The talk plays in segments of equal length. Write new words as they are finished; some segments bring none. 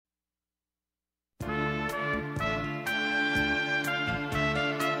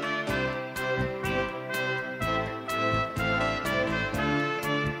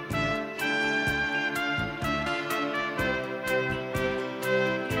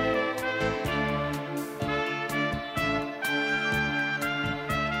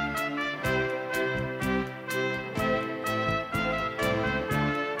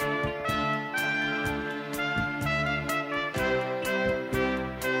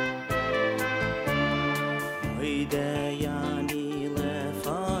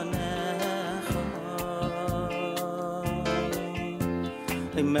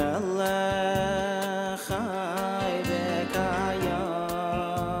melech chai v'kayam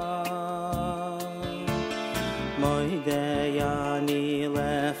moidei ani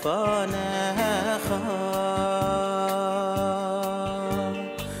lefanecha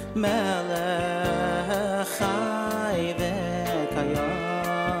melech chai v'kayam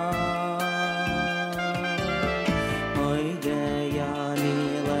moidei ani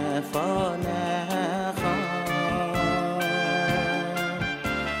lefanecha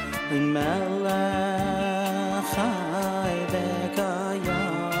melech chai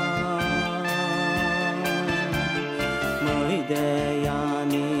v'kayam moidei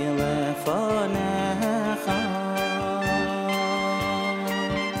ani lefanecha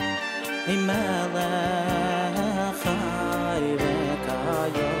melech chai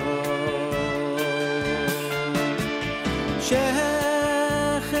v'kayam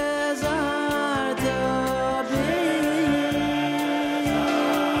shechazart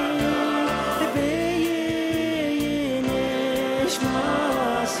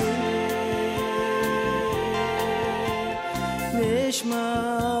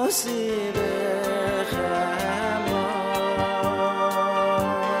nishmasi b'chema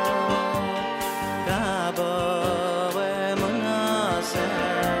Rabbo emunasecha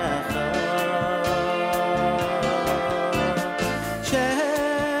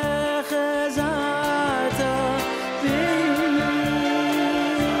shechazarta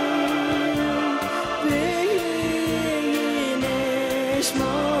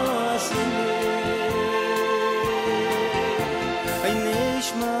nishmasi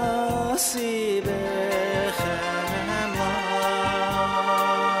nishmasi b'chema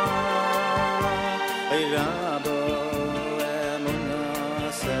Rabbo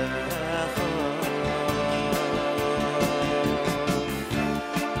emunasecha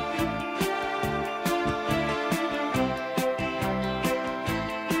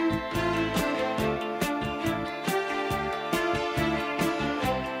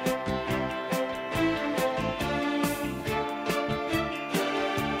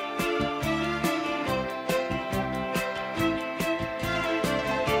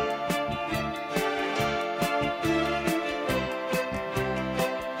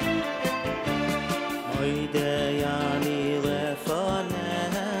moidei ani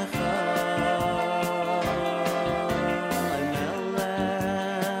lefanecha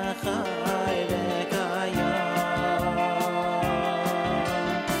melech chai v'kayam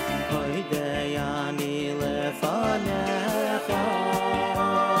moidei ani lefanecha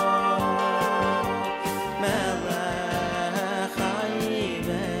melech chai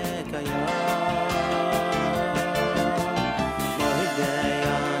v'kayam moidei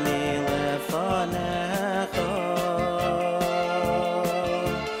ani lefanecha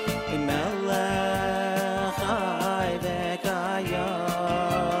melech chai v'kayam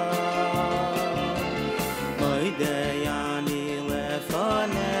moidei ani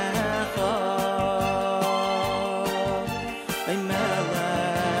lefanecha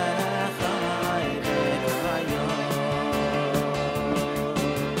melech chai v'kayam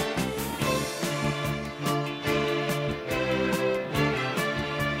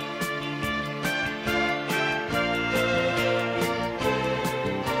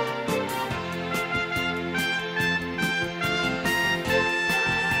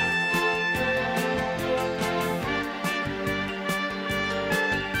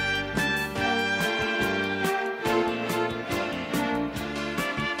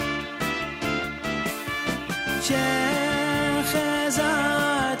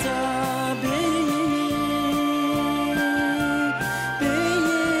shechazart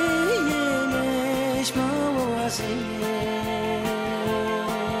nishmasi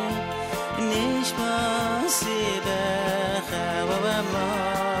nishmasi b'chema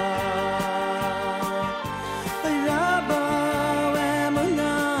Rabbo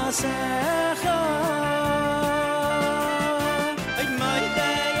emunasecha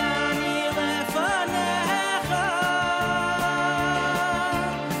moidei ani lefanecha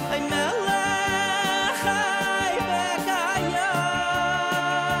melech chai v'kayam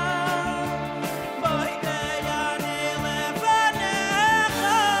moidei ani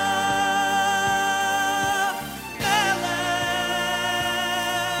lefanecha melech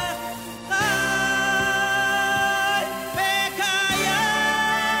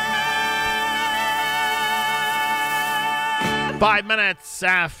 5 minutes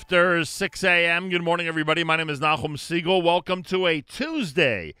after 6 a.m. Good morning, everybody. My name is Nachum Siegel. Welcome to a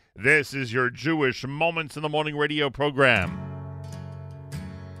Tuesday. This is your Jewish Moments in the Morning radio program.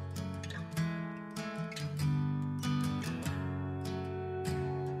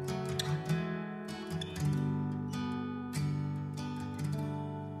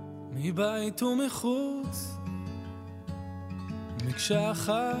 מבית ומחוץ, מקשה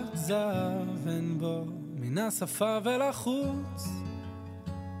אחת זהב אין בו, מן השפה ולחוץ,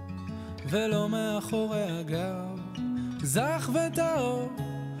 ולא מאחורי הגב, זך וטהור,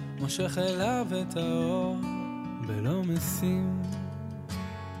 מושך אליו את האור, בלא משים.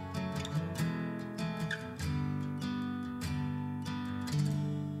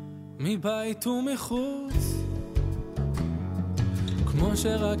 מבית ומחוץ, כמו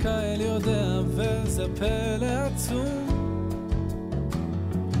שרק האל יודע, וזה פלא עצום,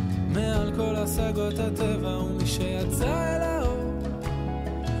 מעל כל השגות הטבע, ומי שיצא אל האור,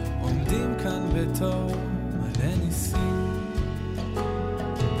 עומדים כאן בתור מלא ניסים.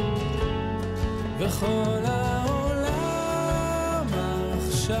 וכל העולם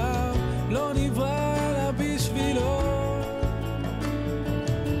עכשיו לא נברא אלא בשבילו,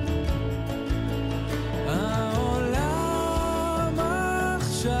 העולם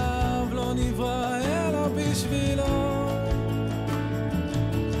עכשיו לא נברא אלא בשבילו,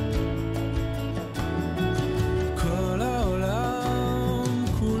 כל העולם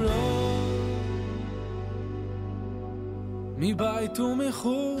כולו, מבית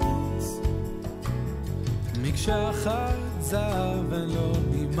ומחוץ, מקשה אחת זהב אין לו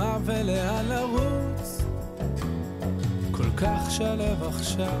ממה ולאן לרוץ, כל כך שלב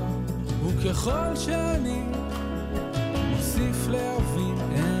עכשיו, וככל שאני מוסיף להבין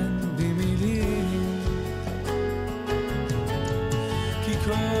אין בי מילים, כי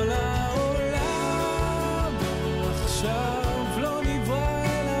כל העולם עכשיו לא נברא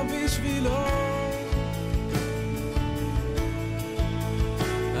אלא בשבילו,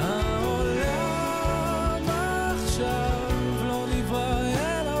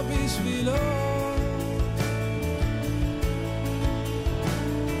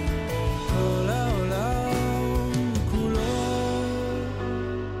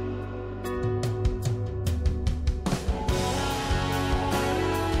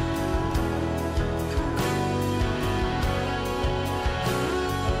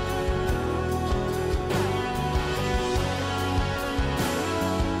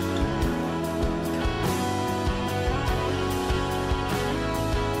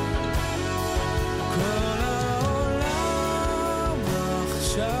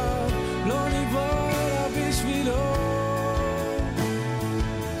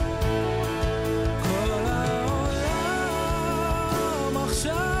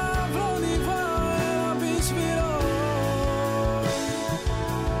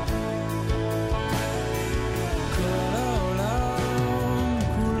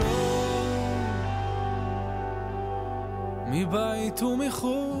 מבית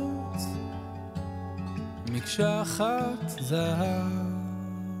ומחוץ, מקשה אחת זהב.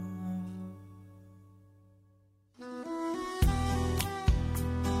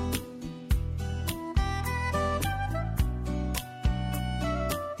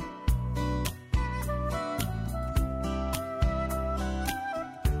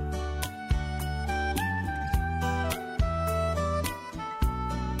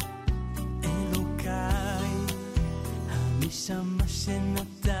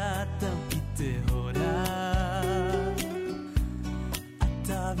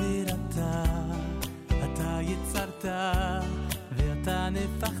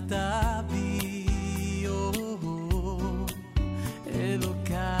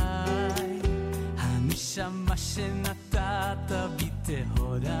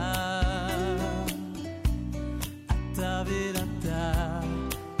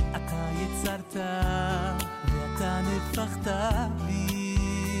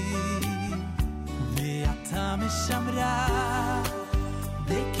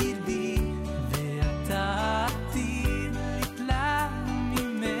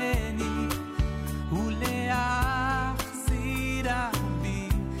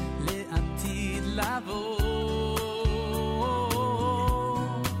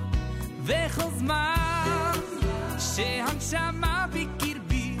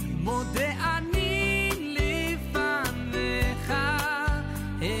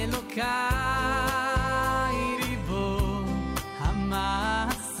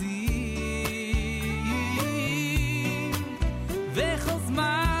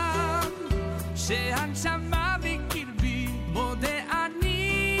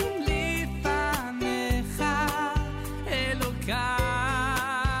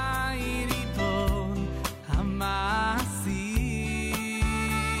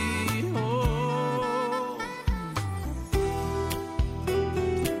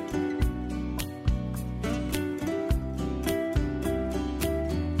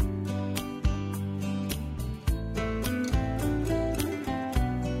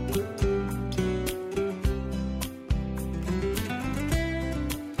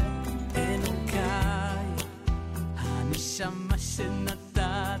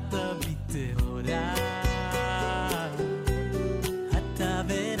 שנתת בי טהורה, אתה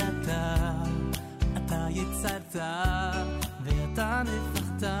ואתה, אתה יצרת ואתה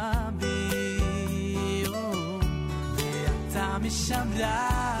נפחת בי, ואתה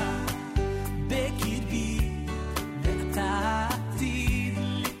משמרה בקרבי, ואתה עתיד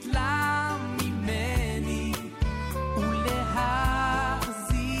לתלה ממני ולהחזירה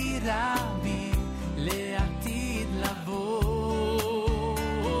בי לעתיד לבוא.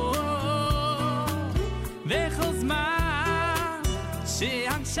 וכל זמן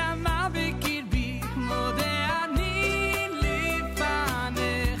שהנשמה בקרבי מודה אני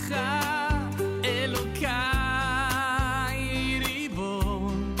לפניך, אלוקיי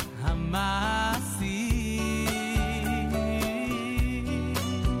ריבון המעשים.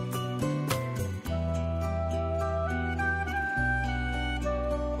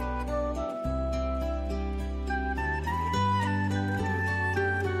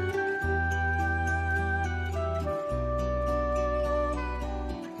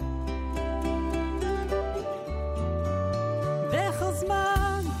 בכל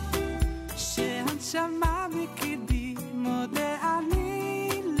זמן שהנשמה בקרבי מודה אני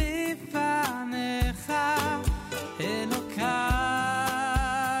לפניך, אלוקיי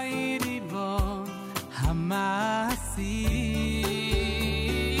ריבון המעשים.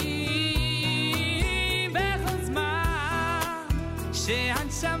 בכל זמן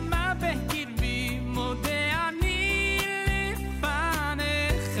שהנשמה בקרבי מודה אני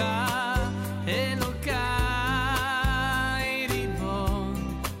לפניך, אלוקיי ריבון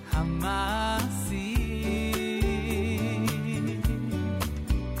המעשים.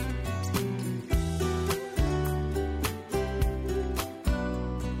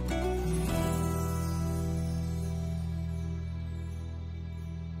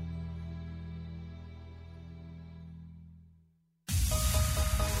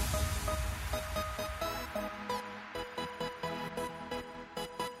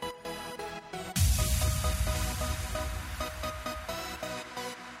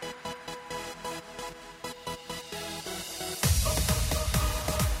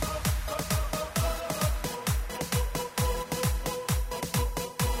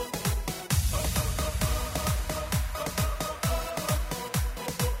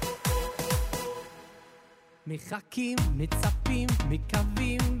 מחכים, מצפים,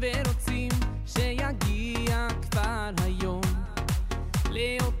 מקווים ורוצים שיגיע כבר היום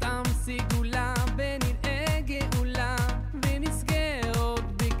לאותם סגולה ונראה גאולה ונזכה עוד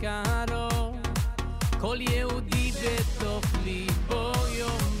בקרוב. כל יהודי בתוך ליבו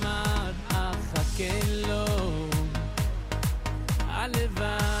יאמר אחכה לו,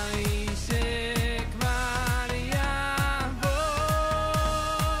 הלוואי שכבר יבוא.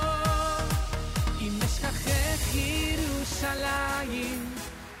 אם אשכחך ירושלים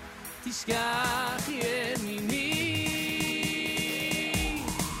תשכח ימיני,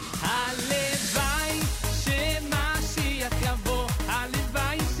 הלוואי שמשיח יבוא,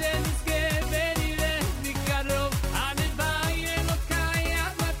 הלוואי שנזכה ונראה מקרוב, הלוואי אלוקיי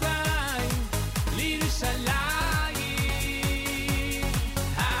עד מתי לירושלים,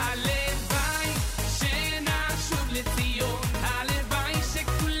 הלוואי שנשוב לציון, הלוואי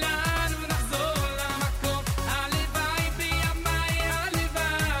שכולנו נחזור למקום, הלוואי בימיי,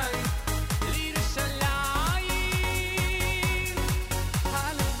 הלוואי לירושלים,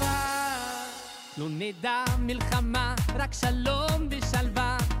 הלוואי לא נדע מלחמה, רק שלום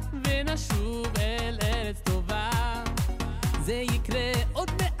ושלווה, ונשוב אל ארץ טובה. זה יקרה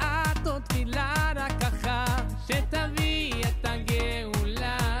עוד מעט, עוד תפילה רק אחת שתביא את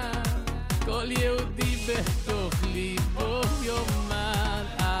הגאולה. כל יהודי בתוך ליבו יאמר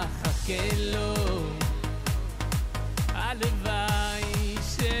אחכה לו, הלוואי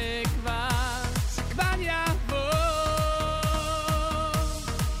שכבר יבוא.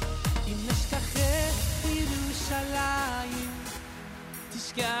 אם נשכחך ירושלים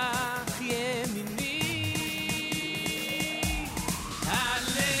תשכח ימיני,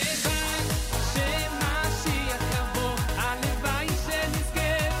 הלוואי שמשיח יבוא, הלוואי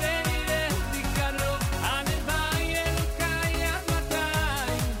שנזכה ונראה מקרוב, הלוואי אלוקיי עד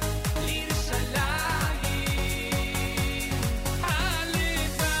מתי לירושלים,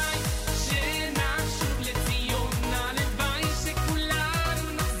 הלוואי שנשוב לציון, הלוואי שכולנו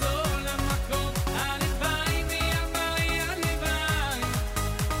נחזור למקום, הלוואי בימיי, הלוואי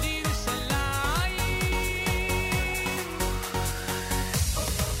לירושלים.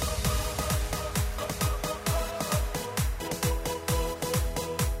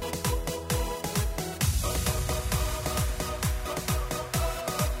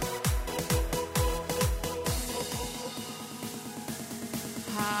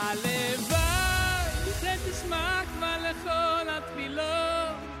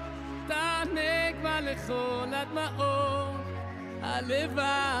 וכל הדמעות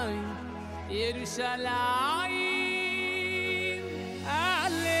הלוואי ירושלים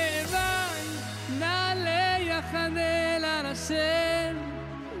הלוואי נעלה יחד אל השם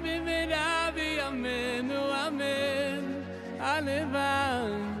במהרה בימינו אמן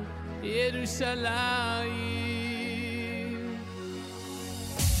הלוואי ירושלים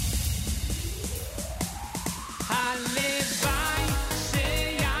הלוואי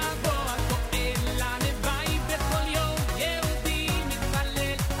שיבוא הגואל הלוואי בכל יום יהודי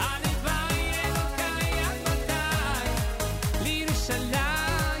מתפלל הלוואי אלוקיי עד מתי לירושלים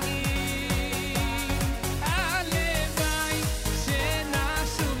הלוואי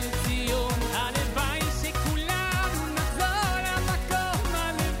שנשוב לציון הלוואי שכולנו נחזור למקום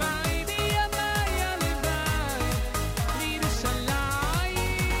הלוואי בימיי הלוואי לירושלים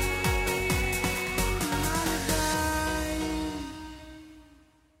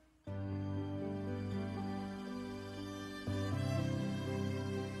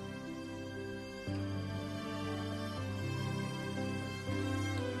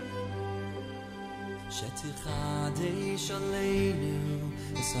שתחדש עלינו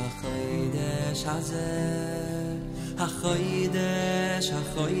את החודש הזה החודש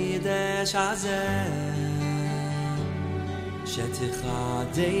הזה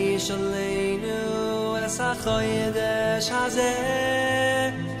שתחדש עלינו את החודש הזה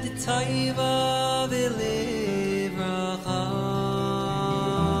לטובה ולברכה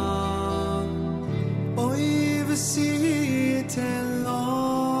אוי וסיתן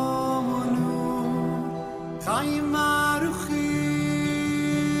חיים ארוכים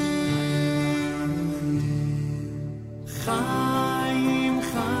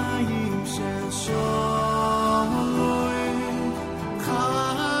חיים של שלום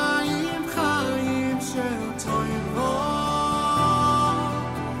חיים של טובה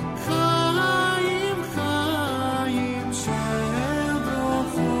חיים של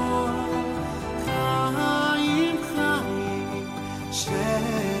ברכות חיים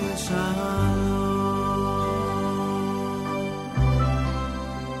של שלום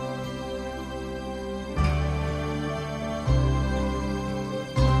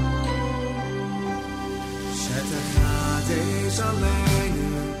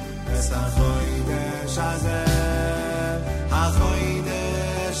עלינו את החודש הזה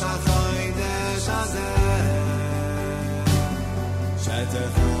החודש הזה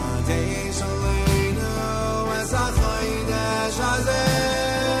שתחדש עלינו את החודש הזה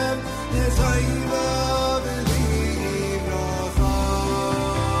לטובה ולברכה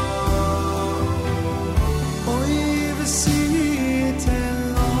אוי וסיתן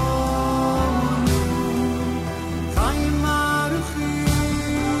חיים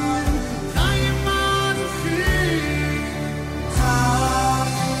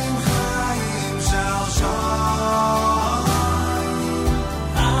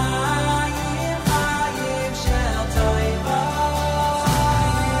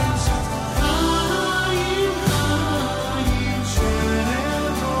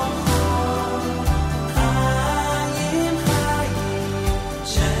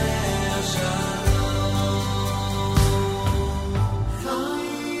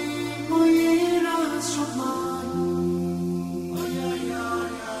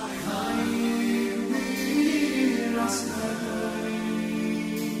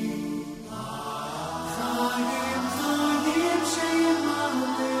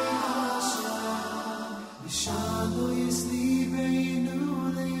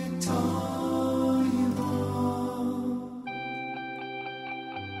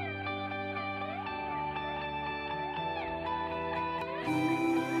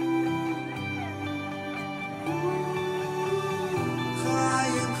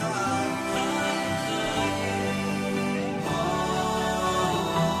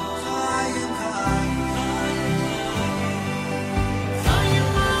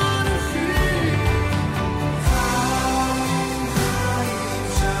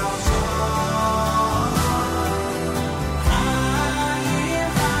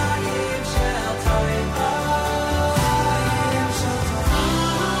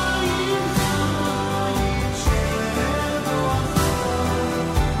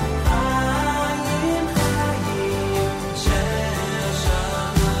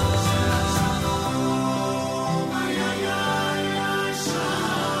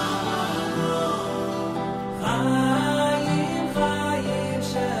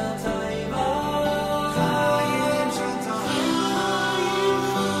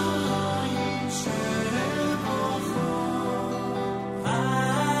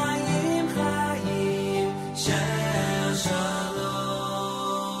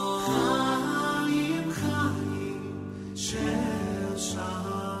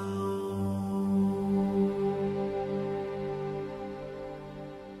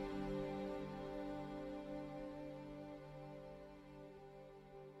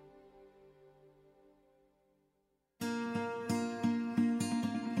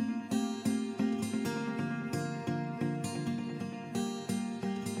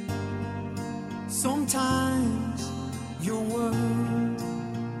Sometimes your world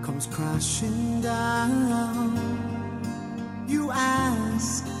comes crashing down. You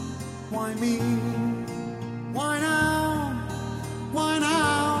ask, why me? Why now? Why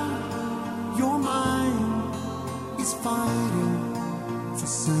now? Your mind is fighting for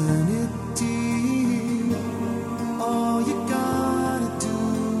sanity. All you gotta do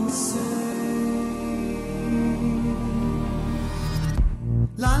is say,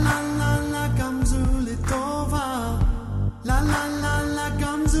 la la la la, gamzu litova. La la la la,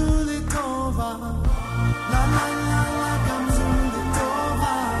 gamzu litova. La la la la, gamzu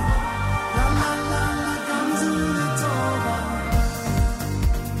litova. La la la la, gamzu litova.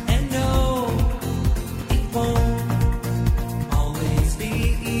 And no, it won't always be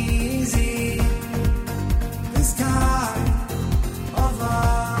easy. This kind of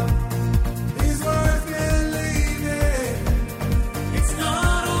love is worth believing. It's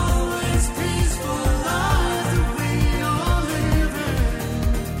not always peaceful lives that we all live in.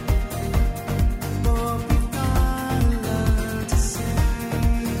 But we gotta learn to say,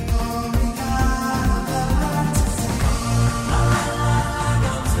 oh, we gotta learn to say, La la la la,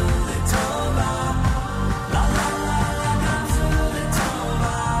 gamzu litova. La la la la, gamzu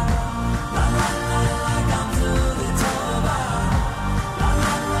litova. La la la la, gamzu litova. La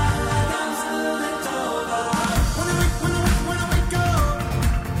la la la, gamzu litova. when do we go?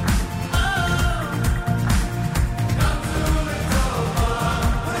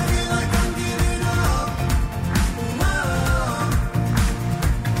 When I feel like I'm giving up. When I go.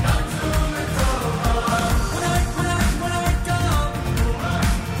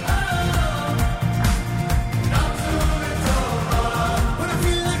 When I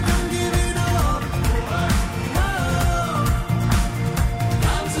feel like I'm giving up.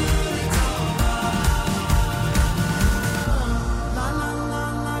 La la la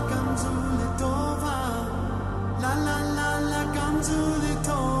la, gamzu litova. La la la la, gamzu litova. La la la la, gamzu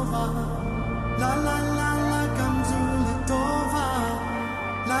litova. La la la la,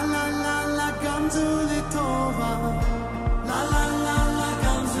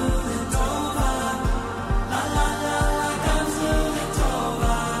 gamzu litova.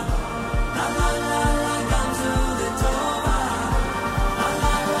 La la la la, gamzu litova. La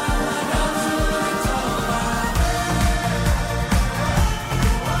la la la, gamzu litova.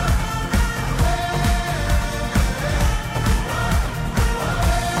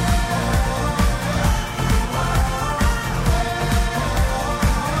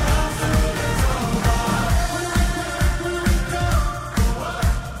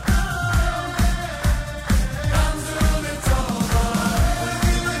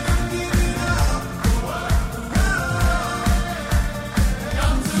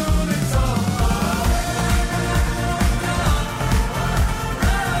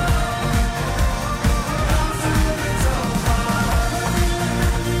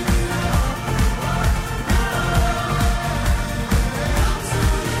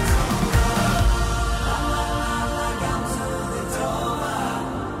 La la la la, gamzu litova.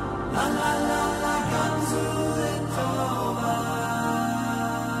 La la la la, gamzu litova.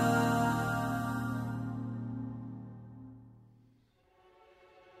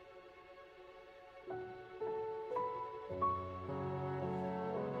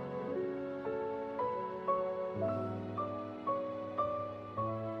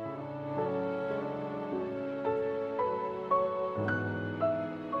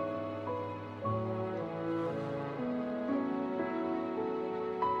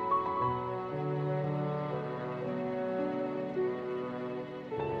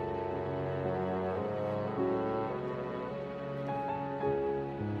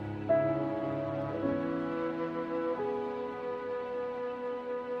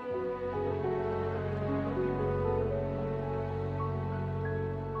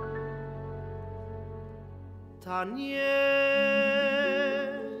 Tanye,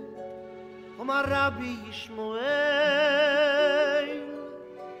 Omar Rabbi Yishmael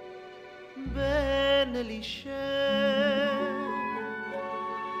Ben Elisha,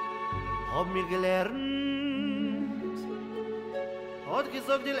 hab mir gelernt, hat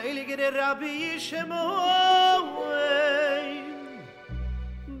gesagt der heilige Rabbi Yishmael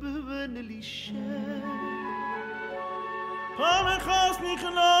Ben Elisha. Pamechas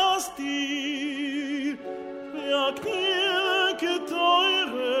nichlasti, yakir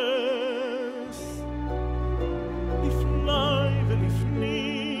ketoires, לפני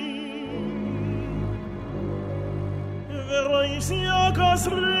ולפנים, ורויס יקס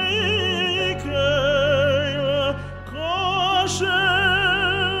ריקי, כושר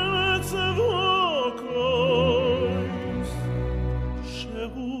צבוקויס,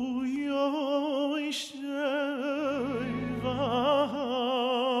 שהוא יום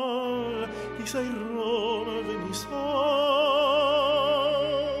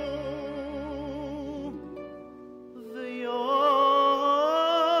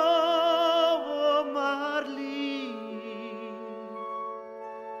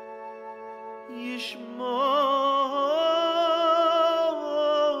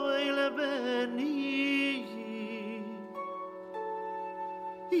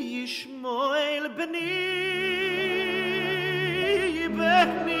Yishmoel beni,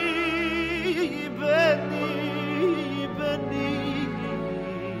 beni, beni, beni.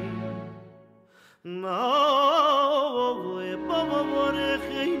 Ma'oe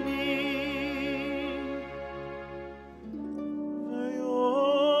b'vorechini.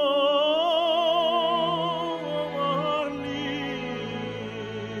 ויאמר לי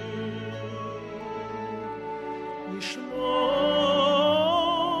ישמעאל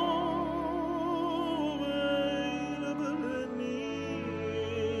בני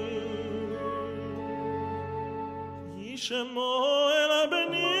ישמעאל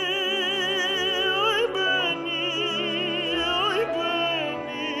בני אוי בני אוי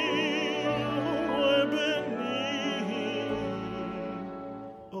בני אוי בני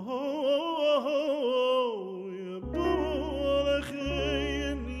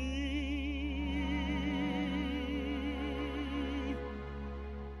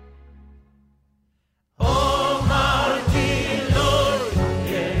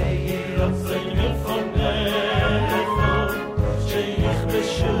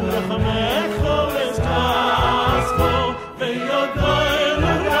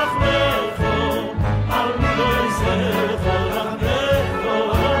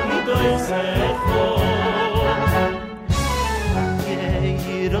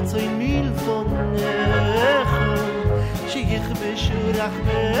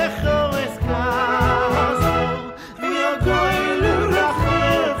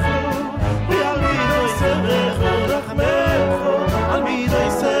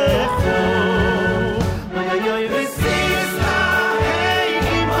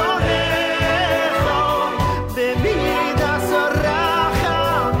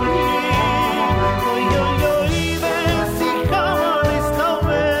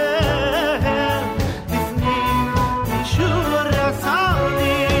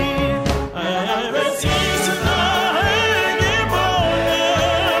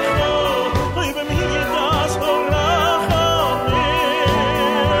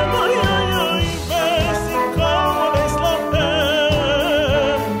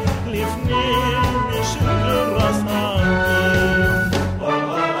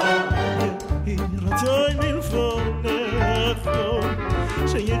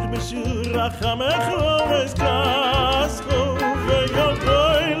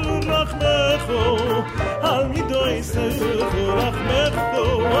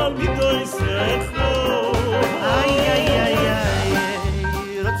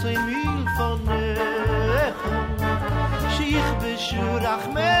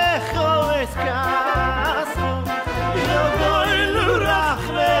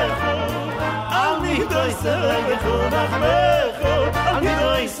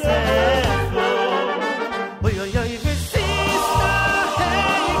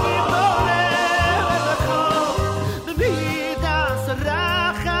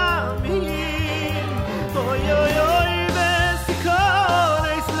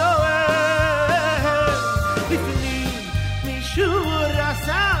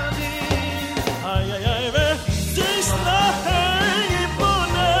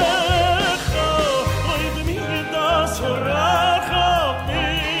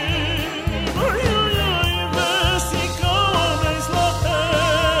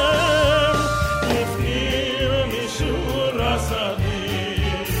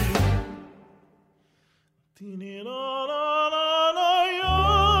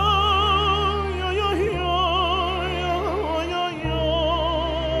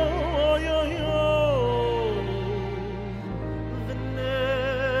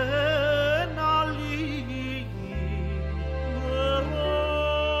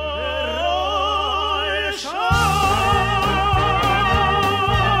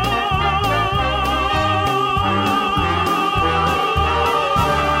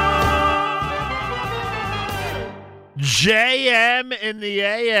JM in the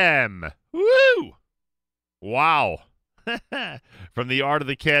AM. Woo! Wow. From the Art of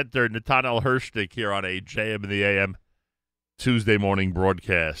the Cantor, Nathaniel Hirschnick here on a JM in the AM Tuesday morning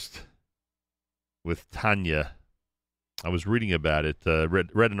broadcast with Tanya. I was reading about it.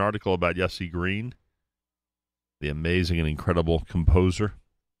 Read an article about Yossi Green, the amazing and incredible composer.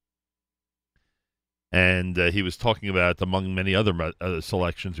 And he was talking about, among many other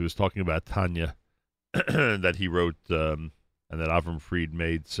selections, he was talking about Tanya that he wrote and that Avram Fried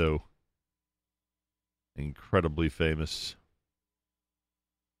made so incredibly famous.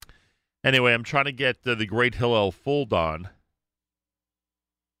 Anyway, I'm trying to get the great Hillel Fuld on.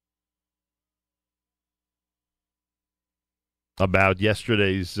 about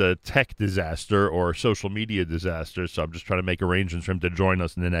yesterday's tech disaster or social media disaster, so I'm just trying to make arrangements for him to join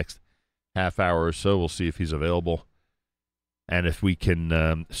us in the next half hour or so. We'll see if he's available and if we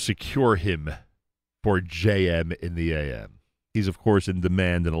can secure him for JM in the AM. He's, of course, in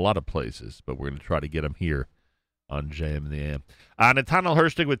demand in a lot of places, but we're going to try to get him here on JM in the AM. Natanel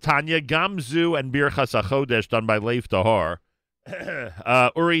Herstig with Tanya, Gamzu and Birchas HaChodesh done by Leif Tahar.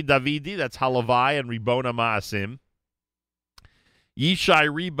 Uri Davidi, that's Halavai and Ribona Maasim. Yishai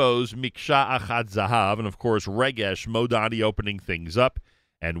Ribos, Miksha Achad Zahav, and of course Regesh Modani opening things up.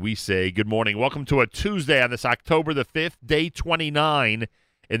 And we say good morning. Welcome to a Tuesday on this October the 5th, day 29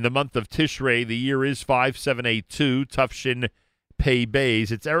 in the month of Tishrei. The year is 5782, Tufshin Pei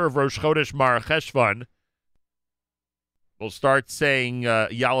Beis. It's Erev Rosh Chodesh Mar Cheshvan. We'll start saying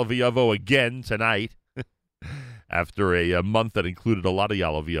Yalav again tonight after a month that included a lot of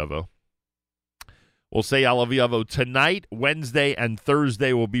Yalav. We'll say Yalav tonight. Wednesday and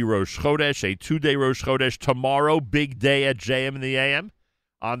Thursday will be Rosh Chodesh, a 2-day Rosh Chodesh. Tomorrow, big day at JM in the AM.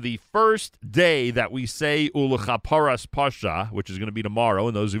 On the first day that we say Ulechaparas Pasha, which is going to be tomorrow,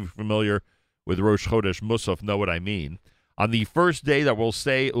 and those of you familiar with Rosh Chodesh Musaf know what I mean. On the first day that we'll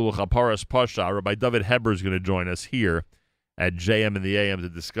say Ulechaparas Pasha, Rabbi David Heber is going to join us here at JM in the AM to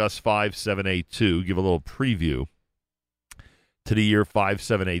discuss 5782, give a little preview to the year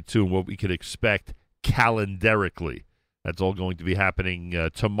 5782 and what we could expect calendarically. That's all going to be happening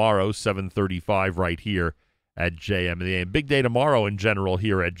tomorrow, 7:35, right here at JM in the AM. Big day tomorrow in general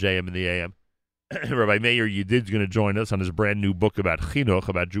here at JM in the AM. Rabbi Meir Yedid's going to join us on his brand new book about chinuch,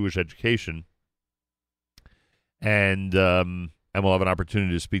 about Jewish education. And we'll have an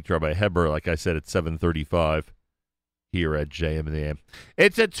opportunity to speak to Rabbi Heber, like I said, at 7:35 here at JM in the AM.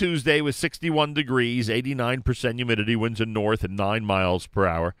 It's a Tuesday with 61 degrees, 89% humidity, winds in north at 9 miles per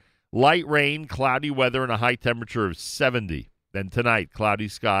hour. Light rain, cloudy weather, and a high temperature of 70. Then tonight, cloudy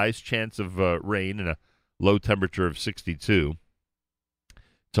skies, chance of rain, and a low temperature of 62.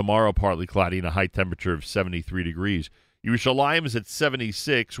 Tomorrow, partly cloudy and a high temperature of 73 degrees. Yerushalayim is at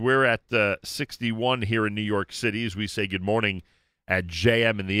 76. We're at 61 here in New York City as we say good morning at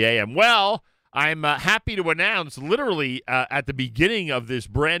JM in the AM. Well, I'm happy to announce, literally at the beginning of this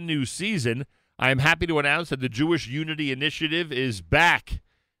brand new season, I'm happy to announce that the Jewish Unity Initiative is back,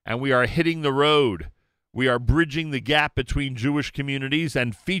 and we are hitting the road. We are bridging the gap between Jewish communities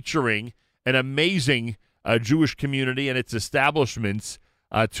and featuring an amazing Jewish community and its establishments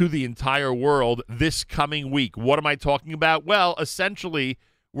to the entire world this coming week. What am I talking about? Well, essentially,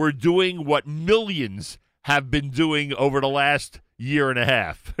 we're doing what millions have been doing over the last year and a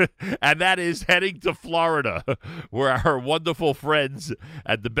half, and that is heading to Florida, where our wonderful friends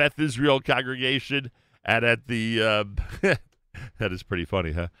at the Beth Israel congregation and at the that is pretty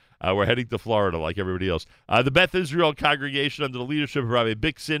funny, huh? We're heading to Florida like everybody else. The Beth Israel congregation under the leadership of Rabbi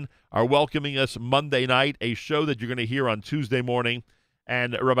Bixon are welcoming us Monday night, a show that you're going to hear on Tuesday morning.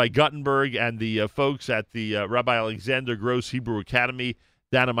 And Rabbi Guttenberg and the folks at the Rabbi Alexander Gross Hebrew Academy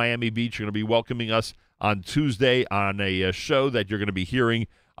down in Miami Beach are going to be welcoming us on Tuesday on a show that you're going to be hearing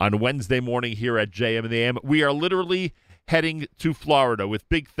on Wednesday morning here at JM and the AM. We are literally heading to Florida with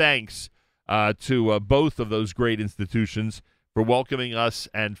big thanks to both of those great institutions for welcoming us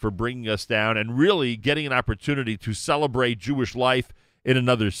and for bringing us down and really getting an opportunity to celebrate Jewish life in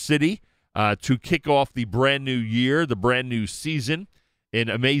another city, to kick off the brand new year, the brand new season in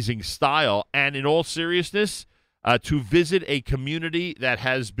amazing style, and in all seriousness, to visit a community that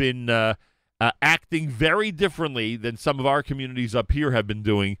has been acting very differently than some of our communities up here have been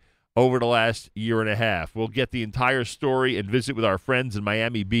doing over the last year and a half. We'll get the entire story and visit with our friends in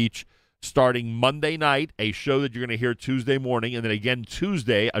Miami Beach starting Monday night, a show that you're going to hear Tuesday morning, and then again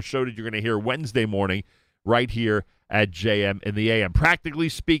Tuesday, a show that you're going to hear Wednesday morning right here at JM in the AM. Practically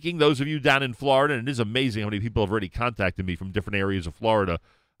speaking, those of you down in Florida, and it is amazing how many people have already contacted me from different areas of Florida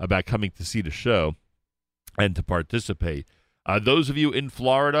about coming to see the show and to participate. Those of you in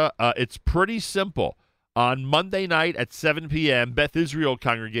Florida, it's pretty simple. On Monday night at 7 p.m., Beth Israel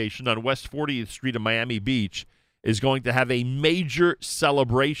congregation on West 40th Street in Miami Beach is going to have a major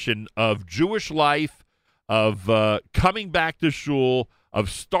celebration of Jewish life, of coming back to shul, of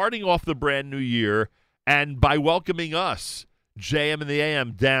starting off the brand new year, and by welcoming us, JM and the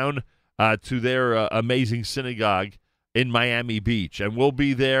AM, down to their amazing synagogue in Miami Beach. And we'll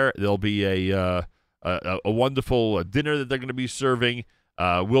be there. There'll be a wonderful dinner that they're going to be serving.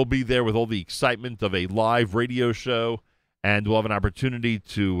 We'll be there with all the excitement of a live radio show, and we'll have an opportunity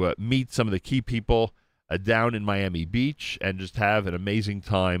to meet some of the key people down in Miami Beach and just have an amazing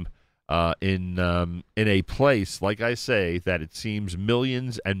time in a place, like I say, that it seems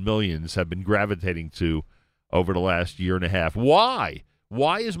millions and millions have been gravitating to over the last year and a half. Why?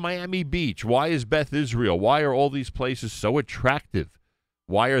 Why is Miami Beach? Why is Beth Israel? Why are all these places so attractive?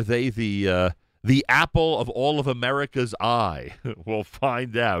 Why are they the apple of all of America's eye? We'll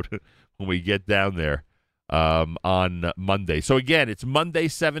find out when we get down there on Monday. So, again, it's Monday,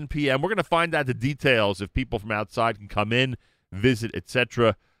 7 p.m. We're going to find out the details if people from outside can come in, visit,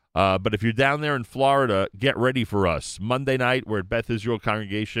 etc. But if you're down there in Florida, get ready for us. Monday night, we're at Beth Israel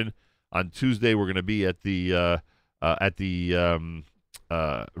Congregation. On Tuesday, we're going to be at the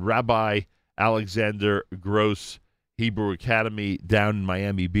Rabbi Alexander Gross Hebrew Academy down in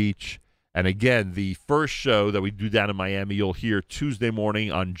Miami Beach. And again, the first show that we do down in Miami, you'll hear Tuesday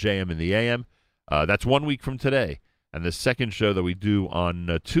morning on JM in the AM. That's 1 week from today. And the second show that we do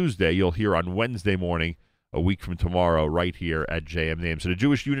on Tuesday, you'll hear on Wednesday morning, a week from tomorrow, right here at JM in the AM. So the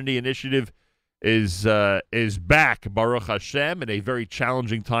Jewish Unity Initiative is back, Baruch Hashem, in a very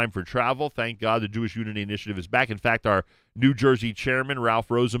challenging time for travel. Thank God the Jewish Unity Initiative is back. In fact, our New Jersey chairman,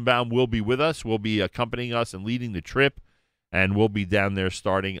 Ralph Rosenbaum, will be with us, will be accompanying us and leading the trip, and we'll be down there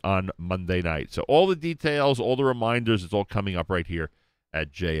starting on Monday night. So all the details, all the reminders, it's all coming up right here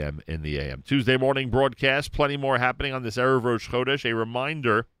at JM in the AM. Tuesday morning broadcast, plenty more happening on this Erev Rosh Chodesh. A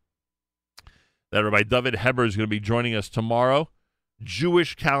reminder that Rabbi David Heber is going to be joining us tomorrow.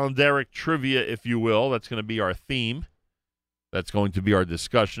 Jewish calendaric trivia, if you will. That's going to be our theme. That's going to be our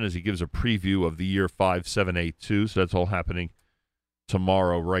discussion as he gives a preview of the year 5782. So that's all happening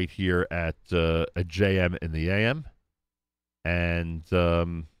tomorrow right here at JM in the AM. And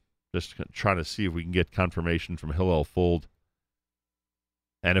just trying to see if we can get confirmation from Hillel Fuld.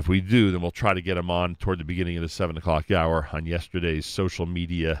 And if we do, then we'll try to get him on toward the beginning of the 7 o'clock hour on yesterday's social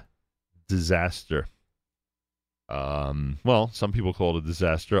media disaster. Well, some people call it a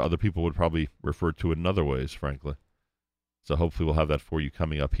disaster. Other people would probably refer to it in other ways, frankly. So hopefully we'll have that for you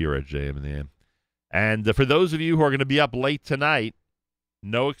coming up here at JM in the AM. And for those of you who are going to be up late tonight,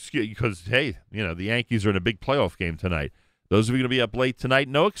 no excuse, because, hey, you know, the Yankees are in a big playoff game tonight. Those of you going to be up late tonight,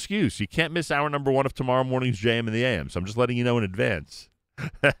 no excuse. You can't miss hour number 1 of tomorrow morning's JM in the AM. So I'm just letting you know in advance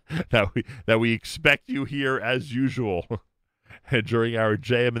that we expect you here as usual during our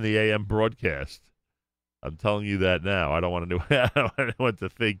JM in the AM broadcast. I'm telling you that now. I don't want anyone to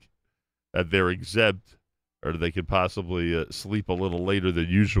think that they're exempt or they could possibly sleep a little later than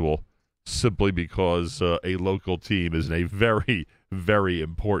usual simply because a local team is in a very, very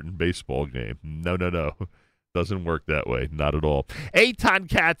important baseball game. No. Doesn't work that way. Not at all. Eitan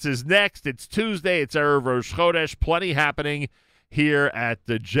Katz is next. It's Tuesday. It's Erev Rosh Chodesh. Plenty happening here at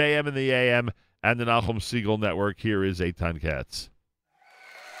the JM in the AM and the Nachum Segal Network. Here is Eitan Katz.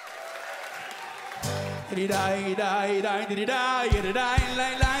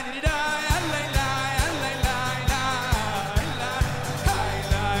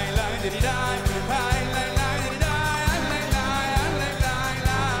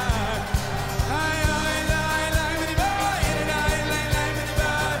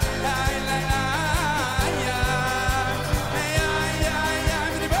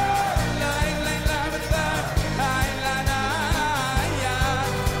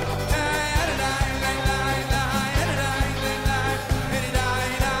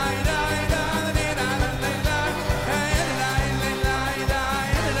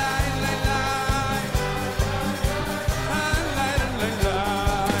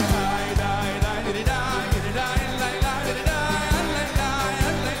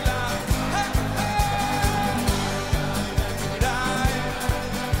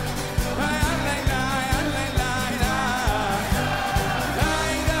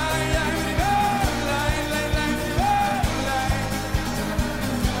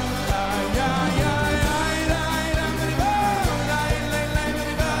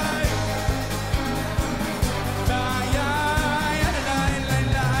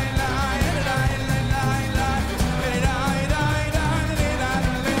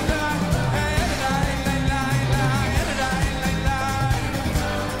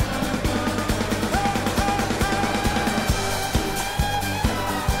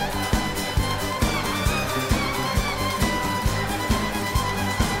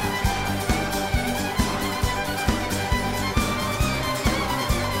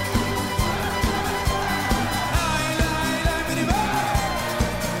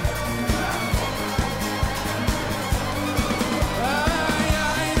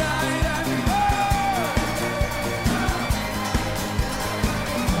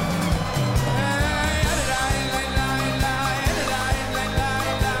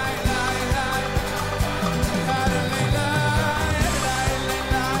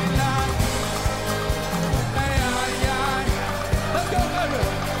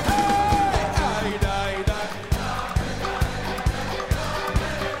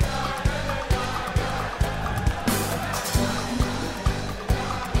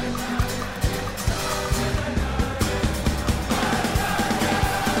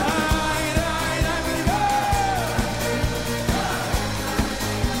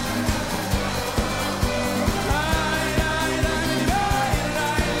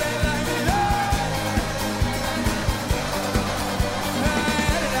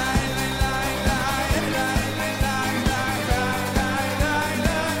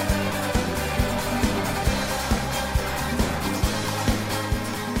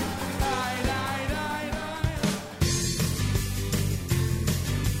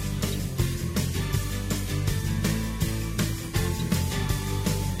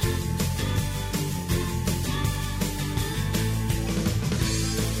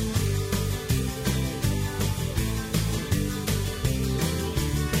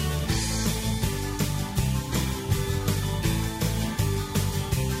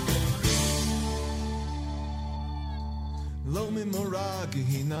 לא ממורא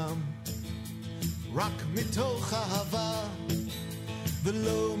גיהינם, רק מתוך אהבה,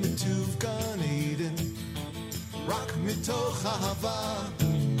 ולא מטוב גן עדן, רק מתוך אהבה,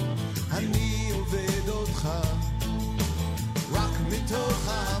 אני עובד אותך, רק מתוך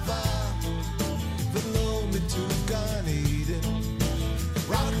אהבה, ולא מטוב גן עדן,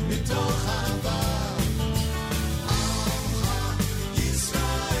 רק מתוך אהבה.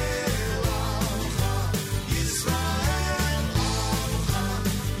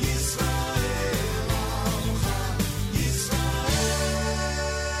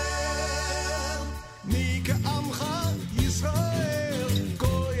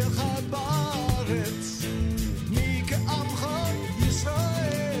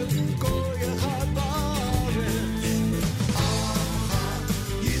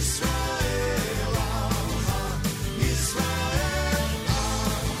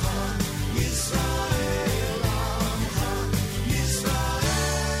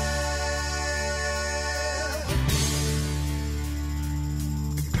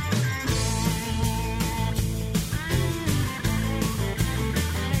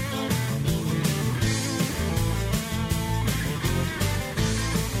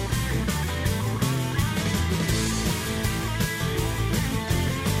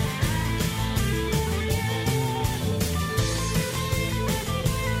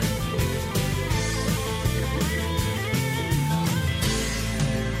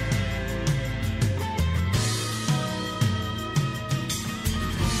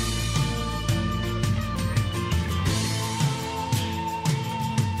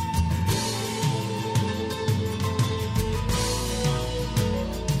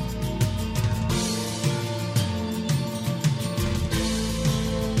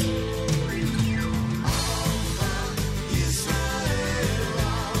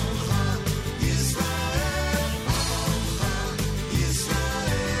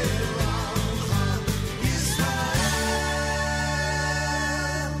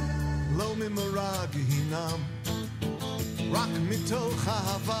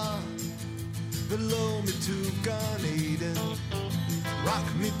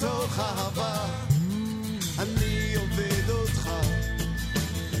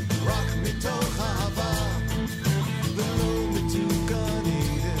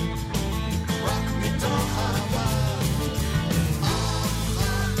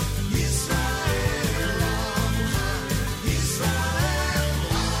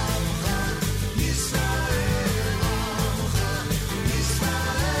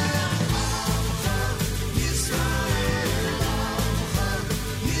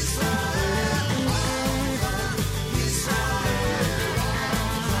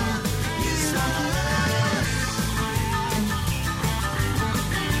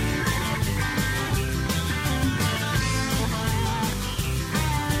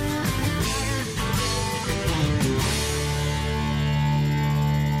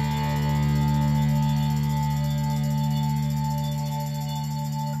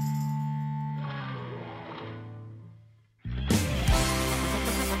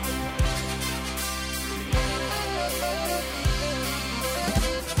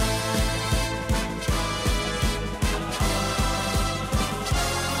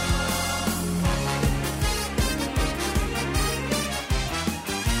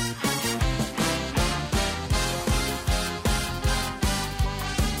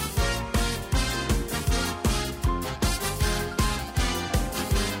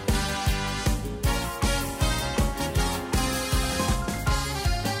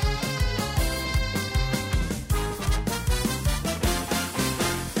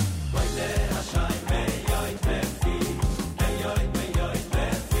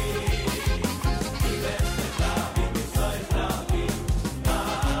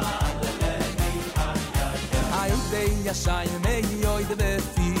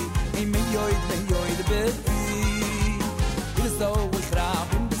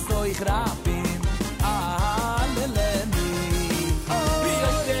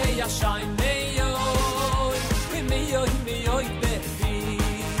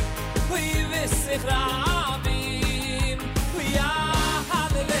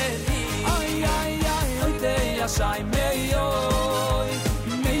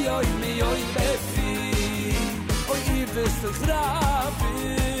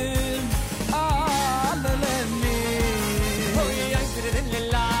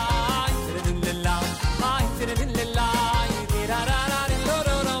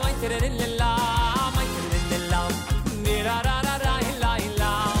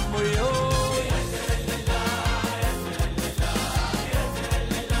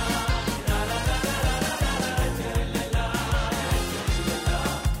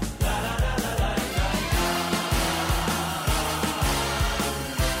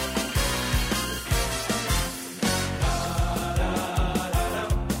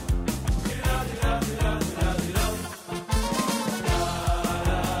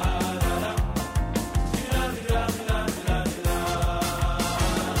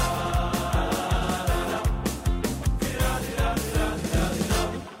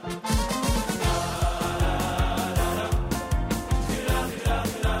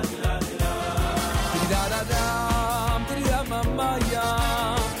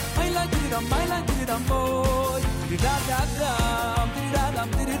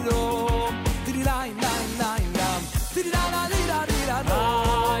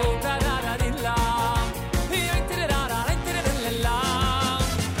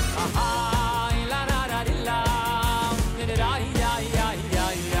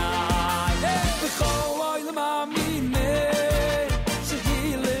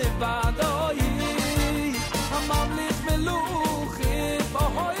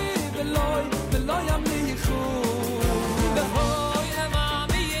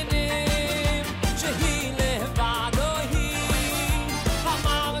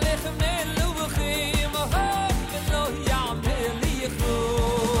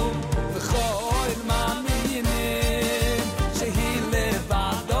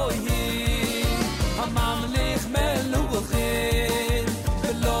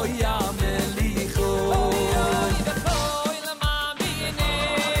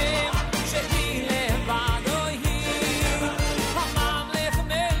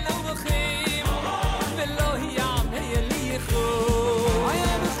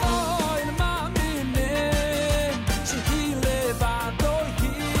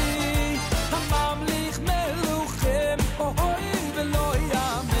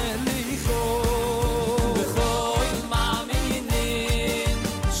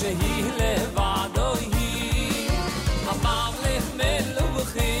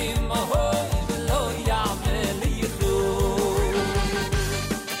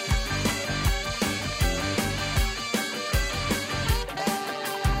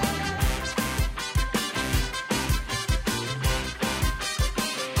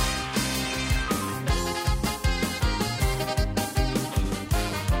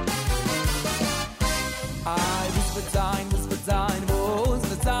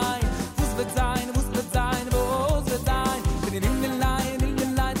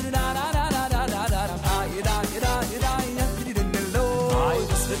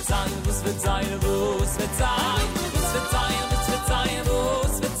 wird sein, was wird sein, was wird sein, was wird sein, was wird sein,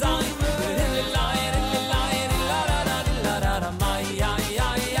 was wird sein.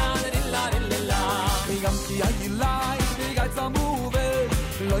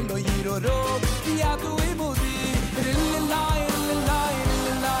 Loi loi hiro ro, ya tu imudi, lilai lilai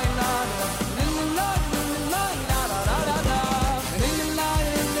lilai la, lilai lilai la la la la la, lilai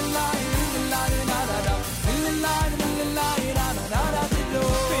lilai lilai la la la, lilai lilai la la la la la.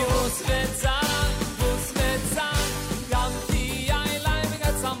 Vos vet san, gam ti ai lai mit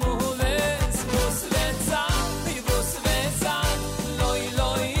samules, vos vet san, loi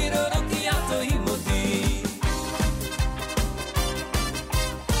loi hiro ro, ya tu imudi.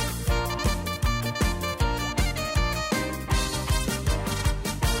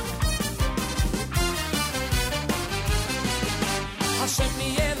 Hashem mi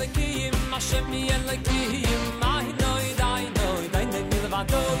Elohim, I know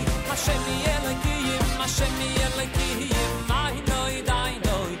milvadoi. Hashem mi Elohim, I know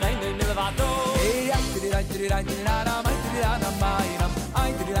milvadoi. Hey, I did it, milvadoi. Hey, I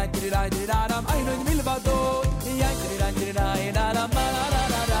know milvadoi.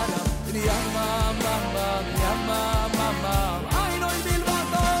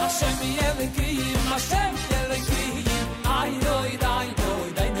 Hashem mi Elohim, I know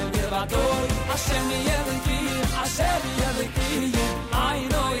milvadoi. Hashem Elohim, I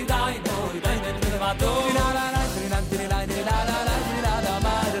know milvadoi. La la la la la la la la la la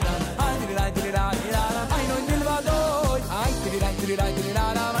la. I know milvadoi.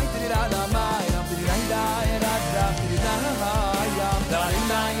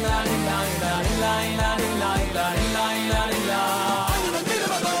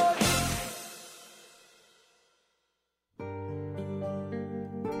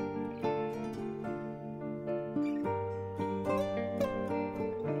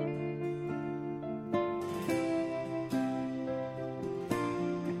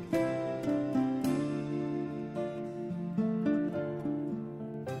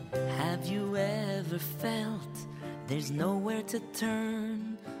 I felt there's nowhere to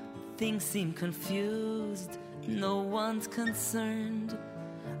turn. Things seem confused, no one's concerned.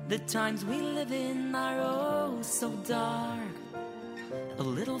 The times we live in are oh so dark. A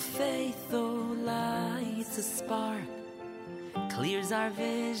little faith, oh, lights a spark, clears our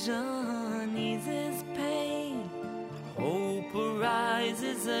vision, eases pain. Hope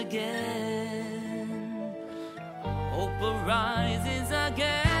arises again. Hope arises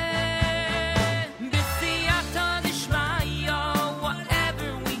again.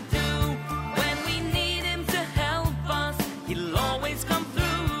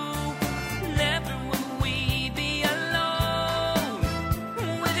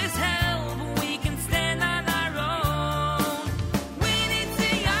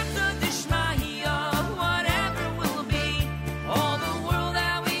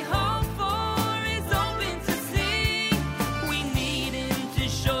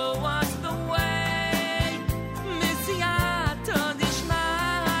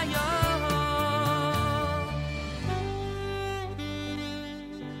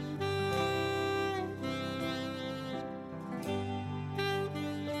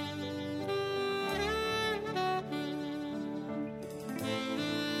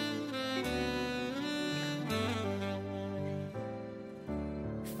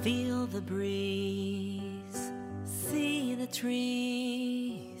 Feel the breeze, see the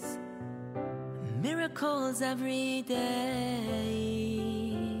trees, miracles every day.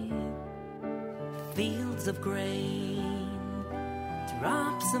 Fields of grain,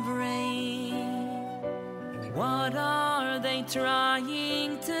 drops of rain. What are they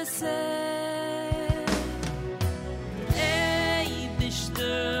trying to say? Ey,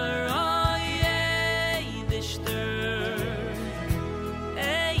 Bishter, oh, ey, Bishter.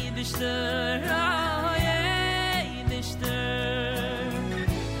 Bishter, oh, yeah, Bishter.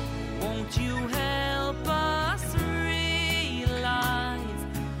 Won't you help us realize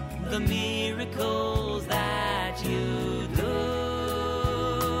the miracles that you do?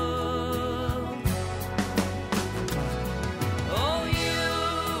 Oh,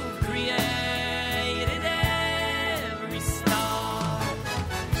 you've created every star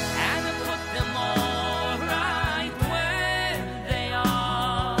and put them all right where they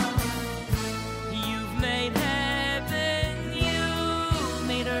are.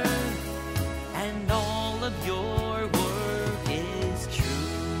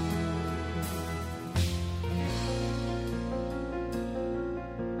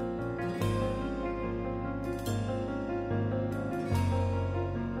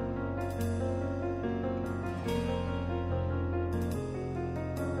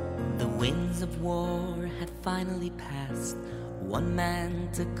 winds of war had finally passed. One man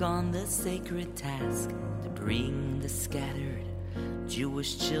took on the sacred task to bring the scattered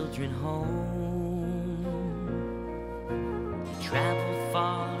Jewish children home. He traveled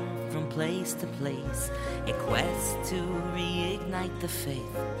far from place to place, a quest to reignite the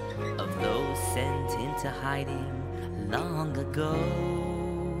faith of those sent into hiding long ago.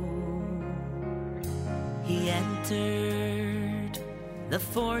 He entered the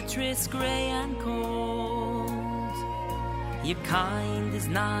fortress gray and cold. Your kind is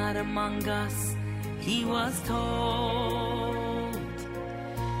not among us, he was told.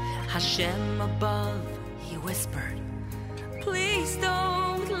 Hashem above, he whispered, please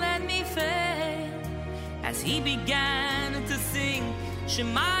don't let me fail, as he began to sing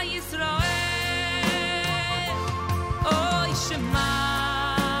Shema Yisrael. Oh,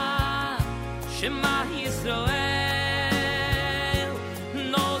 Shema, Shema Yisrael.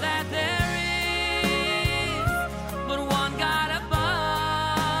 Know that there is but one God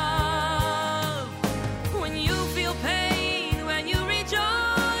above. When you feel pain, when you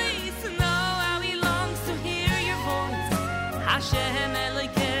rejoice, know how he longs to hear your voice. Hashem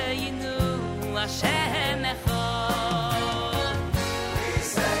Elokeinu, Hashem Echad. We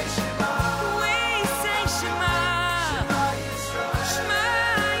say Shema. We say Shema. Shema Yisrael. Shema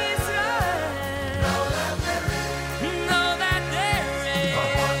Yisrael. Know that there is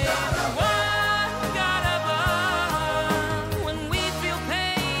one God above. When we feel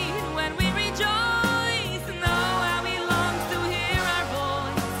pain, when we rejoice, know how he longs to hear our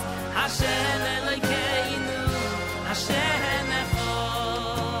voice. Hashem Elokeinu, Hashem Echad.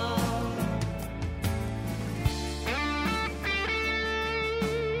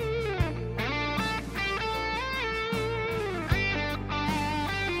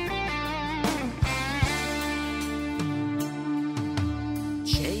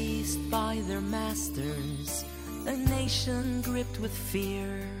 Chased by their masters, a nation gripped with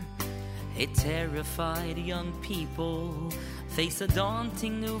fear, a terrified young people face a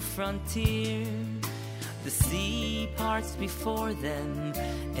daunting new frontier. The sea parts before them,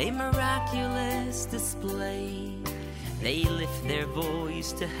 a miraculous display. They lift their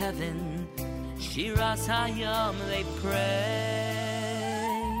voice to heaven, Shiras Hayam they pray.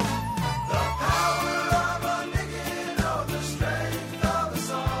 The power of our niggin, know the strength of the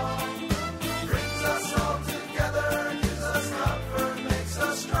song. Brings us all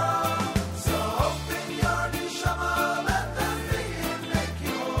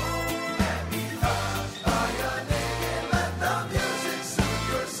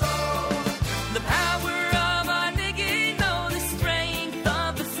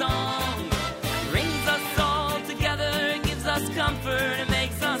together, gives us comfort, and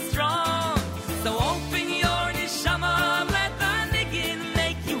makes us strong. So open your neshama, let the niggin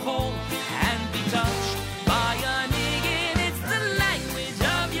make you whole, and be touched by a niggin. It's the language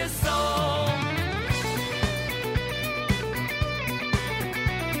of your soul.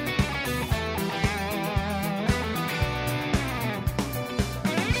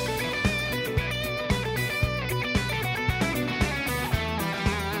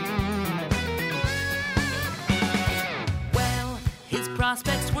 Well, his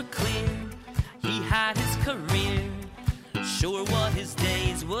prospects were clear. He had his career, sure what his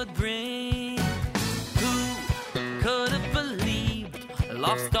days would bring. Who could have believed,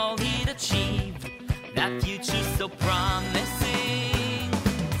 lost all he'd achieved, that future so promising?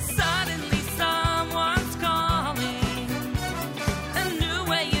 Suddenly someone's calling, a new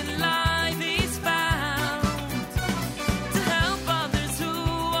way in life he's found, to help others who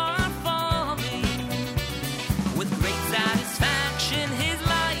are falling. With great satisfaction his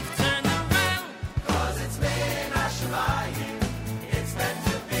life turned around. 'Cause it's been Hashemayim, it's meant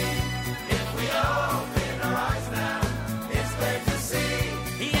to be. If we open our eyes now, it's great to see.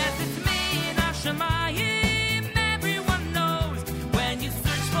 Yes, it's me and Hashemayim. Everyone knows when you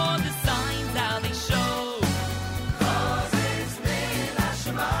search for the signs how they show. 'Cause it's been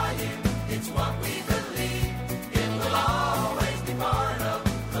Hashemayim, it's what we believe. It will always be part of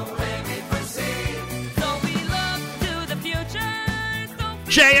the way we perceive. So we look to the future. So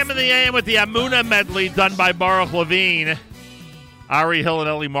JM in the AM with the Amuna medley done by Baruch Levine. Ari Hill and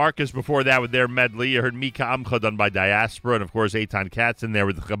Ellie Marcus before that with their medley. You heard Mika Amcha done by Diaspora, and of course Eitan Katz in there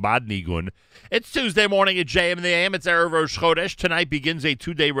with the Chabad Nigun. It's Tuesday morning at JM in the AM. It's Erev Rosh Chodesh. Tonight begins a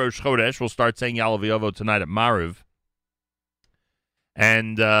 2-day Rosh Chodesh. We'll start saying Yalav Yovo tonight at Mariv.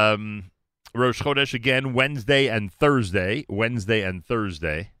 And Rosh Chodesh again Wednesday and Thursday. Wednesday and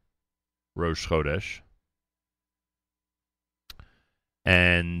Thursday. Rosh Chodesh.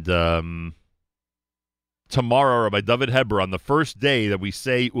 And tomorrow, Rabbi David Heber, on the first day that we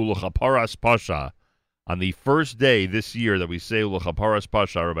say Ulachaparas Pasha, on the first day this year that we say Ulachaparas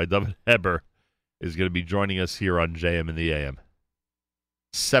Pasha, Rabbi David Heber is going to be joining us here on JM in the AM.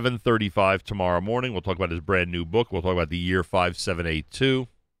 7:35 tomorrow morning. We'll talk about his brand new book. We'll talk about the year 5782.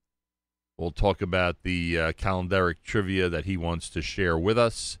 We'll talk about the calendaric trivia that he wants to share with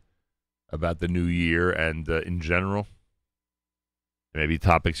us about the new year and in general. Maybe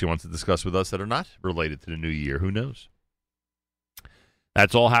topics he wants to discuss with us that are not related to the new year. Who knows?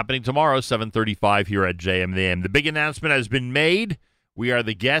 That's all happening tomorrow, 7:35 here at JMM. The big announcement has been made. We are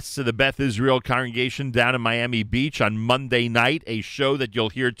the guests of the Beth Israel congregation down in Miami Beach on Monday night, a show that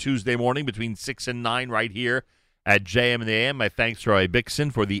you'll hear Tuesday morning between 6 and 9 right here at JM and the AM. My thanks to Roy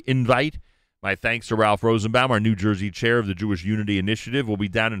Bixson for the invite. My thanks to Ralph Rosenbaum, our New Jersey chair of the Jewish Unity Initiative. We'll be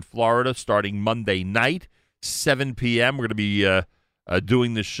down in Florida starting Monday night, 7 p.m. We're going to be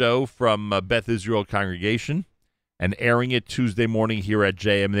doing the show from Beth Israel congregation and airing it Tuesday morning here at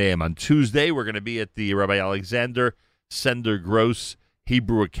JM and the AM. On Tuesday, we're going to be at the Rabbi Alexander Sender Gross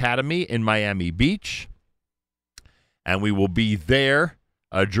Hebrew Academy in Miami Beach, and we will be there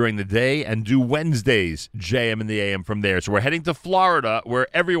during the day and do Wednesdays, JM and the AM from there. So we're heading to Florida, where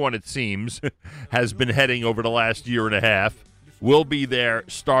everyone, it seems, has been heading over the last year and a half. We'll be there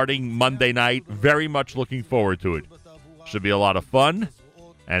starting Monday night. Very much looking forward to it. Should be a lot of fun,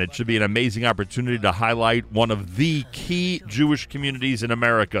 and it should be an amazing opportunity to highlight one of the key Jewish communities in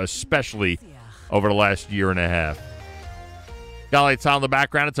America, especially over the last year and a half. Galei Tzahal in the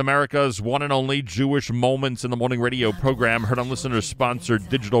background. It's America's one and only Jewish Moments in the Morning radio program, heard on listener-sponsored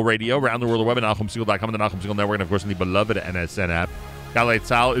digital radio around the world, the web at NachumSegal.com and the Nachum Segal Network, and, of course, in the beloved NSN app. Galei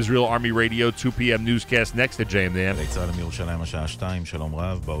Tzahal, Israel Army Radio, 2 p.m. newscast next at JM. גלי צה"ל מירושלים השעה 2, שלום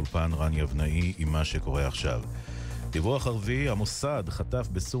רב, באולפן רן יבנאי עם מה שקורה עכשיו. דיווח ערבי, המוסד חטף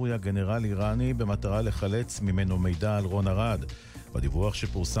בסוריה גנרל איראני במטרה לחלץ ממנו מידע על רון ארד. בדיווח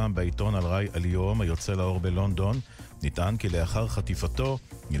שפורסם בעיתון על יום היוצא לאור בלונדון, נטען כי לאחר חטיפתו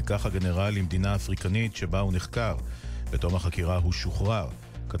נלקח הגנרל למדינה אפריקנית שבה הוא נחקר. בתום החקירה הוא שוחרר.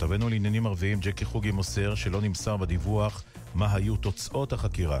 כתבנו לעניינים ערביים ג'קי חוגי מוסר שלא נמסר בדיווח מה היו תוצאות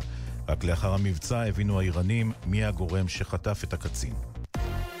החקירה. רק לאחר המבצע הבינו האיראנים מי הגורם שחטף את הקצין.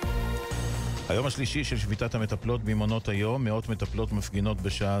 היום השלישי של שביתת המטפלות במעונות היום, מאות מטפלות מפגינות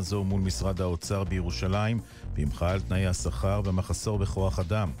בשעה זו מול משרד האוצר בירושלים, במחאה על תנאי השכר ומחסור בכוח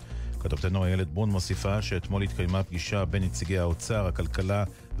אדם. כתבתנו איילת בון מוסיפה שאתמול התקיימה פגישה בין נציגי האוצר, הכלכלה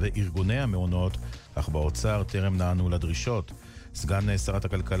וארגוני המעונות, אך באוצר טרם נענו לדרישות. סגן שרת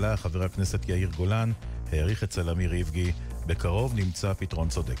הכלכלה, חבר הכנסת יאיר גולן, העריך אצל אמיר איבגי, בקרוב נמצא פתרון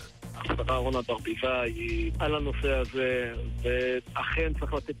צודק. ההחלטה האחרונה ברביבה היא על הנושא הזה, ואכן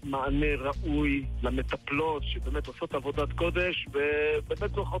צריך לתת מענה ראוי למטפלות שבאמת עושות עבודת קודש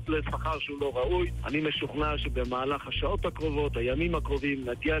ובאמת זוכות לשכר שהוא לא ראוי. אני משוכנע שבמהלך השעות הקרובות, הימים הקרובים,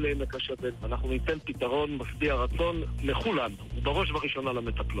 נגיע לעמק השווה, אנחנו ניתן פתרון משביע רצון לכולנו, ובראש ובראשונה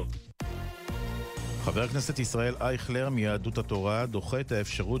למטפלות. חבר הכנסת ישראל אייכלר מיהדות התורה דוחה את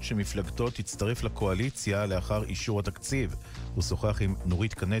האפשרות שמפלגתו תצטרף לקואליציה לאחר אישור התקציב. הוא שוחח עם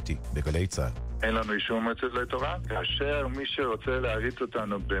נורית קנטי בגלי צה"ל. אין לנו אישור מועצת גדולי תורה. כאשר מי שרוצה להריץ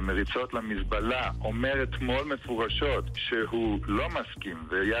אותנו במריצות למזבלה אומר אתמול מפורשות שהוא לא מסכים,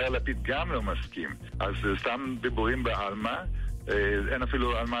 ויאיר לפיד גם לא מסכים, אז סתם דיבורים בעלמה, אין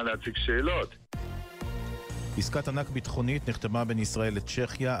אפילו על מה להציג שאלות. עסקת ענק ביטחונית נחתמה בין ישראל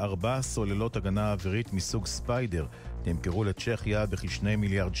לצ'כיה. 4 סוללות הגנה אווירית מסוג ספיידר נמכרו לצ'כיה בכ2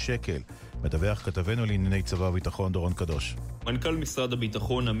 מיליארד שקל. מדווח כתבנו לענייני צבא וביטחון דורון קדוש. מנכ"ל משרד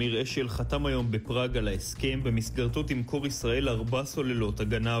הביטחון אמיר אשל חתם היום בפראג על ההסכם, במסגרתו תמכור ישראל 4 סוללות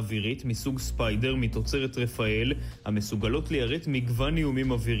הגנה אווירית מסוג ספיידר מתוצרת רפאל, המסוגלות ליירט מגוון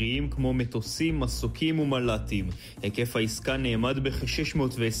איומים אוויריים כמו מטוסים, מסוקים ומל"טים. היקף העסקה נאמד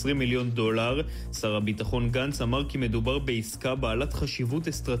בכ$620 מיליון. שר הביטחון גנץ אמר כי מדובר בעסקה בעלת חשיבות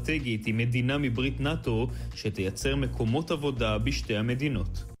אסטרטגית עם מדינה מברית נאט"ו שתייצר מקומות עבודה בשתי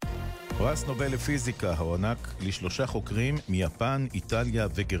המדינות. פרס נובל לפיזיקה הוענק ל3 חוקרים מיפן, איטליה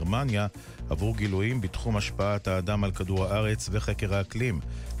וגרמניה עבור גילויים בתחום השפעת האדם על כדור הארץ וחקר האקלים.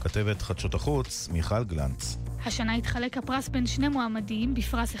 כתבת חדשות החוץ מיכל גלנץ. השנה התחלק הפרס בין 2 מועמדים.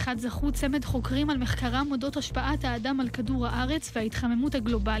 בפרס אחד זכו צמד חוקרים על מחקרם אודות השפעת האדם על כדור הארץ וההתחממות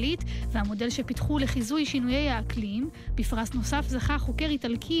הגלובלית והמודל שפיתחו לחיזוי שינויי האקלים. בפרס נוסף זכה חוקר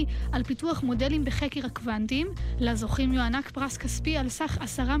איטלקי על פיתוח מודלים בחקר הקוונטים. לזוכים יוענק פרס כספי על סך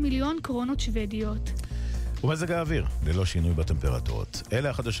 10 מיליון קרונות שוודיות. ומזג האוויר, ללא שינוי בטמפרטורות. אלה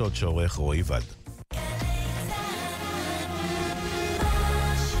החדשות שעורך רועי ולד.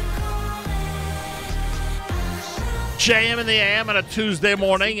 JM in the AM on a Tuesday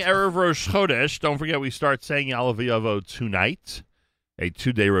morning, Erev Rosh Chodesh. Don't forget, we start saying Yalav Yavo tonight. A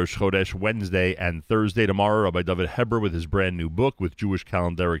 2-day Rosh Chodesh, Wednesday and Thursday. Tomorrow, Rabbi David Heber with his brand new book with Jewish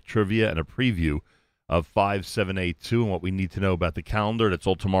calendaric trivia and a preview of 5782 and what we need to know about the calendar. That's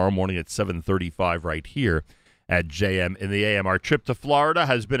all tomorrow morning at 7:35 right here at JM in the AM. Our trip to Florida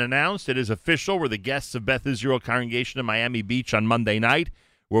has been announced. It is official. We're the guests of Beth Israel Congregation in Miami Beach on Monday night,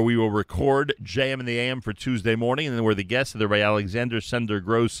 where we will record JM in the AM for Tuesday morning, and then we're the guests of the Rabbi Alexander Sender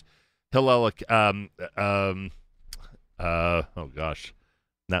Gross Hillel. Oh gosh,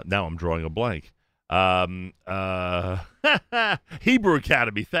 now I'm drawing a blank. Hebrew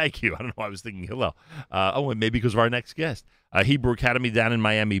Academy. Thank you. I don't know why I was thinking Hillel. And maybe because of our next guest. Hebrew Academy down in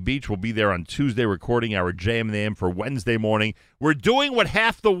Miami Beach. We'll be there on Tuesday recording our JM in the AM for Wednesday morning. We're doing what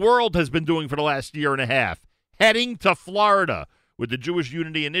half the world has been doing for the last year and a half, heading to Florida with the Jewish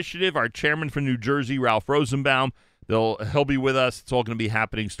Unity Initiative. Our chairman from New Jersey, Ralph Rosenbaum, he'll be with us. It's all going to be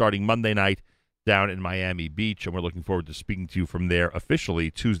happening starting Monday night down in Miami Beach, and we're looking forward to speaking to you from there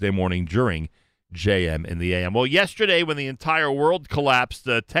officially Tuesday morning during JM in the AM. Well, yesterday when the entire world collapsed,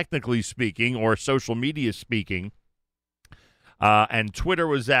 technically speaking, or social media speaking, and Twitter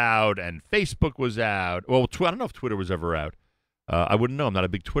was out and Facebook was out. Well, I don't know if Twitter was ever out. I wouldn't know. I'm not a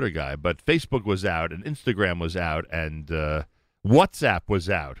big Twitter guy, but Facebook was out and Instagram was out and WhatsApp was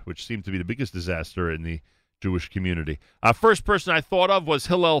out, which seemed to be the biggest disaster in the Jewish community. First person I thought of was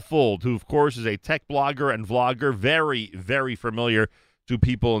Hillel Fuld, who, of course, is a tech blogger and vlogger, very, very familiar to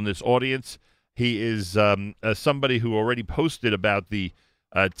people in this audience. He is somebody who already posted about the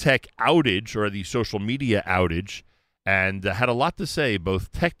tech outage or the social media outage and had a lot to say,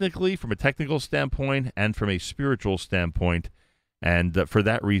 both technically, from a technical standpoint, and from a spiritual standpoint. And for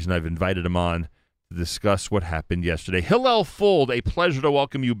that reason, I've invited him on to discuss what happened yesterday. Hillel Fuld, a pleasure to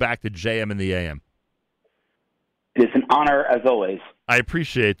welcome you back to JM in the AM. It is an honor, as always. I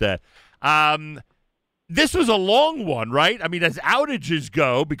appreciate that. This was a long one, right? I mean, as outages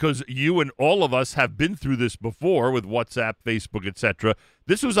go, because you and all of us have been through this before with WhatsApp, Facebook, etc.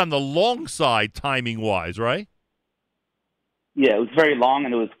 This was on the long side, timing-wise, right? Yeah, it was very long,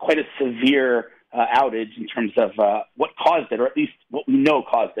 and it was quite a severe outage in terms of what caused it, or at least what we know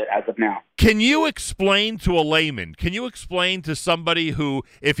caused it as of now. Can you explain to a layman, can you explain to somebody who,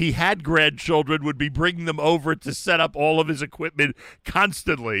 if he had grandchildren, would be bringing them over to set up all of his equipment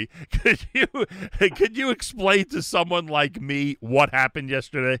constantly, could you explain to someone like me what happened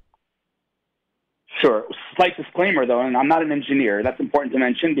yesterday? Sure. Slight disclaimer, though, and I'm not an engineer. That's important to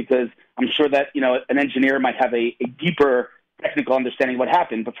mention because I'm sure that, an engineer might have a deeper technical understanding of what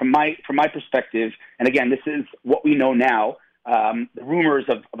happened, but from my perspective, and again, this is what we know now. The rumors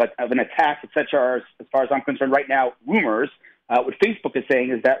of an attack, etc., are, as far as I'm concerned, right now, rumors. What Facebook is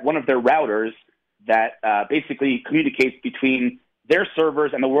saying is that one of their routers that basically communicates between their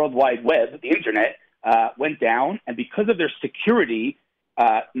servers and the World Wide Web, the internet, went down, and because of their security,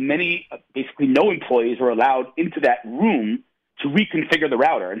 basically no employees were allowed into that room to reconfigure the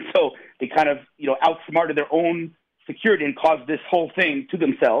router, and so they kind of outsmarted their own security and caused this whole thing to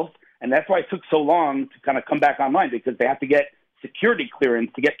themselves, and that's why it took so long to kind of come back online, because they have to get security clearance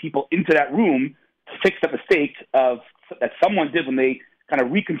to get people into that room to fix the mistake that someone did when they kind of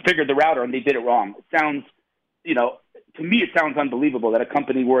reconfigured the router and they did it wrong. It sounds, to me, it sounds unbelievable that a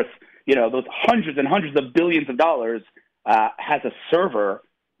company worth, those hundreds and hundreds of billions of dollars has a server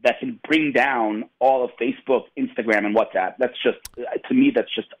that can bring down all of Facebook, Instagram, and WhatsApp. That's just, to me,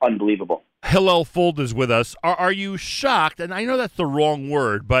 that's just unbelievable. Hillel Fuld is with us. Are you shocked? And I know that's the wrong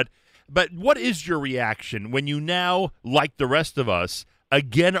word, but what is your reaction when you now, like the rest of us,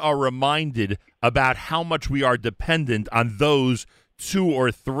 again are reminded about how much we are dependent on those 2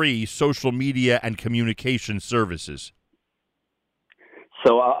 or 3 social media and communication services?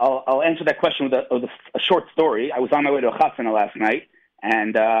 So I'll answer that question with a short story. I was on my way to a chasana last night,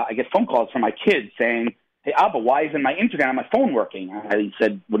 and I get phone calls from my kids saying, "Hey, Abba, why isn't my internet on my phone working?" I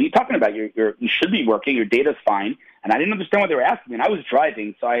said, "What are you talking about? You should be working. Your data's fine." And I didn't understand what they were asking me. And I was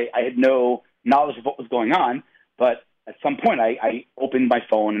driving, so I had no knowledge of what was going on. But at some point, I opened my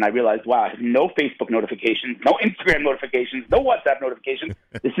phone, and I realized, wow, I have no Facebook notifications, no Instagram notifications, no WhatsApp notifications.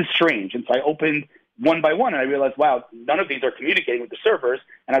 This is strange. And so I opened one by one, and I realized, wow, none of these are communicating with the servers.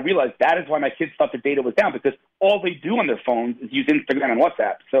 And I realized that is why my kids thought the data was down, because all they do on their phones is use Instagram and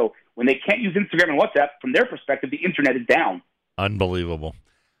WhatsApp. So when they can't use Instagram and WhatsApp, from their perspective, the internet is down. Unbelievable.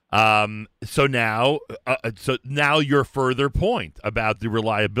 So now your further point about the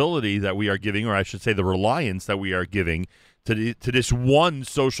reliability that we are giving, or I should say the reliance that we are giving to this one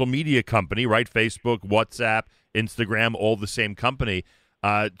social media company, right? Facebook, WhatsApp, Instagram, all the same company,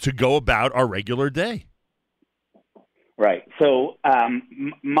 to go about our regular day. Right. So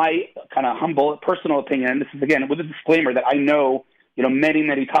my kind of humble personal opinion, and this is, again, with a disclaimer that I know,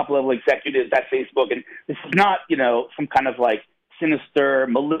 many top-level executives at Facebook, and this is not, some kind of like sinister,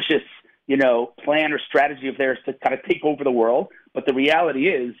 malicious, plan or strategy of theirs to kind of take over the world. But the reality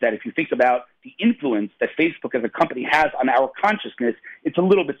is that if you think about the influence that Facebook as a company has on our consciousness, it's a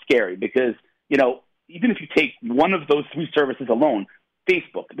little bit scary because, even if you take one of those three services alone,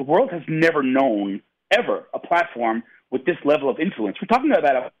 Facebook, the world has never known ever a platform with this level of influence. We're talking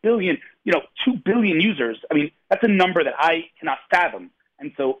about 1 billion, 2 billion users. I mean, that's a number that I cannot fathom.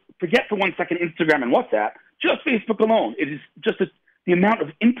 And so forget for 1 second Instagram and WhatsApp, just Facebook alone. It is just the amount of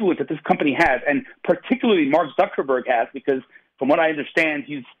influence that this company has, and particularly Mark Zuckerberg has, because from what I understand,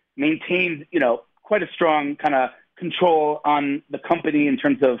 he's maintained, quite a strong kind of control on the company in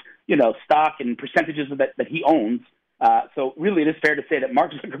terms of, stock and percentages that he owns. So really it is fair to say that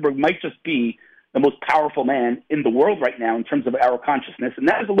Mark Zuckerberg might just be the most powerful man in the world right now in terms of our consciousness, and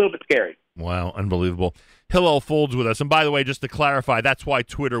that is a little bit scary. Wow, unbelievable. Hillel Fuld's with us. And by the way, just to clarify, that's why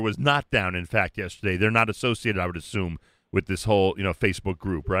Twitter was not down, in fact, yesterday. They're not associated, I would assume, with this whole, Facebook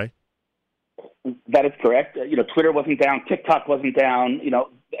group, right? That is correct. Twitter wasn't down, TikTok wasn't down,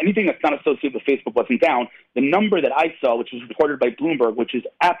 anything that's not associated with Facebook wasn't down. The number that I saw, which was reported by Bloomberg, which is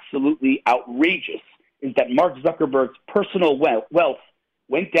absolutely outrageous, is that Mark Zuckerberg's personal wealth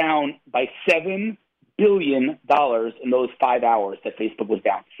went down by $7 billion in those 5 hours that Facebook was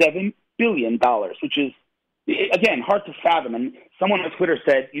down. $7 billion, which is, again, hard to fathom. And someone on Twitter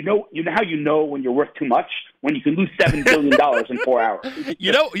said, you know how you know when you're worth too much? When you can lose $7 billion in 4 hours.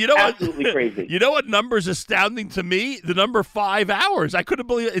 You know absolutely what, crazy. You know what number is astounding to me? The number 5 hours. I couldn't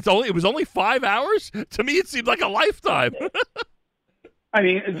believe it was only 5 hours? To me, it seemed like a lifetime. I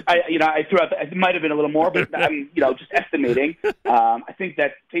mean, I threw out. It might have been a little more, but I'm, just estimating. I think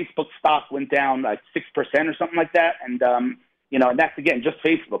that Facebook stock went down like 6% or something like that, and and that's again just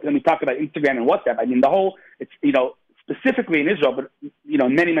Facebook. And then we talk about Instagram and WhatsApp. I mean, the whole it's specifically in Israel, but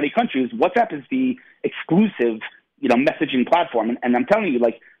in many countries, WhatsApp is the exclusive messaging platform. And I'm telling you,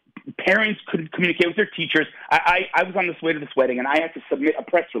 like parents couldn't communicate with their teachers. I was on this way to this wedding, and I had to submit a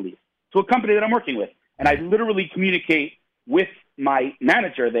press release to a company that I'm working with, and I literally communicate with my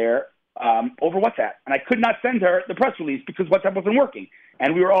manager there over WhatsApp, and I could not send her the press release because WhatsApp wasn't working.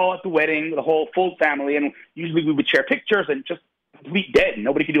 And we were all at the wedding, the whole Fuld family, and usually we would share pictures and just complete dead.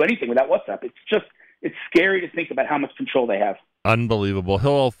 Nobody could do anything without WhatsApp. It's scary to think about how much control they have. Unbelievable.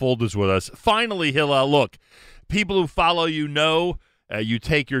 Hillel Fuld is with us. Finally, Hillel, look, people who follow you know you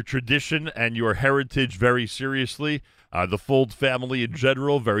take your tradition and your heritage very seriously. The Fuld family in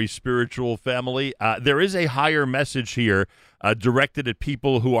general, very spiritual family. There is a higher message here directed at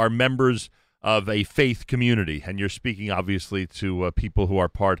people who are members of a faith community. And you're speaking, obviously, to people who are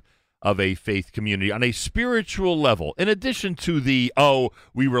part of a faith community on a spiritual level. In addition to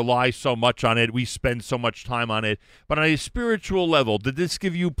we rely so much on it, we spend so much time on it. But on a spiritual level, did this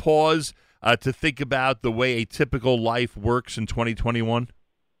give you pause to think about the way a typical life works in 2021?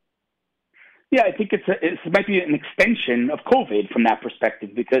 Yeah, I think it might be an extension of COVID from that perspective,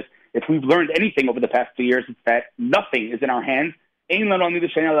 because if we've learned anything over the past 2 years, it's that nothing is in our hands. And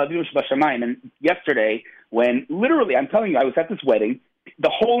yesterday, when literally, I'm telling you, I was at this wedding, the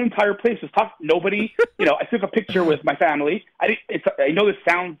whole entire place was talking. Nobody, I took a picture with my family. I know this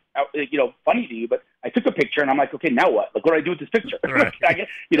sounds, funny to you, but I took a picture and I'm like, okay, now what? Like, what do I do with this picture? Right.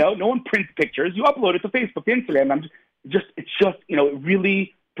 No one prints pictures. You upload it to Facebook, Instagram. It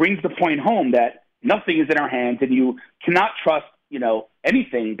really brings the point home that nothing is in our hands, and you cannot trust,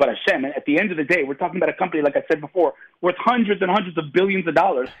 anything but Hashem. And at the end of the day, we're talking about a company, like I said before, worth hundreds and hundreds of billions of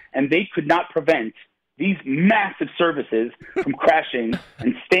dollars, and they could not prevent these massive services from crashing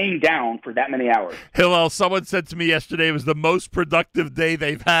and staying down for that many hours. Hillel, someone said to me yesterday it was the most productive day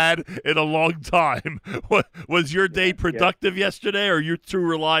they've had in a long time. Was your day productive yesterday, or you're too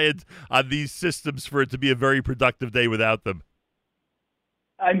reliant on these systems for it to be a very productive day without them?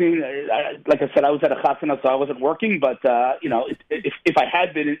 I mean, like I said, I was at a chasana, so I wasn't working. But if it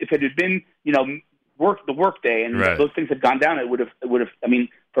had been, the work day, and right. those things had gone down, it would have. I mean,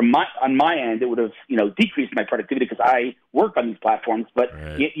 on my end, it would have, decreased my productivity because I work on these platforms. But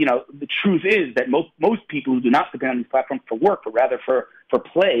right. The truth is that most people who do not depend on these platforms for work, but rather for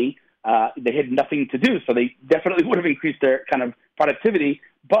play, they had nothing to do, so they definitely would have increased their kind of productivity.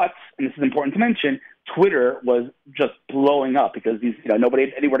 But, and this is important to mention, Twitter was just blowing up because nobody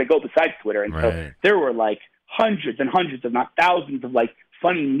had anywhere to go besides Twitter, and right. so there were like hundreds and hundreds, if not thousands, of like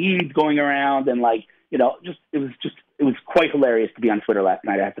funny memes going around, and it was quite hilarious to be on Twitter last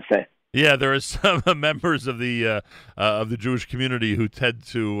night, I have to say. Yeah, there are some members of the Jewish community who tend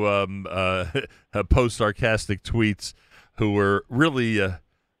to post sarcastic tweets who were really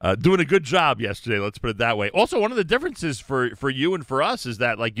doing a good job yesterday. Let's put it that way. Also, one of the differences for you and for us is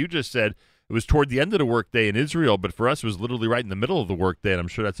that, like you just said, it was toward the end of the workday in Israel, but for us, it was literally right in the middle of the workday, and I'm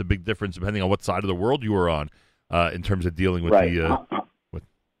sure that's a big difference depending on what side of the world you were on in terms of dealing with the.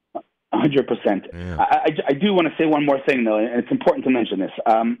 100%. Yeah. I do want to say one more thing, though, and it's important to mention this.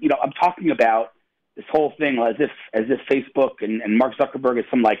 I'm talking about this whole thing as if Facebook and Mark Zuckerberg is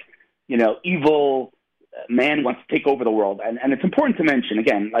some evil man wants to take over the world, and it's important to mention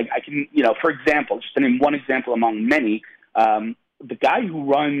again. Like I can, for example, just to name one example among many, the guy who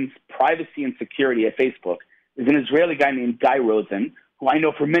runs privacy and security at Facebook is an Israeli guy named Guy Rosen, who I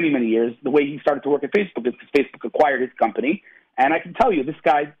know for many, many years. The way he started to work at Facebook is because Facebook acquired his company. And I can tell you, this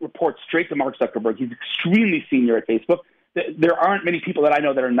guy reports straight to Mark Zuckerberg. He's extremely senior at Facebook. There aren't many people that I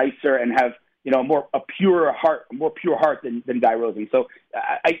know that are nicer and have, more purer heart than Guy Rosen. So,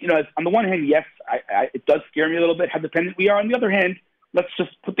 on the one hand, yes, it does scare me a little bit how dependent we are. On the other hand, let's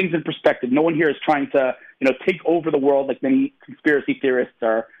just put things in perspective. No one here is trying to, take over the world like many conspiracy theorists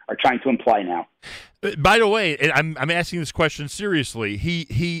are trying to imply now. By the way, I'm asking this question seriously.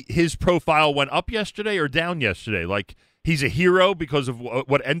 His profile went up yesterday or down yesterday? Like, he's a hero because of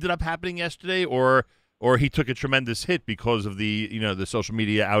what ended up happening yesterday, or he took a tremendous hit because of the the social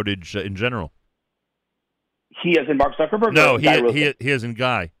media outage in general? He as in Mark Zuckerberg? No, he as in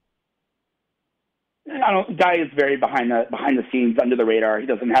Guy. Guy is very behind the scenes, under the radar. He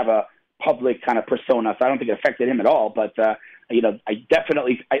doesn't have a public kind of persona, so I don't think it affected him at all. But I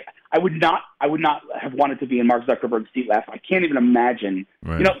would not have wanted to be in Mark Zuckerberg's seat last. I can't even imagine.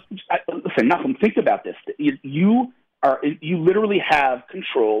 Right. Listen, Nachum, think about this. You literally have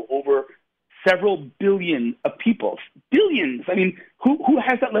control over several billion of people. Billions. I mean, who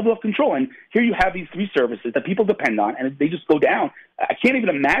has that level of control? And here you have these three services that people depend on, and they just go down. I can't even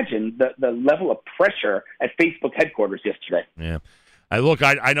imagine the level of pressure at Facebook headquarters yesterday. Yeah.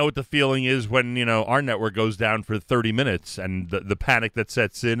 I know what the feeling is when our network goes down for 30 minutes, and the panic that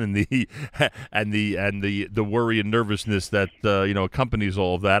sets in, and the worry and nervousness that accompanies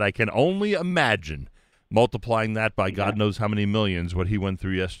all of that. I can only imagine. Multiplying that by God knows how many millions, what he went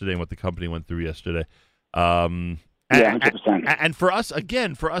through yesterday and what the company went through yesterday. 100%. And for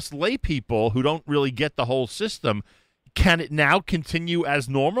us lay people who don't really get the whole system, can it now continue as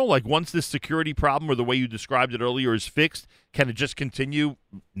normal? Like once this security problem or the way you described it earlier is fixed, can it just continue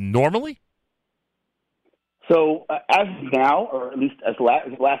normally? So as of now, or at least as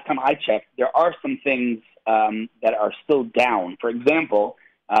last time I checked, there are some things that are still down. For example,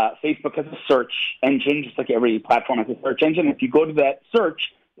 Facebook has a search engine, just like every platform has a search engine. If you go to that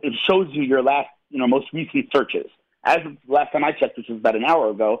search, it shows you your most recent searches. As of last time I checked, which was about an hour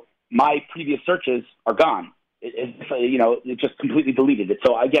ago, my previous searches are gone. It just completely deleted it.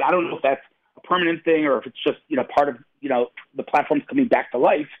 So again, I don't know if that's a permanent thing or if it's just part of the platform's coming back to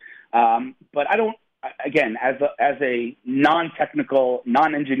life. But I don't. Again, as a non-technical,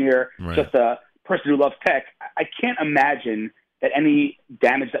 non-engineer, right, just a person who loves tech, I can't imagine that any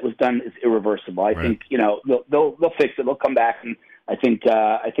damage that was done is irreversible. I think they'll fix it. They'll come back, and I think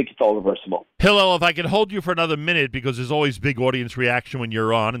it's all reversible. Hillel, if I could hold you for another minute, because there's always big audience reaction when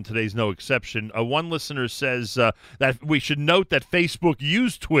you're on, and today's no exception. One listener says that we should note that Facebook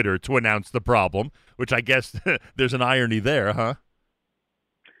used Twitter to announce the problem, which I guess there's an irony there, huh?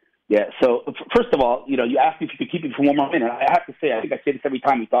 Yeah. So first of all, you asked me if you could keep me for one more minute. I have to say, I think I say this every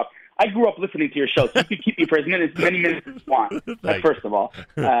time we talk. I grew up listening to your show, so you could keep me for as many minutes as you want. First of all.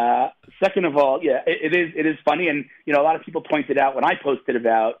 Second of all, yeah, it is funny, and a lot of people pointed out when I posted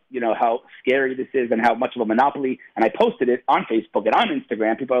about how scary this is and how much of a monopoly, and I posted it on Facebook and on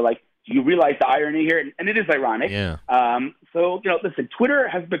Instagram. People are like, "Do you realize the irony here?" And it is ironic. Yeah. So listen, Twitter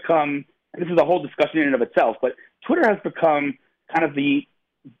has become, and this is a whole discussion in and of itself, but Twitter has become kind of the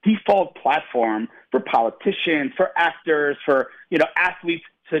default platform for politicians, for actors, for athletes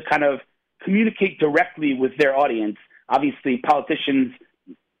to kind of communicate directly with their audience. Obviously, politicians,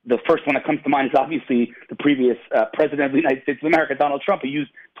 the first one that comes to mind is obviously the previous president of the United States of America, Donald Trump, who used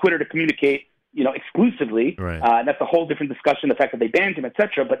Twitter to communicate, exclusively. Right. That's a whole different discussion, the fact that they banned him, et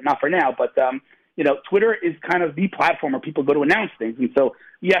cetera, but not for now. But, Twitter is kind of the platform where people go to announce things. And so,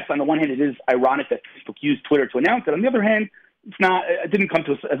 yes, on the one hand, it is ironic that Facebook used Twitter to announce it. On the other hand, it didn't come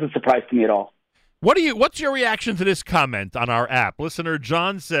as a surprise to me at all. What's your reaction to this comment on our app? Listener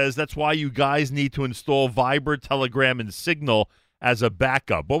John says that's why you guys need to install Viber, Telegram, and Signal as a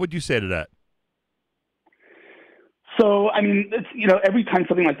backup. What would you say to that? So, I mean, every time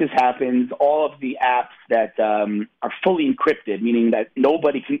something like this happens, all of the apps that are fully encrypted, meaning that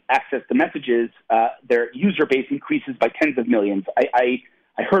nobody can access the messages, their user base increases by tens of millions. I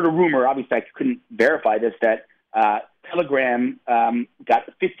heard a rumor, obviously I couldn't verify this, that Telegram got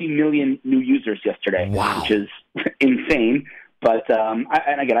 50 million new users yesterday, which is insane. But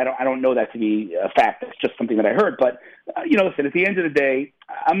and again, I don't know that to be a fact. It's just something that I heard. But listen, at the end of the day,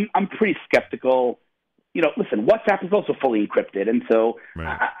 I'm pretty skeptical. Listen, WhatsApp is also fully encrypted, and so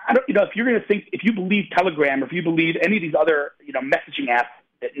I don't. If you're going to think, if you believe Telegram, or if you believe any of these other messaging apps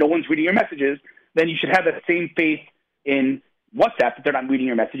that no one's reading your messages, then you should have that same faith in WhatsApp that they're not reading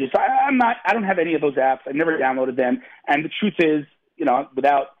your messages. So I don't have any of those apps. I've never downloaded them. And the truth is,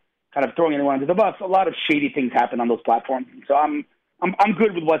 without kind of throwing anyone under the bus, a lot of shady things happen on those platforms. So I'm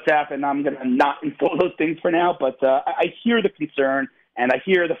good with WhatsApp, and I'm going to not install those things for now. But I hear the concern, and I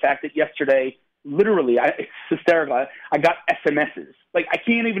hear the fact that yesterday, literally, it's hysterical. I got SMSs. Like, I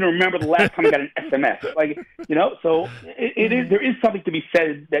can't even remember the last time I got an SMS. Like, so there is something to be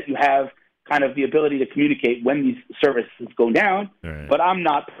said that you have kind of the ability to communicate when these services go down, but I'm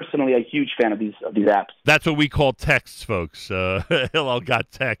not personally a huge fan of these apps. That's what we call texts, folks. Hillel got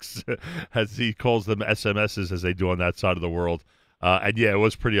texts, as he calls them, SMSs, as they do on that side of the world. And yeah, it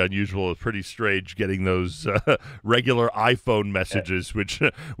was pretty unusual. It was pretty strange getting those regular iPhone messages, which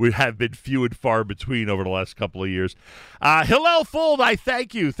would have been few and far between over the last couple of years. Hillel Fuld, I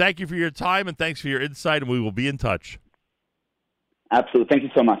thank you. Thank you for your time, and thanks for your insight, and we will be in touch. Absolutely. Thank you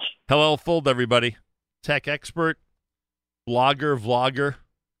so much. Hillel Fuld, everybody. Tech expert, blogger, vlogger,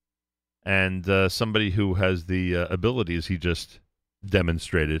 and somebody who has the ability, as he just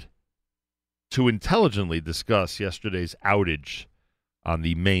demonstrated, to intelligently discuss yesterday's outage on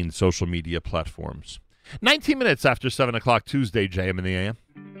the main social media platforms. 19 minutes after 7 o'clock Tuesday, JM in the AM.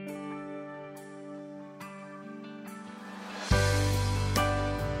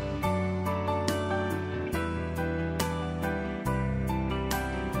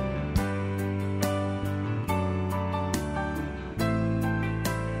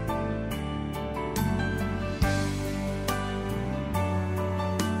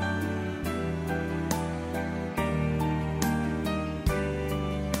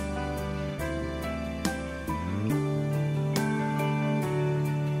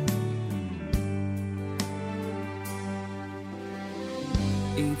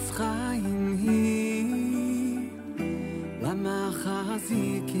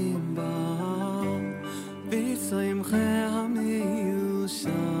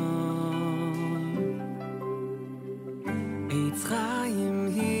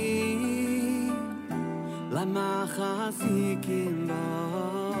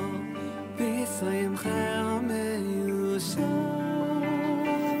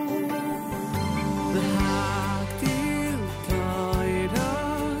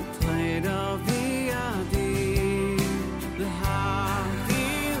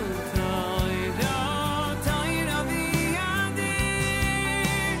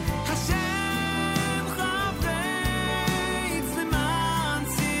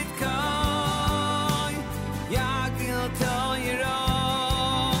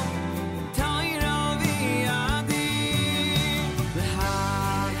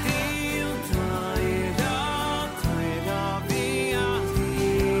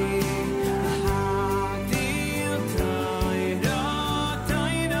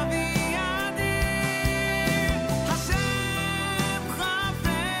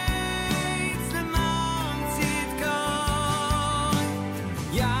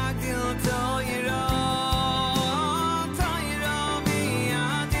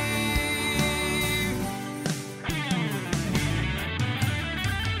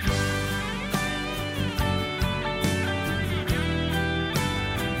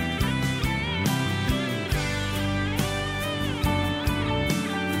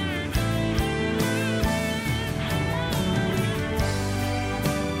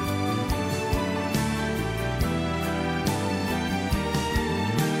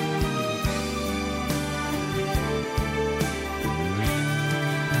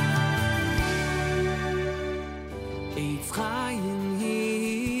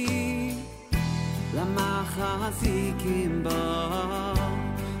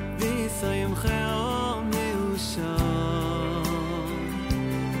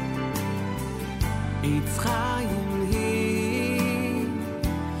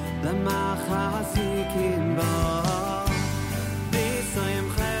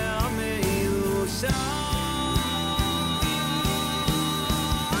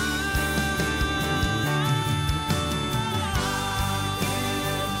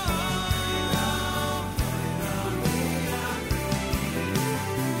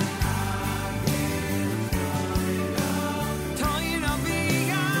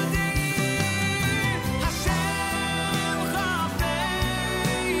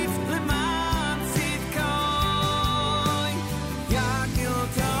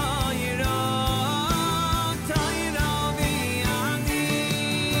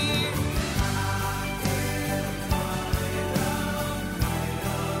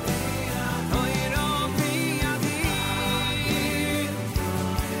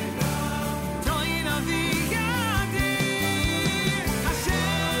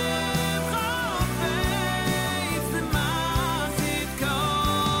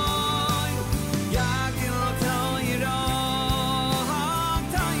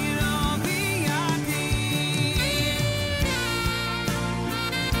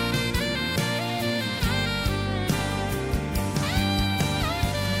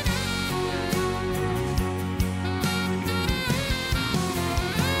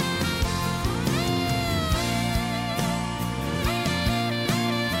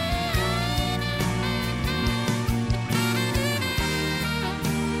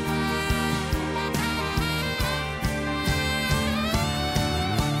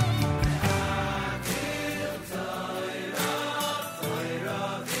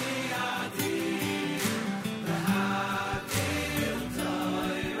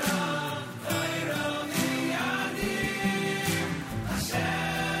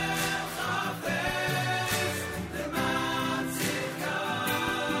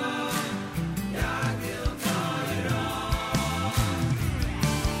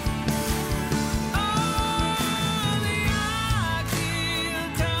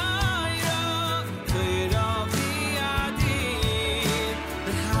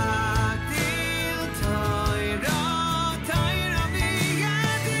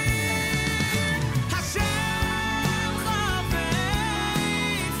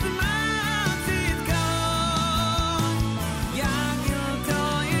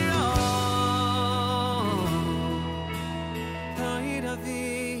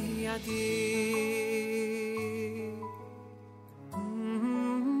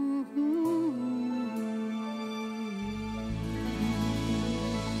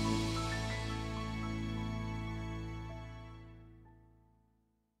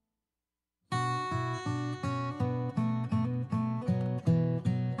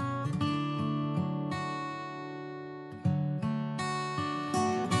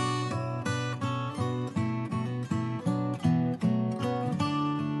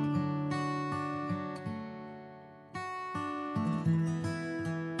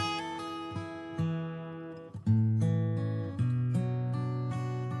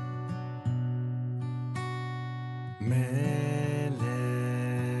 מלך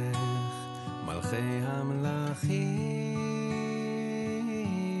מלכי המלכים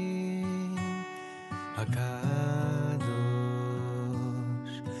הקדוש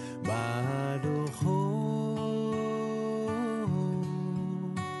ברוך הוא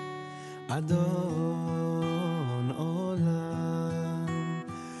אדון עולם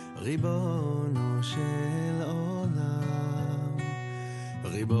ריבונו של עולם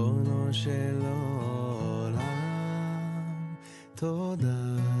ריבונו של עולם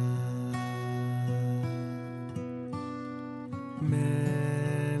תודה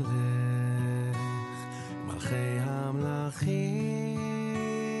מלך מלכי המלכים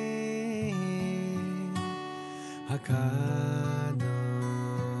הקדוש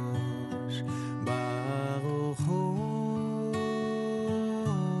ברוך הוא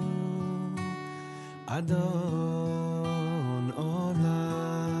אדון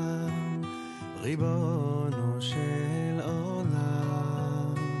עולם ריבונו של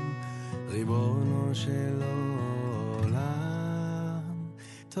עולם ריבונו של עולם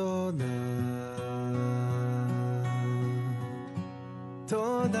תודה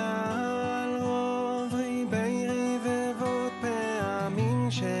תודה על רוב ריבי רבבות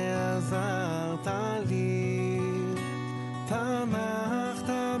פעמים שעזרת לי תמכת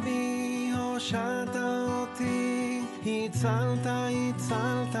בי הושעת אותי הצלת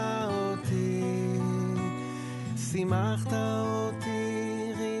אותי שימחת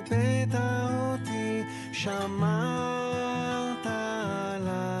אותי ריפאת אותי שמרת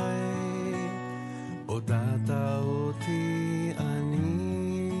עליי הודעת אותי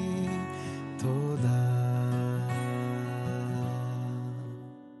אני תודה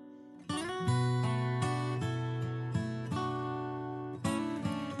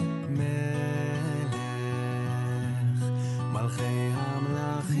מלך מלכי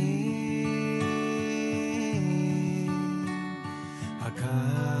המלכים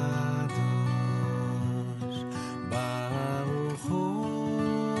הקדוש ברוך הוא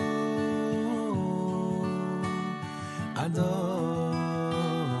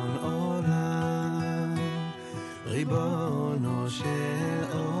אדון עולם ריבונו של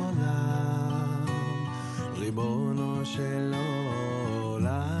עולם ריבונו של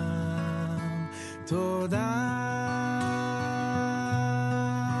עולם תודה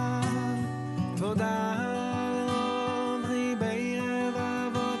תודה על ריבי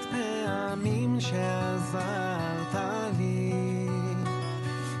רבבות פעמים שעזרת לי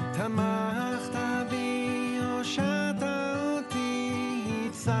תמכת בי הושעת אותי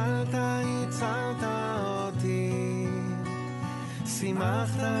הצלת אותי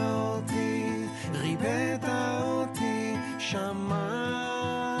שימחת אותי ריפאת אותי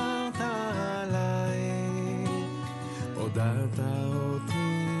שמרת עליי הודעת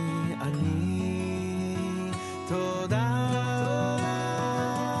אותי אני תודה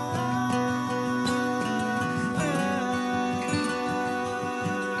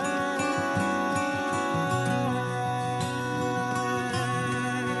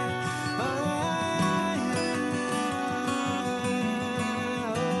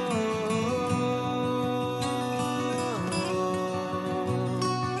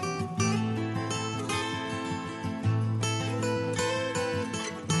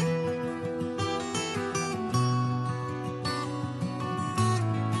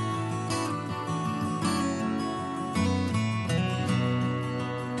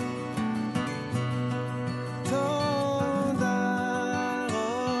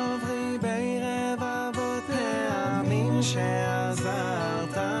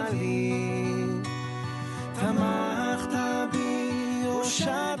שעזרת לי תמכת בי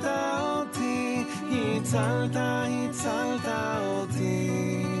הושעת אותי הצלת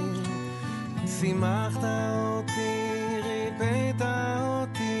אותי שימחת אותי ריפאת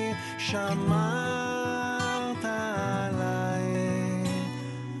אותי שמרת עליי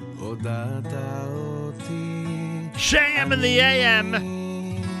הודעת אותי JM in the AM.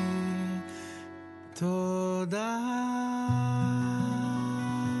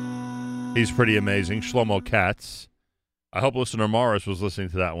 He's pretty amazing. Shlomo Katz. I hope listener Morris was listening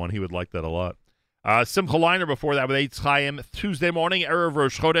to that one. He would like that a lot. Simcha Leiner before that with Eitz Chaim. Tuesday morning, Erev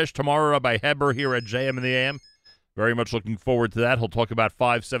Rosh Chodesh. Tomorrow, Rabbi Heber here at JM in the AM. Very much looking forward to that. He'll talk about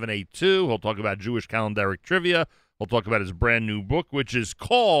 5782. He'll talk about Jewish calendaric trivia. He'll talk about his brand new book, which is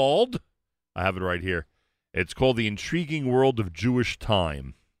called, I have it right here. It's called The Intriguing World of Jewish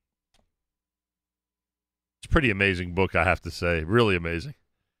Time. It's a pretty amazing book, I have to say. Really amazing.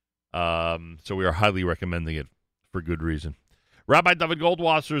 So we are highly recommending it for good reason. Rabbi David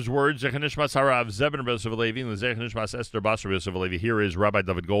Goldwasser's words, Zech Nishmas Harav Zebin Yosef Alevi, and Zech Nishmas Esther Basar Yosef Alevi. Here is Rabbi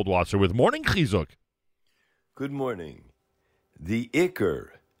David Goldwasser with Morning Chizuk. Good morning. The Iker,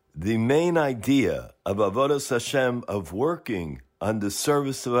 the main idea of Avodas Hashem, of working on the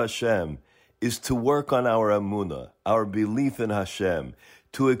service of Hashem, is to work on our Emunah, our belief in Hashem,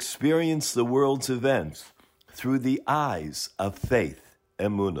 to experience the world's events through the eyes of faith,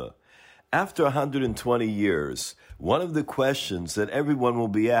 Emunah. After 120 years, one of the questions that everyone will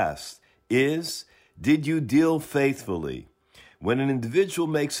be asked is, did you deal faithfully? When an individual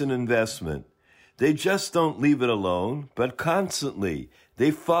makes an investment, they just don't leave it alone, but constantly they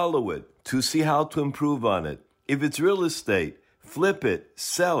follow it to see how to improve on it. If it's real estate, flip it,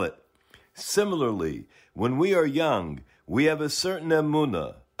 sell it. Similarly, when we are young, we have a certain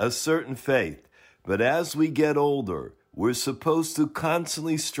emunah, a certain faith. But as we get older, we're supposed to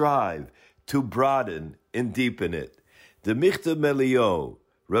constantly strive to broaden and deepen it. The Michtav Melio,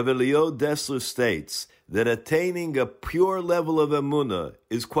 Rav Elio Dessler states that attaining a pure level of emunah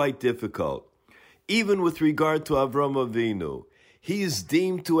is quite difficult. Even with regard to Avrumi Avinu, he is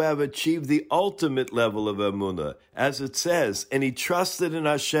deemed to have achieved the ultimate level of emunah, as it says, and he trusted in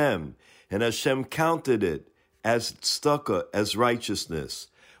Hashem, and Hashem counted it as tzedakah, as righteousness.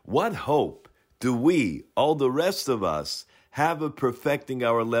 What hope do we, all the rest of us, have of perfecting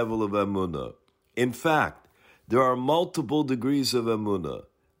our level of emunah? In fact, there are multiple degrees of emunah.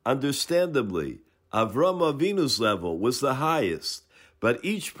 Understandably, Avrumi Avinu's level was the highest, but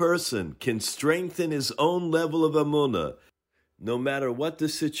each person can strengthen his own level of emunah, no matter what the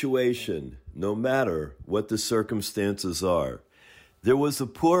situation, no matter what the circumstances are. There was a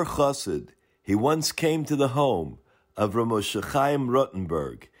poor chassid. He once came to the home of Rav Moshe Chaim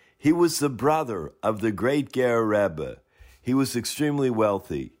Rottenberg. He was the brother of the great Ger Rebbe. He was extremely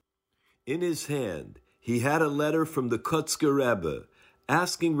wealthy. In his hand, he had a letter from the Kotzker Rebbe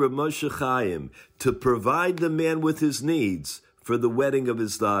asking Rav Moshe Chaim to provide the man with his needs for the wedding of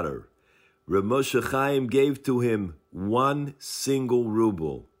his daughter. Rav Moshe Chaim gave to him 1 single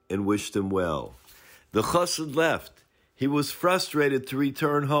ruble and wished him well. The chassid left. He was frustrated to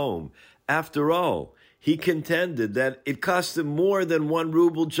return home. After all, he contended that it cost him more than 1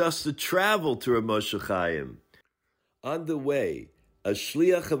 ruble just to travel to Rav Moshe Chaim. On the way, a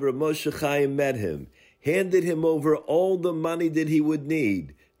shliach of Rav Moshe Chaim met him, handed him over all the money that he would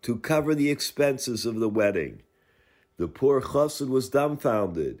need to cover the expenses of the wedding. The poor chassid was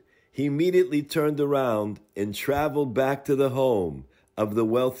dumbfounded. He immediately turned around and traveled back to the home of the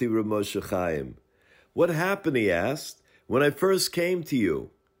wealthy Rav Moshe Chaim. What happened, he asked. When I first came to you,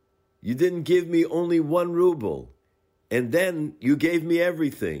 you didn't give me only 1 ruble, and then you gave me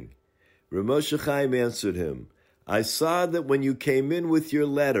everything. Rav Moshe Chaim answered him, I saw that when you came in with your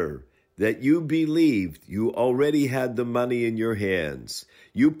letter, that you believed you already had the money in your hands.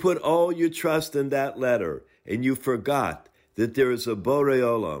 You put all your trust in that letter, and you forgot that there is a Borei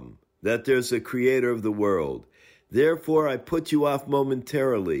Olam, that there's a creator of the world. Therefore, I put you off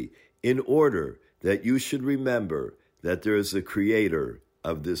momentarily in order that you should remember that there is a creator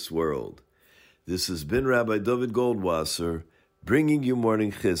of this world. This has been Rabbi David Goldwasser bringing you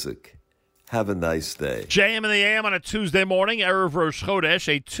Morning Chizuk. Have a nice day. JM and the AM on a Tuesday morning, Erev Rosh Chodesh,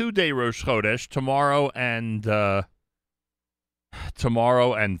 a 2-day Rosh Chodesh, tomorrow and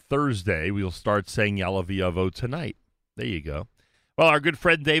Thursday. We'll start saying Yalav Yavo tonight. There you go. Well, our good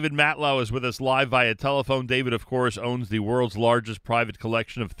friend David Matlow is with us live via telephone. David, of course, owns the world's largest private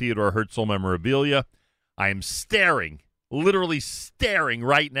collection of Theodore Herzl memorabilia. I am literally staring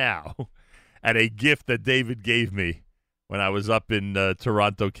right now at a gift that David gave me when I was up in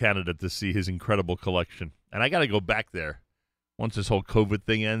Toronto, Canada, to see his incredible collection. And I got to go back there. Once this whole COVID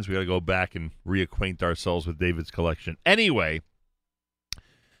thing ends, we got to go back and reacquaint ourselves with David's collection. Anyway,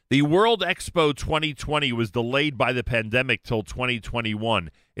 the World Expo 2020 was delayed by the pandemic till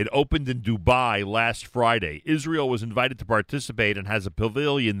 2021. It opened in Dubai last Friday. Israel was invited to participate and has a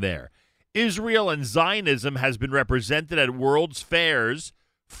pavilion there. Israel and Zionism has been represented at World's Fairs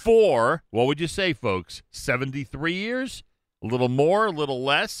for, what would you say, folks, 73 years? A little more, a little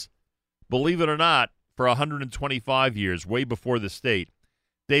less? Believe it or not, for 125 years, way before the state.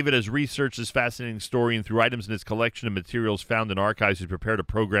 David has researched this fascinating story, and through items in his collection of materials found in archives, he's prepared a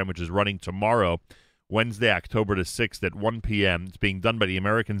program which is running tomorrow, Wednesday, October the 6th at 1 p.m. It's being done by the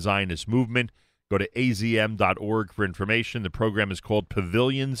American Zionist Movement. Go to azm.org for information. The program is called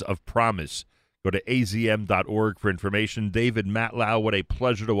Pavilions of Promise. Go to azm.org for information. David Matlow, what a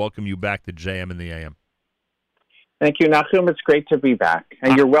pleasure to welcome you back to JM in the AM. Thank you, Nachum. It's great to be back.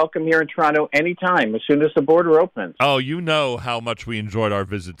 And you're welcome here in Toronto anytime, as soon as the border opens. Oh, you know how much we enjoyed our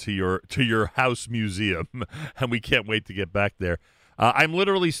visit to your house museum, and we can't wait to get back there. I'm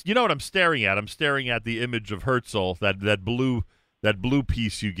literally, you know what I'm staring at? I'm staring at the image of Herzl, that blue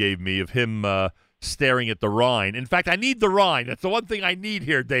piece you gave me of him staring at the Rhine. In fact, I need the Rhine. That's the one thing I need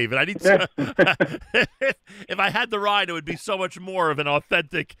here, David. I need to, if I had the Rhine, it would be so much more of an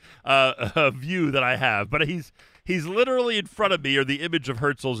authentic view that I have. But he's literally in front of me, or the image of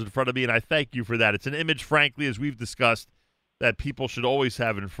Herzl's in front of me, and I thank you for that. It's an image, frankly, as we've discussed, that people should always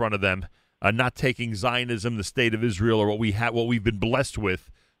have in front of them, not taking Zionism, the state of Israel, or what we've been blessed with,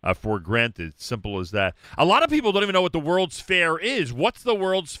 for granted. Simple as that. A lot of people don't even know what the World's Fair is. What's the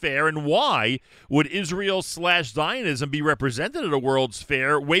World's Fair, and why would Israel/Zionism be represented at a World's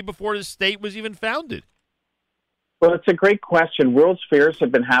Fair way before the state was even founded? Well, it's a great question. World's Fairs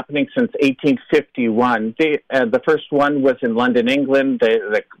have been happening since 1851. The first one was in London, England,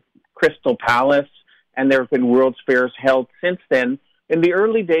 the Crystal Palace, and there have been World's Fairs held since then. In the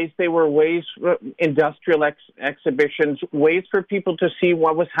early days, they were ways, industrial exhibitions, ways for people to see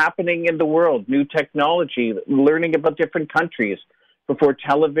what was happening in the world, new technology, learning about different countries. Before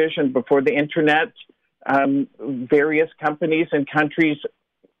television, before the internet, various companies and countries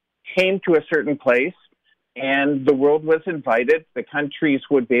came to a certain place, and the world was invited. The countries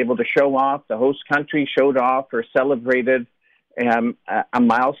would be able to show off. The host country showed off or celebrated a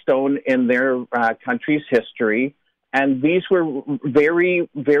milestone in their country's history. And these were very,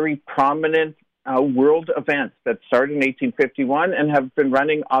 very prominent world events that started in 1851 and have been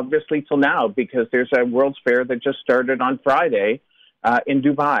running, obviously, till now, because there's a World's Fair that just started on Friday in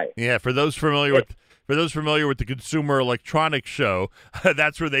Dubai. Yeah, for those familiar with the Consumer Electronics Show,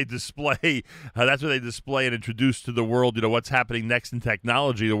 that's where they display. And introduce to the world, what's happening next in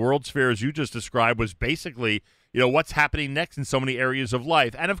technology. The World's Fair, as you just described, was basically, what's happening next in so many areas of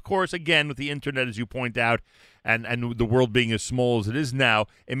life. And of course, again, with the internet, as you point out, and the world being as small as it is now,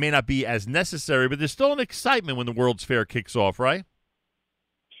 it may not be as necessary, but there's still an excitement when the World's Fair kicks off, right?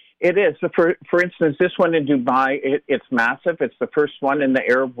 It is. For instance, this one in Dubai, it's massive. It's the first one in the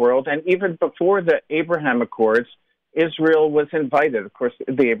Arab world. And even before the Abraham Accords, Israel was invited. Of course,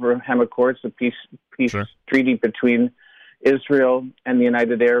 the Abraham Accords, the peace treaty between Israel and the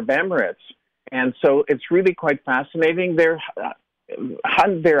United Arab Emirates. And so it's really quite fascinating. There are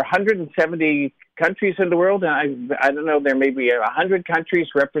 170 countries in the world, and I don't know, there may be 100 countries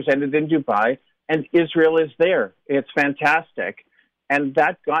represented in Dubai, and Israel is there. It's fantastic. And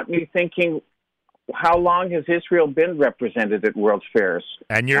that got me thinking, how long has Israel been represented at World's Fairs?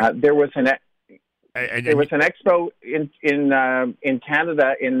 And there was an expo in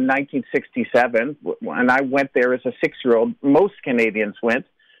Canada in 1967, and I went there as a 6-year-old. Most Canadians went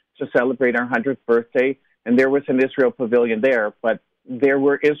to celebrate our 100th birthday, and there was an Israel pavilion there. But there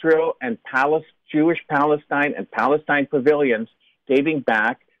were Israel and Jewish Palestine and Palestine pavilions dating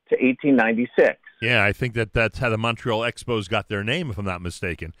back to 1896. Yeah, I think that's how the Montreal Expos got their name, if I'm not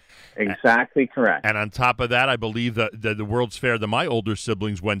mistaken. Exactly correct. And on top of that, I believe that the World's Fair that my older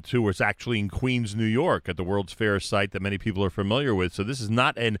siblings went to was actually in Queens, New York, at the World's Fair site that many people are familiar with. So this is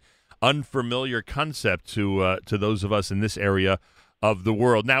not an unfamiliar concept to those of us in this area of the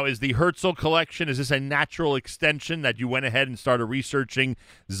world. Now, is the Herzl collection, is this a natural extension that you went ahead and started researching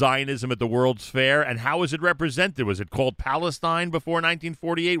Zionism at the World's Fair? And how is it represented? Was it called Palestine before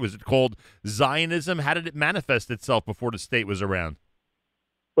 1948? Was it called Zionism? How did it manifest itself before the state was around?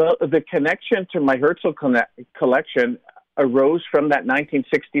 Well, the connection to my Herzl collection arose from that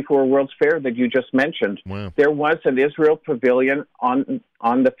 1964 World's Fair that you just mentioned. Wow. There was an Israel pavilion on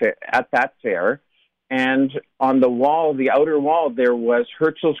the fair, at that fair. And on the wall, the outer wall, there was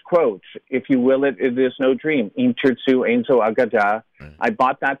Herzl's quote, "If you will it, it is no dream. Im tirtzu ein zo agada." I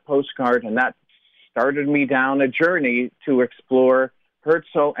bought that postcard, and that started me down a journey to explore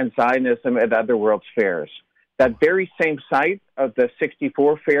Herzl and Zionism at other World's Fairs. That very same site of the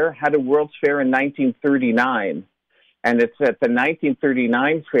 64 fair had a World's Fair in 1939. And it's at the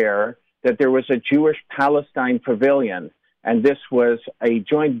 1939 fair that there was a Jewish Palestine pavilion. And this was a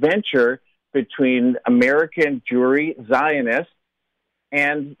joint venture between American Jewry Zionists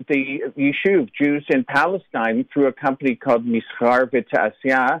and the Yishuv Jews in Palestine through a company called Mischar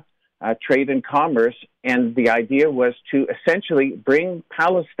V'Ta'asiyah, Trade and Commerce. And the idea was to essentially bring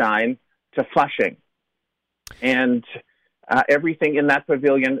Palestine to Flushing. And everything in that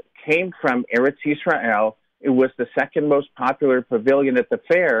pavilion came from Eretz Yisrael. It was the second most popular pavilion at the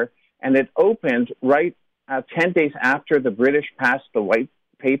fair, and it opened right 10 days after the British passed the White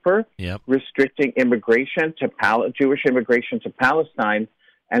Paper, restricting immigration to Jewish immigration to Palestine.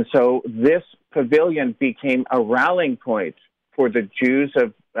 And so this pavilion became a rallying point for the Jews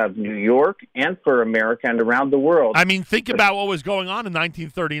of New York and for America and around the world. I mean, think about what was going on in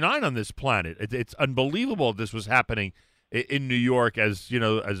 1939 on this planet. It's unbelievable this was happening in New York, as you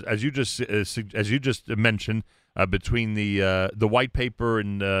know, as you just mentioned. between the white paper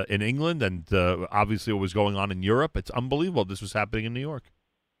in England and obviously what was going on in Europe. It's unbelievable this was happening in New York.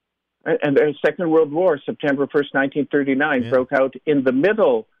 And the Second World War, September 1st, 1939, broke out in the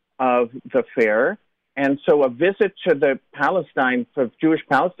middle of the fair. And so a visit to the Jewish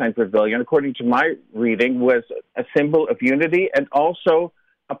Palestine Pavilion, according to my reading, was a symbol of unity and also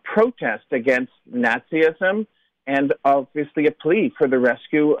a protest against Nazism and obviously a plea for the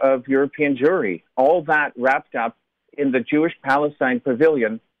rescue of European Jewry. All that wrapped up in the Jewish Palestine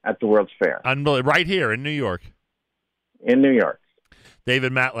Pavilion at the World's Fair. Unbelievable. Right here in New York. In New York.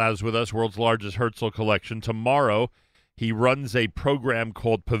 David Matlow is with us, world's largest Herzl collection. Tomorrow, he runs a program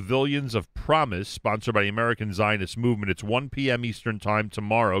called Pavilions of Promise, sponsored by the American Zionist Movement. It's 1 p.m. Eastern Time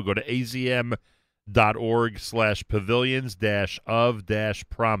tomorrow. Go to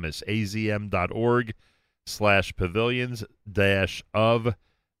azm.org/pavilions-of-promise,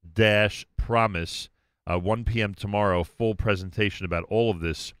 azm.org/pavilions-of-promise. 1 p.m. tomorrow, full presentation about all of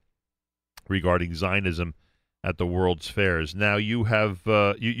this regarding Zionism at the World's Fairs. Now you have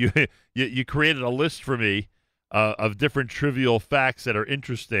you created a list for me of different trivial facts that are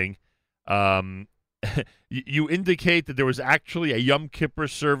interesting. You indicate that there was actually a Yom Kippur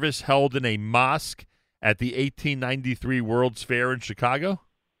service held in a mosque at the 1893 World's Fair in Chicago?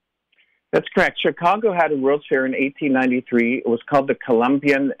 That's correct. Chicago had a World's Fair in 1893. It was called the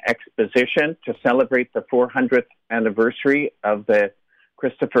Columbian Exposition to celebrate the 400th anniversary of the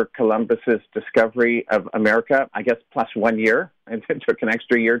Christopher Columbus's discovery of America, I guess plus 1 year. And it took an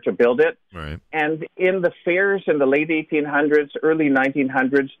extra year to build it. Right. And in the fairs in the late 1800s, early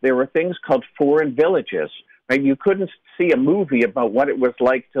 1900s, there were things called foreign villages. Right? You couldn't see a movie about what it was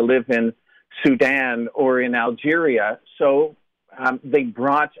like to live in Sudan or in Algeria. So they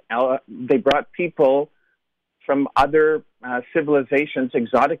brought people from other civilizations,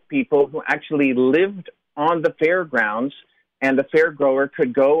 exotic people who actually lived on the fairgrounds. And the fairgoer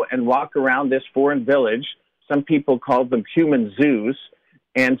could go and walk around this foreign village, some people called them human zoos,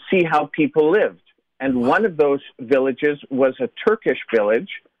 and see how people lived. And one of those villages was a Turkish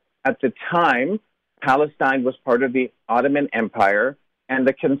village. At the time, Palestine was part of the Ottoman Empire, and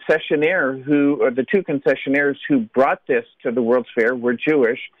the two concessionaires who brought this to the World's Fair were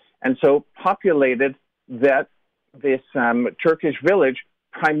Jewish, and so populated this Turkish village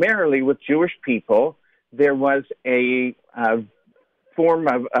primarily with Jewish people. There was a form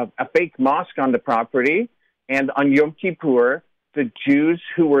of a fake mosque on the property, and on Yom Kippur, the Jews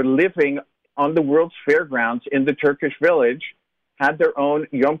who were living on the World's Fairgrounds in the Turkish village had their own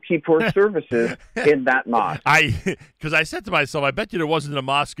Yom Kippur services in that mosque. Because I said to myself, I bet you there wasn't a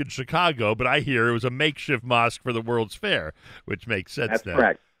mosque in Chicago, but I hear it was a makeshift mosque for the World's Fair, which makes sense. That's now.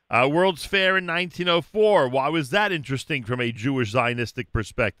 Correct. World's Fair in 1904. Why was that interesting from a Jewish Zionistic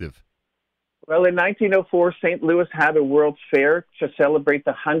perspective? Well, in 1904, St. Louis had a World's Fair to celebrate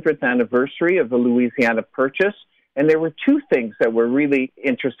the 100th anniversary of the Louisiana Purchase, and there were two things that were really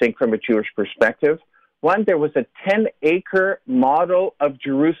interesting from a Jewish perspective. One, there was a 10-acre model of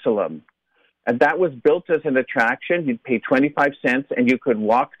Jerusalem, and that was built as an attraction. You'd pay 25 cents, and you could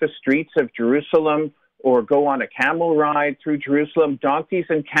walk the streets of Jerusalem or go on a camel ride through Jerusalem. Donkeys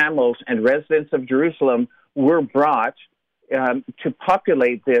and camels and residents of Jerusalem were brought to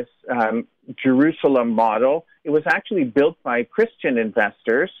populate this Jerusalem model. It was actually built by Christian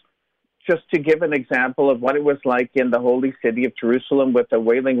investors, just to give an example of what it was like in the holy city of Jerusalem, with the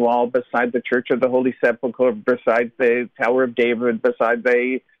Wailing Wall beside the Church of the Holy Sepulchre, beside the Tower of David, beside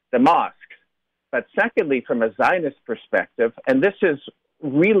the mosque. But secondly, from a Zionist perspective, and this is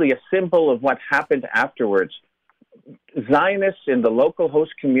really a symbol of what happened afterwards, Zionists in the local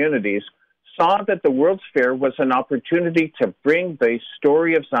host communities saw that the World's Fair was an opportunity to bring the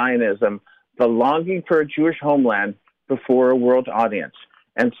story of Zionism, the longing for a Jewish homeland, before a world audience.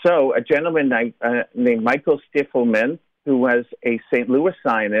 And so a gentleman named Michael Stiffelman, who was a St. Louis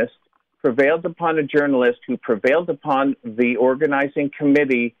Zionist, prevailed upon a journalist who prevailed upon the organizing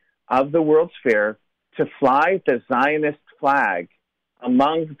committee of the World's Fair to fly the Zionist flag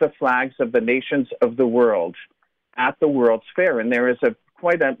among the flags of the nations of the world at the World's Fair. And there is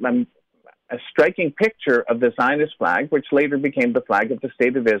quite a striking picture of the Zionist flag, which later became the flag of the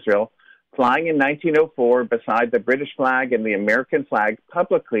State of Israel, flying in 1904 beside the British flag and the American flag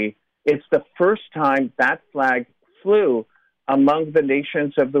publicly. It's the first time that flag flew among the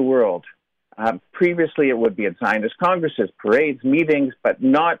nations of the world. Previously, it would be at Zionist congresses, parades, meetings, but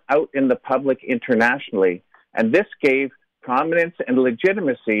not out in the public internationally. And this gave prominence and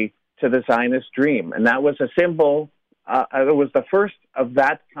legitimacy to the Zionist dream. And that was a symbol, it was the first of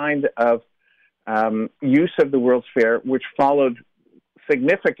that kind of use of the World's Fair, which followed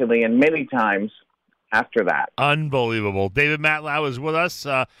significantly and many times after that. Unbelievable. David Matlow is with us.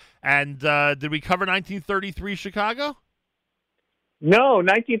 And did we cover 1933 Chicago? No,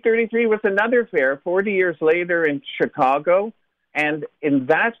 1933 was another fair, 40 years later in Chicago. And in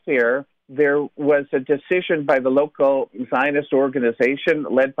that fair, there was a decision by the local Zionist organization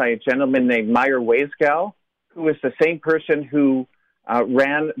led by a gentleman named Meyer Weisgau, who was the same person who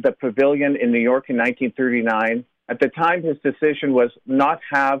ran the pavilion in New York in 1939. At the time, his decision was not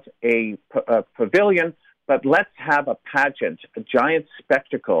have a pavilion, but let's have a pageant, a giant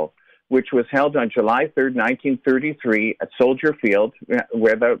spectacle, which was held on July 3rd, 1933 at Soldier Field,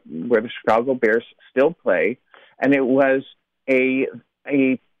 where the Chicago Bears still play. And it was a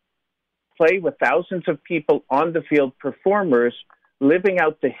play with thousands of people on the field, performers, living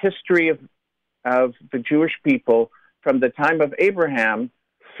out the history of the Jewish people from the time of Abraham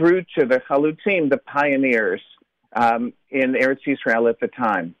through to the Chalutzim, the pioneers in Eretz Yisrael at the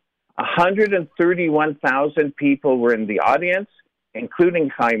time. 131,000 people were in the audience, including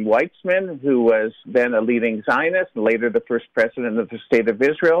Chaim Weizmann, who was then a leading Zionist and later the first president of the State of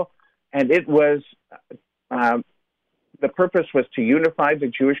Israel. And it was, the purpose was to unify the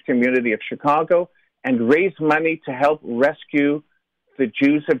Jewish community of Chicago and raise money to help rescue the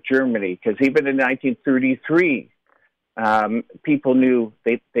Jews of Germany, because even in 1933, people knew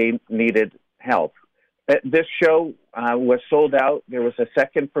they needed help. This show was sold out. There was a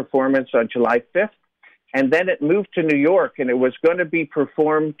second performance on July 5th, and then it moved to New York, and it was going to be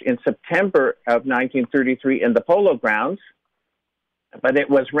performed in September of 1933 in the Polo Grounds, but it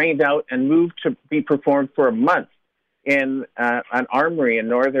was rained out and moved to be performed for a month in an armory in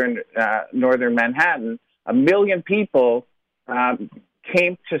northern Manhattan. 1 million people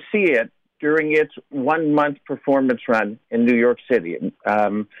came to see it during its 1-month performance run in New York City.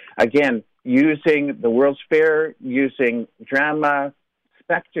 Again, using the World's Fair, using drama,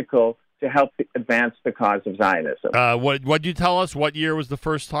 spectacle to help advance the cause of Zionism. What did you tell us? What year was the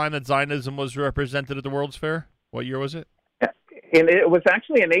first time that Zionism was represented at the World's Fair? What year was it? It was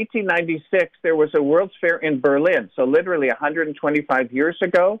actually in 1896. There was a World's Fair in Berlin, so literally 125 years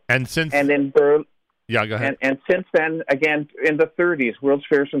ago. And since in Berlin. Yeah, go ahead. And since then, again, in the 30s, World's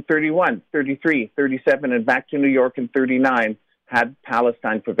Fairs in 31, 33, 37, and back to New York in 39 had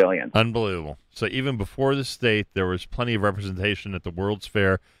Palestine Pavilion. Unbelievable. So even before the state, there was plenty of representation at the World's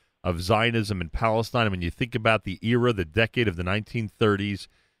Fair of Zionism in Palestine. And when you think about the era, the decade of the 1930s,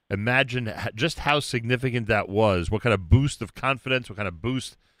 imagine just how significant that was, what kind of boost of confidence, what kind of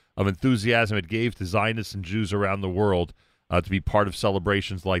boost of enthusiasm it gave to Zionists and Jews around the world to be part of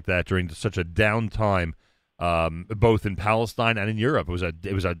celebrations like that during such a downtime, both in Palestine and in Europe.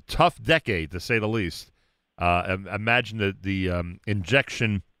 It was a tough decade, to say the least. Imagine the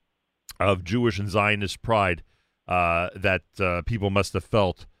injection of Jewish and Zionist pride that people must have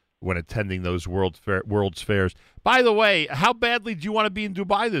felt when attending those World's Fairs. By the way, how badly do you want to be in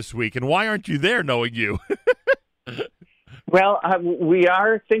Dubai this week, and why aren't you there, knowing you? Well, we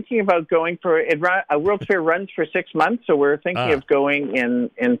are thinking about going for it. A World's Fair runs for 6 months, so we're thinking of going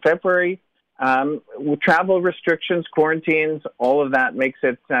in February. Travel restrictions, quarantines, all of that makes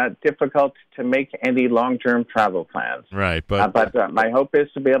it difficult to make any long-term travel plans. Right, but my hope is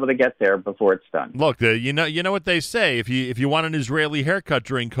to be able to get there before it's done. Look, you know what they say. If you want an Israeli haircut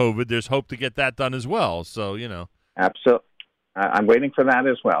during COVID, there's hope to get that done as well. So Absolutely. I'm waiting for that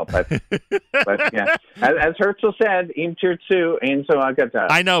as well, but yeah, as Herzl said, "Im tirtzu, ein so agata."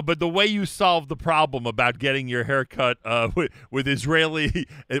 I know, but the way you solved the problem about getting your haircut with Israeli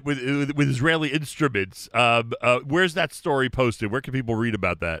with Israeli instruments, where's that story posted? Where can people read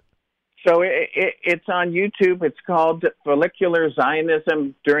about that? So it's on YouTube. It's called Follicular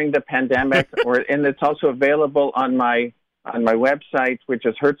Zionism During the Pandemic, and it's also available on my website, which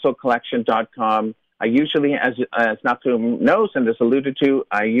is herzlcollection.com. I usually, as Nachum knows and is alluded to,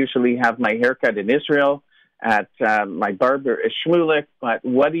 I usually have my haircut in Israel at my barber is Shmulik. But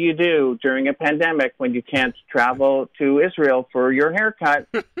what do you do during a pandemic when you can't travel to Israel for your haircut?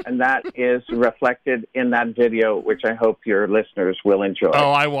 And that is reflected in that video, which I hope your listeners will enjoy. Oh,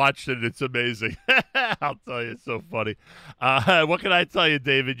 I watched it. It's amazing. I'll tell you, it's so funny. What can I tell you,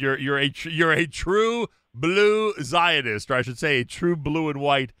 David? You're a true blue Zionist, or I should say a true blue and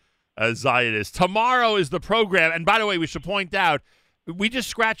white Zionist. Tomorrow is the program, and by the way, we should point out, we just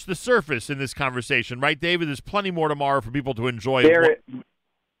scratched the surface in this conversation, right, David? There's plenty more tomorrow for people to enjoy.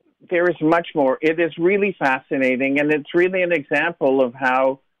 There is much more. It is really fascinating, and it's really an example of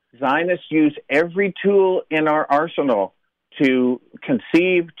how Zionists use every tool in our arsenal to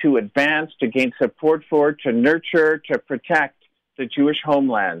conceive, to advance, to gain support for, to nurture, to protect the Jewish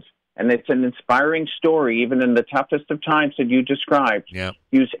homelands. And it's an inspiring story, even in the toughest of times that you described. Yeah.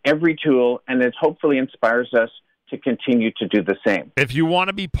 Use every tool, and it hopefully inspires us to continue to do the same. If you want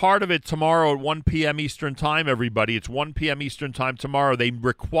to be part of it tomorrow at 1 p.m. Eastern Time, everybody, it's 1 p.m. Eastern Time tomorrow. They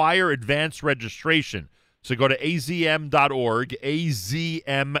require advanced registration. So go to azm.org,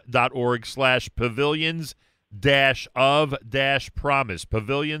 azm.org/pavilions-of-promise,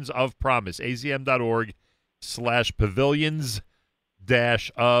 pavilions of promise,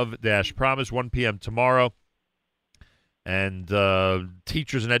 azm.org/pavilions-of-promise, 1 p.m. tomorrow. And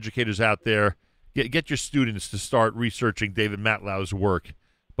teachers and educators out there, get your students to start researching David Matlow's work,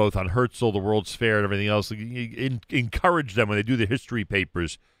 both on Herzl, the World's Fair, and everything else. Encourage them when they do the history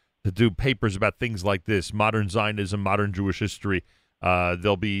papers to do papers about things like this: modern Zionism, modern Jewish history.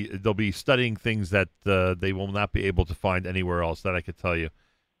 They'll be studying things that they will not be able to find anywhere else. That I could tell you.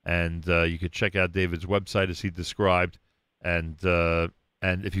 And you could check out David's website as he described. And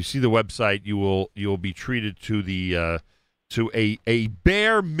if you see the website, you will be treated to the to a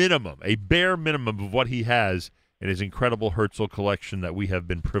bare minimum of what he has in his incredible Herzl collection that we have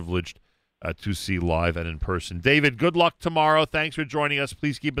been privileged to see live and in person. David, good luck tomorrow. Thanks for joining us.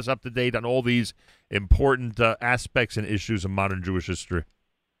 Please keep us up to date on all these important aspects and issues of modern Jewish history.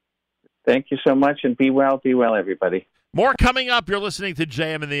 Thank you so much, and be well, everybody. More coming up. You're listening to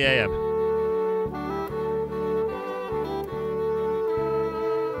JM in the AM.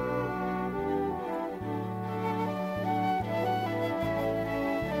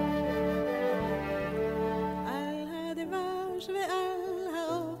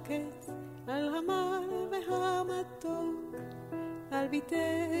 על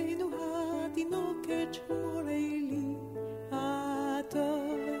ביתנו התינוקת שמורי לי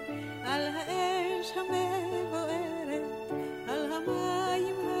הטוב, על האש המבוערת, על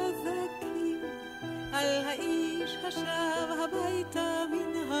המים הזכים, על האיש השב הביתה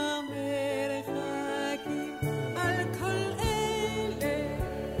מן המרחקים, על כל אלה,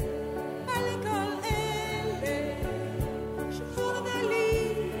 על כל אלה, שפורנה לי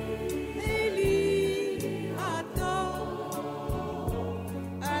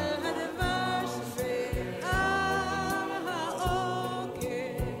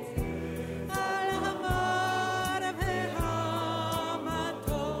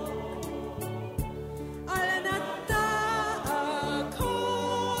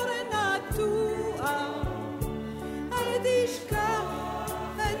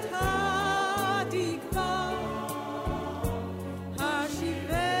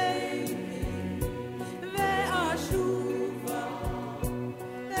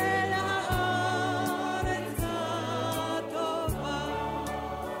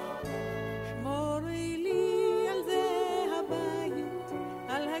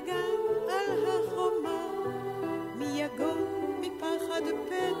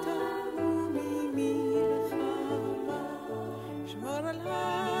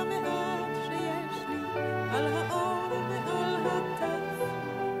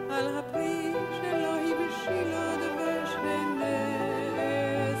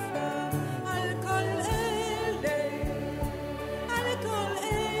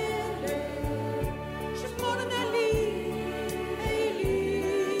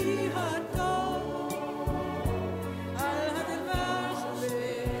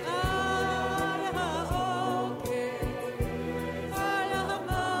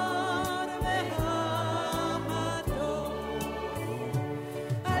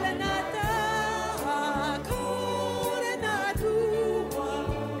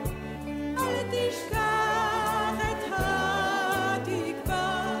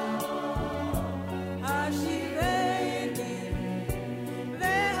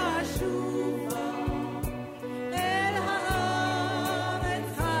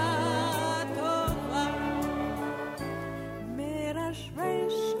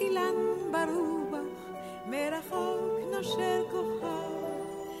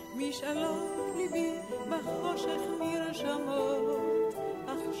משאלות ליבי בחושך נרשמות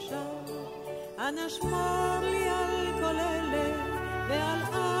עכשיו. אנא שמור לי על כל אלה ועל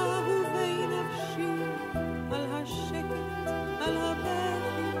אהובי נפשי, על השקט, על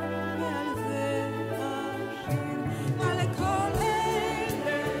הבכי ועל זה השיר. על כל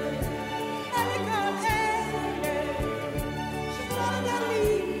אלה, על כל אלה, שמור לי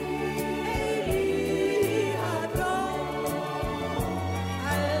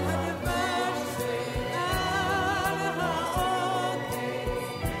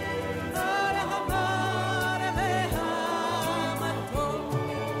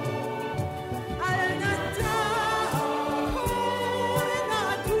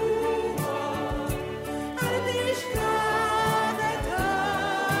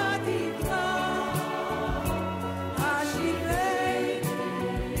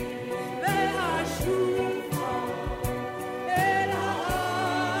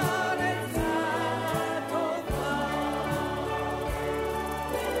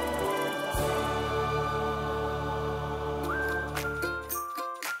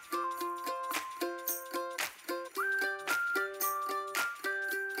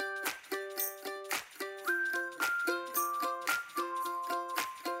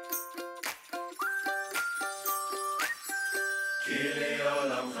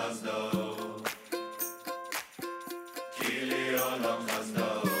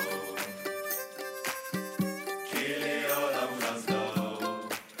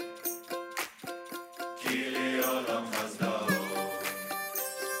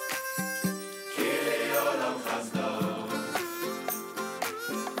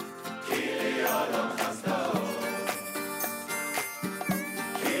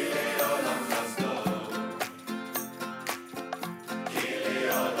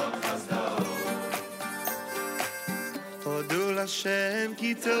הודו לשם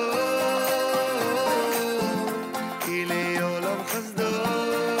כי טוב, כי לעולם חסדו.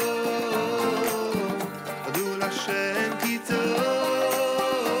 הודו לשם כי טוב,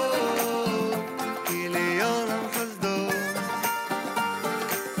 כי לעולם חסדו.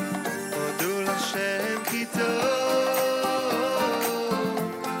 הודו לשם כי טוב,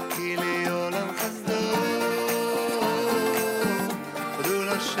 כי לעולם חסדו. הודו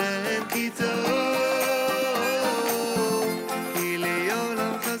לשם כי טוב,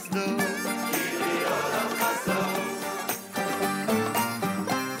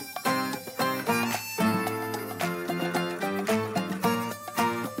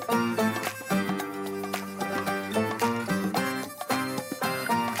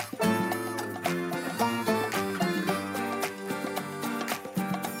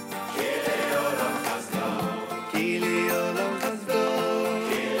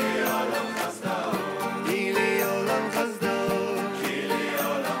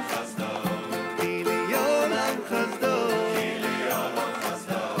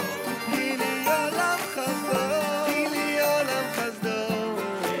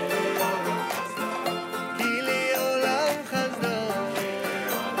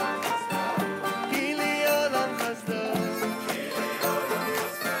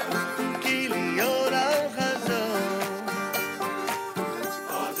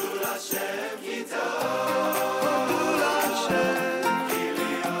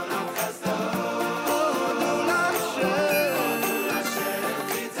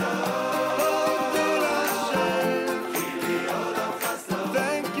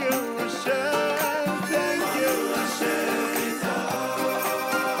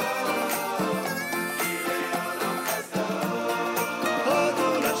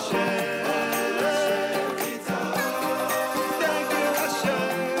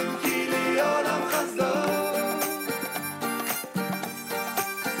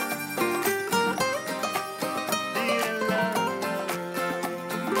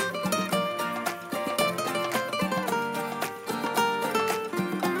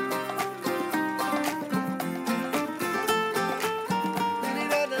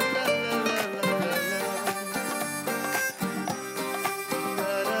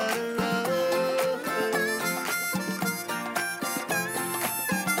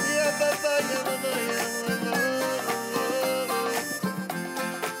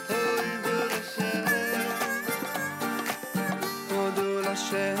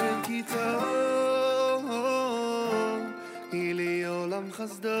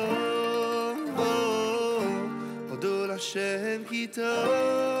 הודו לשם כי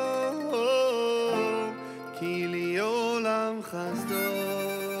טוב, כי לעולם חסדו.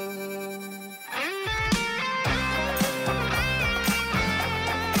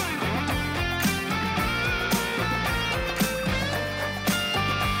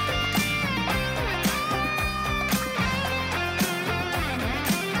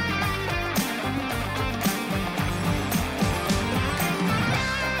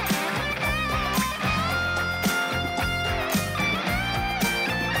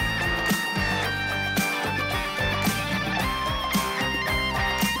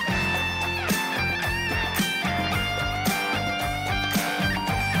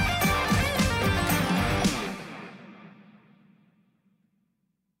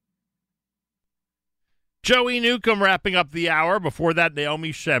 Joey Newcomb wrapping up the hour. Before that,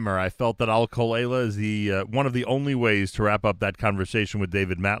 Naomi Shemer. I felt that Al Kolela is the one of the only ways to wrap up that conversation with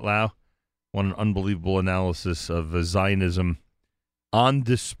David Matlow. What an unbelievable analysis of Zionism on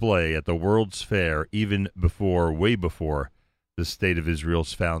display at the World's Fair, even before, way before, the State of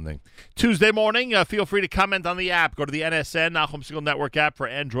Israel's founding. Tuesday morning, feel free to comment on the app. Go to the NSN, Nachum Segal Network app for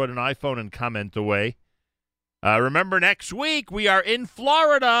Android and iPhone, and comment away. Remember, next week, we are in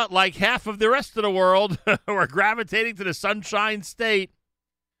Florida, like half of the rest of the world. We're gravitating to the Sunshine State.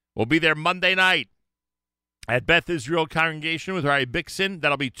 We'll be there Monday night at Beth Israel Congregation with Rabbi Bixon.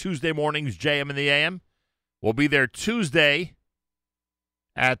 That'll be Tuesday mornings, JM and the AM. We'll be there Tuesday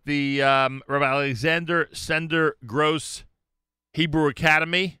at the Rabbi Alexander Sender Gross Hebrew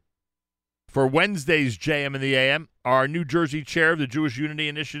Academy for Wednesday's JM in the AM. Our New Jersey chair of the Jewish Unity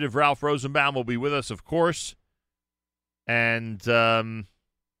Initiative, Ralph Rosenbaum, will be with us, of course. And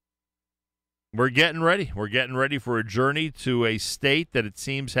we're getting ready. We're getting ready for a journey to a state that it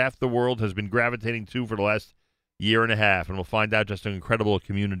seems half the world has been gravitating to for the last year and a half. And we'll find out just an incredible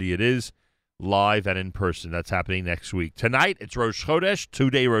community it is, live and in person. That's happening next week. Tonight, it's Rosh Chodesh,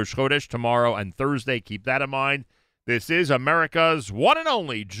 2-day Rosh Chodesh, tomorrow and Thursday. Keep that in mind. This is America's one and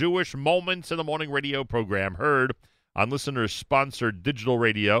only Jewish Moments in the Morning radio program, heard on listeners-sponsored digital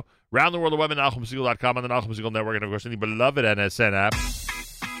radio, around the world, the web at NachumSegal.com, on the Nachum Segal Network, and, of course, in the beloved NSN app.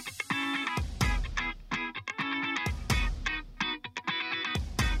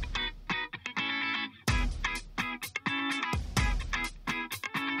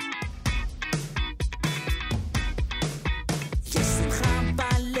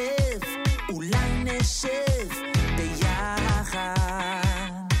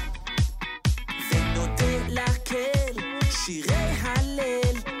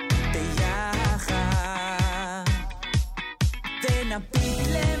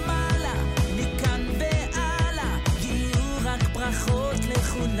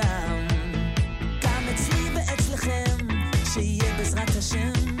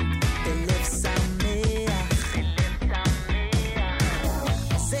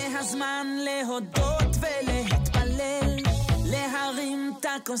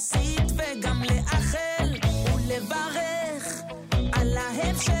 כוסית וגם לאחל ולברך על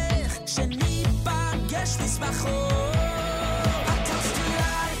ההמשך שניפגש בשמחות. הטוסט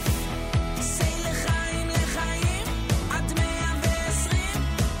לייף, say לחיים לחיים עד 120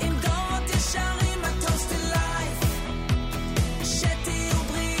 עם דורות ישרים. הטוסט לייף, שתהיו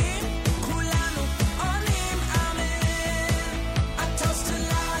בריאים כולנו עולים אמן. הטוסט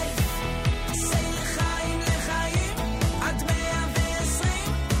לייף, say לחיים לחיים עד 120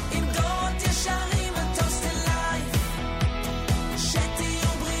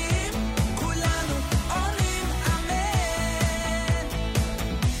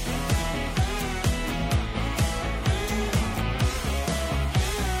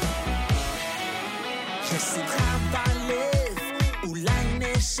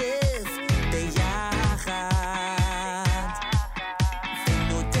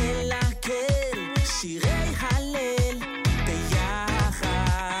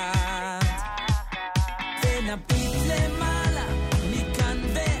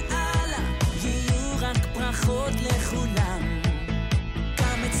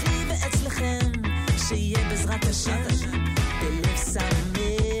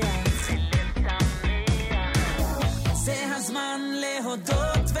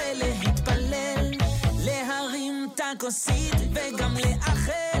 כוסית וגם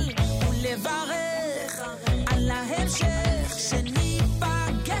לאחל ולברך על ההמשך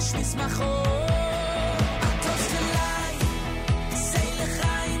שניפגש בשמחות. הטוסט לייף, say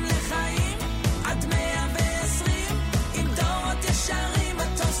לחיים לחיים עד 120 עם דורות ישרים. הטוסט לייף, שתהיו בריאים כולנו עולים אמן. הטוסט לייף, say לחיים לחיים עד 120 ישרים.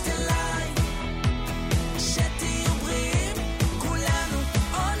 הטוסט לייף, שתהיו בריאים כולנו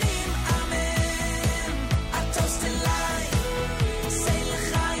עולים אמן. הטוסט לייף, הטוסט לייף, הטוסט לייף, הטוסט לייף, הטוסט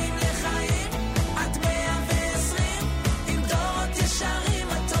לחיים לחיים עד 120 דורות ישרים.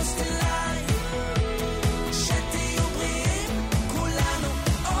 הטוסט לייף, הטוסט שתהיו בריאים כולנו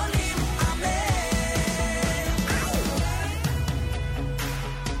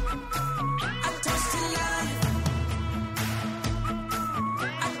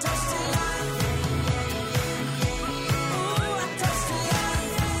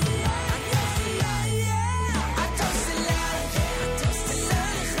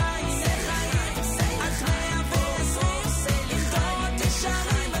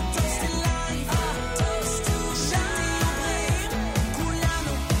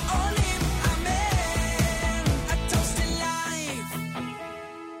עולים אמן. הטוסט לייף.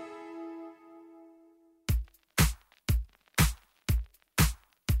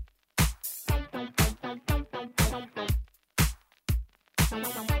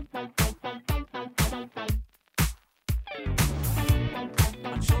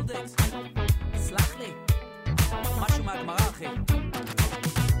 שולדקס, סלח לי, משהו מהגמרא אחי.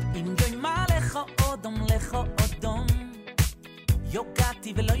 אם יוימה לך אודום לך אודום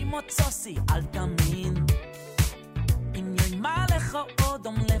יוגעתי ולא ימוצוסי אל תאמין. אם יוימה לך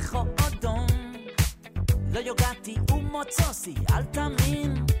אודום לך אודום לא יוגעתי ומוצוסי אל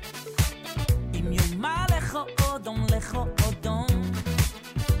תאמין. אם יוימה לך אודום לך אודום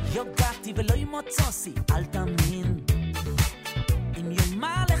יוגעתי ולא ימוצוסי אל תאמין. אם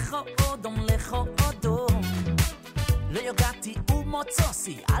יוימה לך אודום לך אודום לא יוגעתי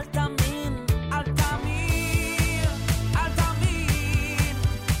ומוצוסי אל תאמין. אל תאמין, אל תאמין,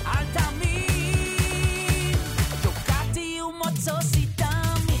 אל תאמין.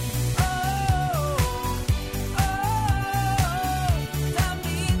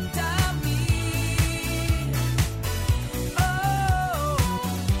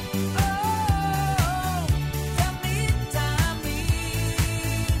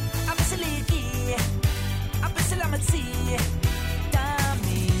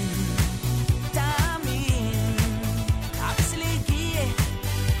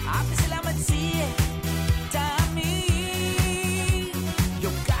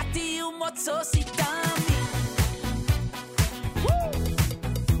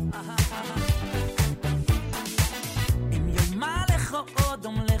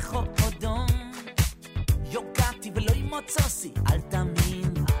 ומוצוסי אל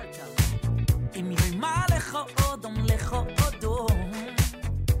תאמין אם יוימה לך אודום לך אודום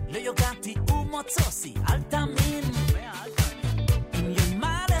לא יוגעתי ומוצוסי אל תאמין אם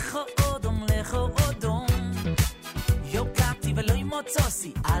יוימה לך אודום לך אודום יוגעתי ולא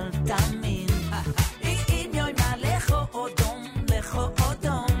ימוצוסי אל תאמין אם יוימה לך אודום לך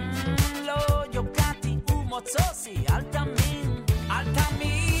אודום לא יוגעתי ומוצוסי אל תאמין אל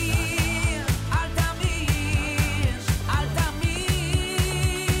תאמין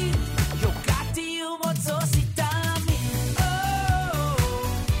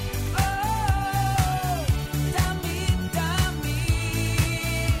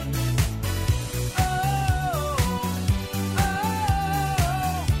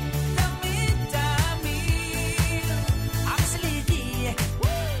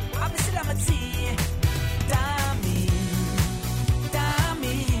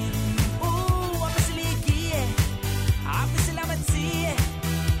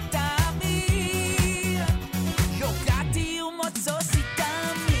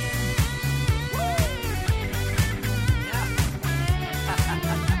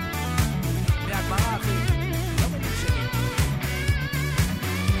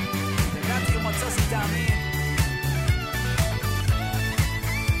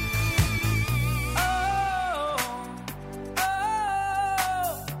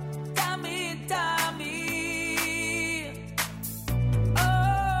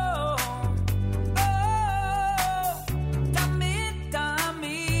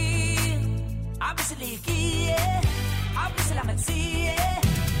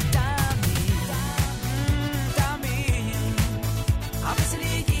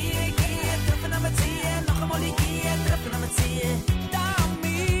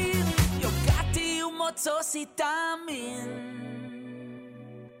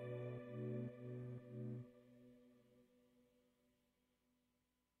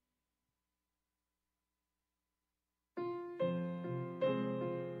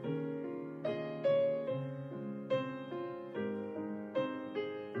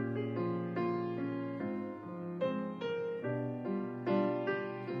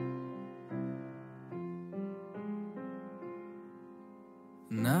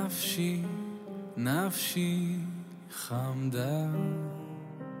נפשי, נפשי חמדה,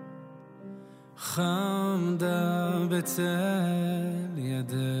 חמדה בצל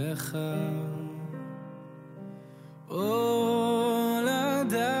ידיך. אוי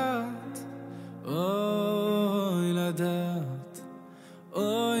לדעת, אוי לדעת,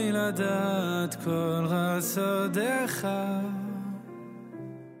 אוי לדעת כל רסודיך.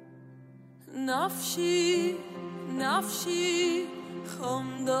 נפשי, נפשי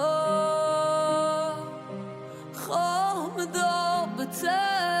חמדה, חמדה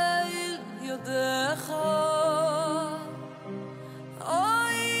בצל ידיך.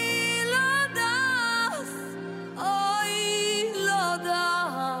 אוי לדעת, אוי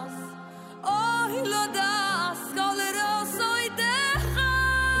לדעת, אוי לדעת כל רסוידיך.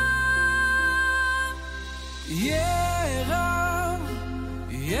 ירב,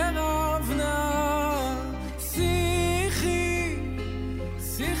 ירב נא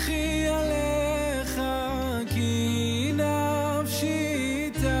שיחי עליך, כי נפשי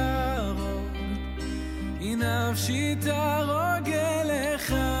תרוג, כי נפשי תרוג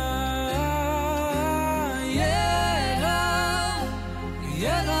אליך. ירב,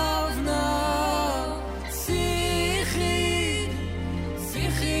 ירב נא שיחי,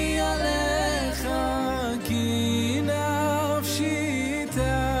 שיחי עליך, כי נפשי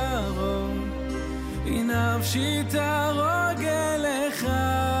תרוג, כי נפשי תרוג אליך.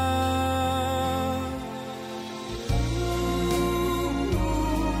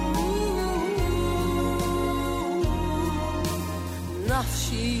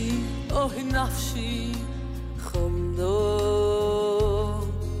 נפשי, אוי נפשי חמדו,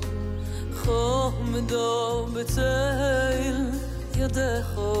 חמדו בצל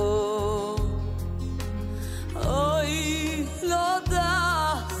ידיך. אוי לא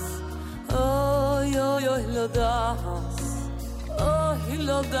דס, אוי אוי אוי לא דס, אוי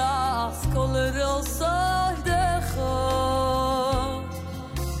לא דס כל רסוידיך.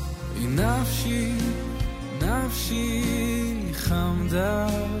 נפשי, נפשי חמדה,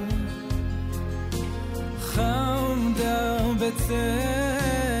 חמדה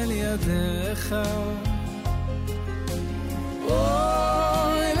בצל ידיך.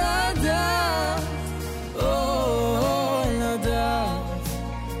 אוי לדעת, אוי לדעת,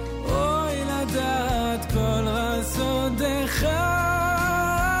 אוי לדעת כל רסודיך.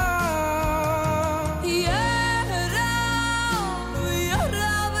 ירב,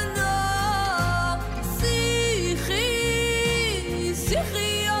 ירב נא שיחי,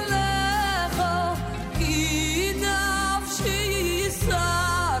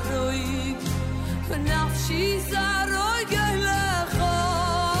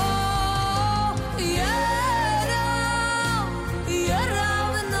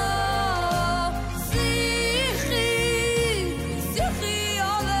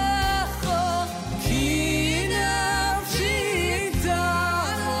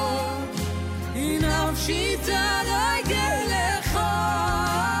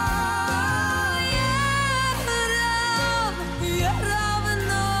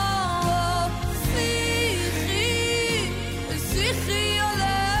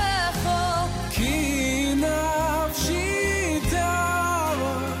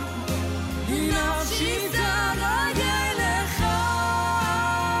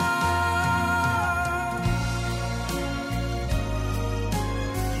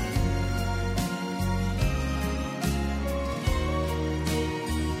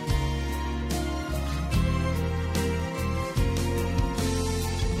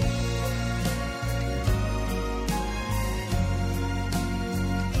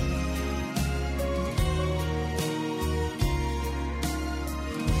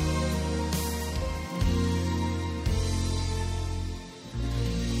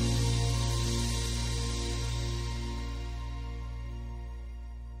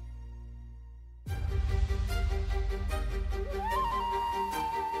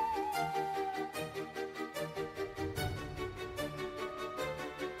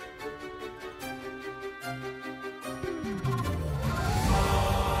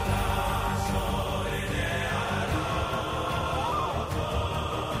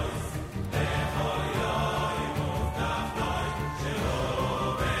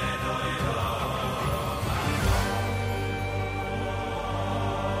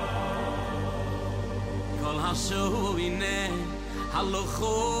 השואינה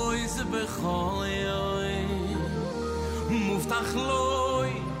הלוכויז בכל יום מובטח לוי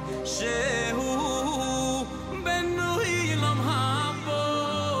שהוא בנוי עולם הבא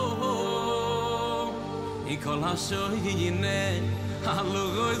כל השואינה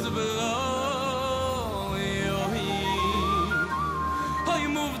הלוכויז בכל יום אוי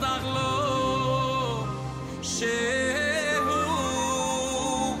מובטח לו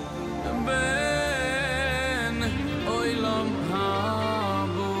שהוא בן עולם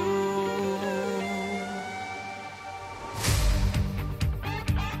הבא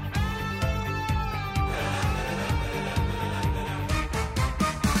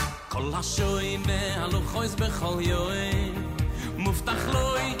כל השואינה הלוכויז בכל יום מובטח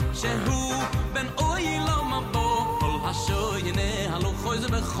לוי שהוא בן עולם הבא כל השואינה הלוכויז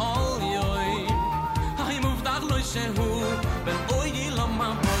בכל יום היי מובטח לוי שהוא בן עולם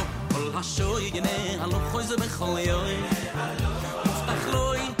הבא כל השואינה הלוכויז בכל יום מובטח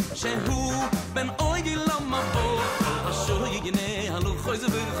לוי שהוא בן עולם הבא כל השואינה הלוכויז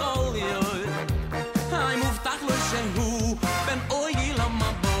בכל יום היי מובטח לוי שהוא בן עולם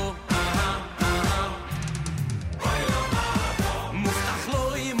הבא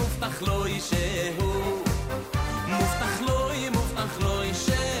מובטח לוי שהוא מובטח לוי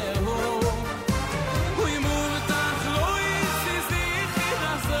שהוא הוא מובטח לוי זיכיר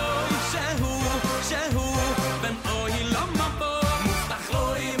הזוי שהוא בן עולם הבא מובטח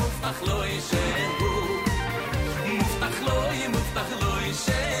לוי שהוא מובטח לוי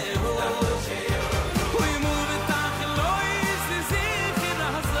שהוא הוא מובטח לוי זיכיר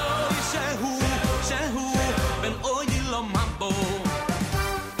הזוי שהוא בן עולם הבא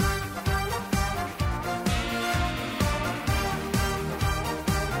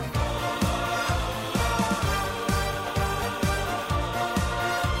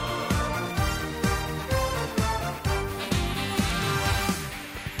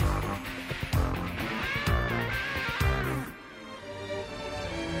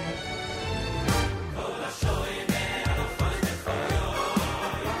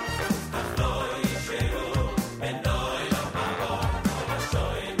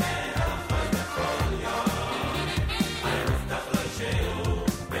שהוא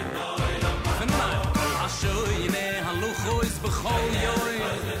בן עולם הבא השואינה הלוכויז בכל יום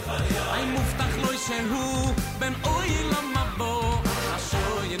היי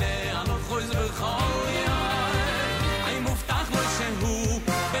מובטח לו שהוא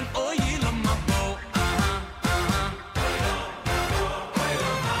בן עולם הבא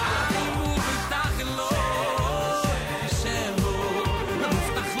היי מובטח לו שהוא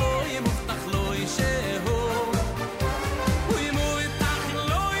מובטח לו שהוא הוא מובטח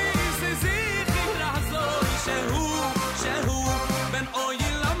לו זיכיר הזוי שהוא בן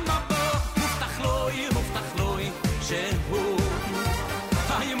עולם הבא מובטח לו שהוא היי מובטח לו שהוא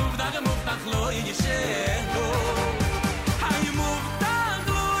היי מובטח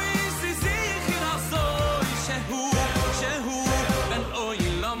לו זיכיר הזוי שהוא בן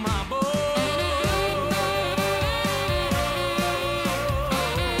עולם הבא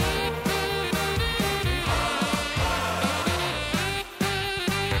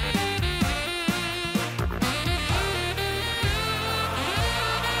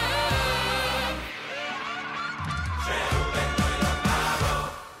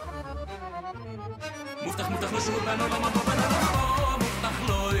מובטח לו שהוא בן עולם הבא מובטח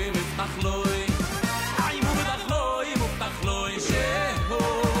לוי היי מובטח לו שהוא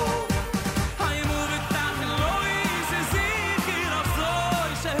היי מובטח לוי זיכיר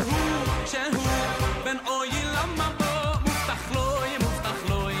הזוי שהוא בן עולם הבא מובטח לוי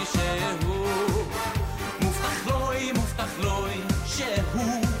שהוא מובטח לוי שהוא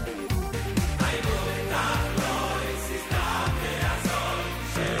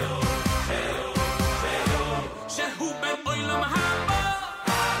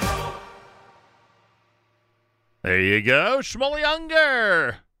There you go. Shmuley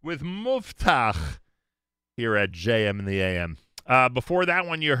Unger with Muftach here at JM in the AM. Before that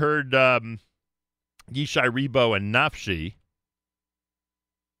one, you heard Yishai Rebo and Nafshi.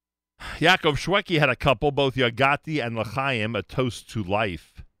 Yaakov Shweki had a couple, both Yagati and L'chaim, a toast to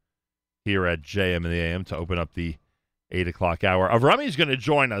life here at JM in the AM to open up the 8 o'clock hour. Avrumi is going to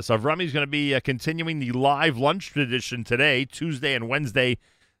join us. Avrumi is going to be continuing the live lunch tradition today, Tuesday and Wednesday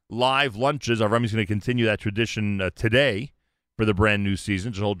live lunches. Avrumi is going to continue that tradition today for the brand new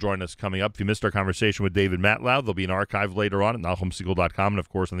season. So he'll join us coming up. If you missed our conversation with David Matlow, there'll be an archive later on at NachumSegal.com and, of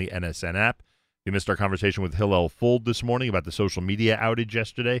course, on the NSN app. If you missed our conversation with Hillel Fuld this morning about the social media outage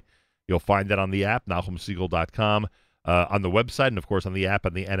yesterday, you'll find that on the app, NachumSegal.com. on the website and, of course, on the app,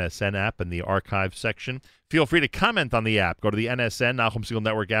 on the NSN app, in the archive section. Feel free to comment on the app. Go to the NSN, Nachum Segal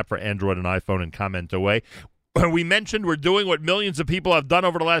Network app for Android and iPhone, and comment away. We mentioned we're doing what millions of people have done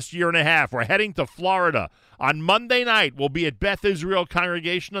over the last year and a half. We're heading to Florida. On Monday night, we'll be at Beth Israel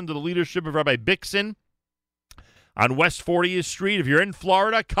Congregation under the leadership of Rabbi Bixon on West 40th Street. If you're in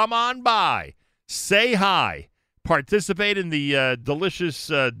Florida, come on by. Say hi. Participate in the delicious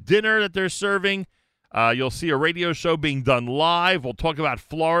dinner that they're serving. You'll see a radio show being done live. We'll talk about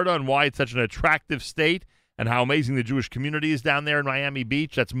Florida and why it's such an attractive state and how amazing the Jewish community is down there in Miami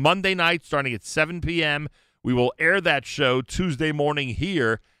Beach. That's Monday night starting at 7 p.m. We will air that show Tuesday morning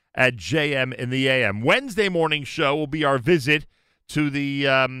here at JM in the AM. Wednesday morning show will be our visit to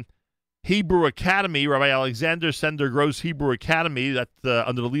the Hebrew Academy, Rabbi Alexander Sender Gross Hebrew Academy. That's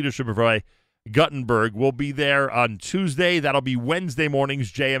under the leadership of Rabbi Guttenberg. We'll be there on Tuesday. That'll be Wednesday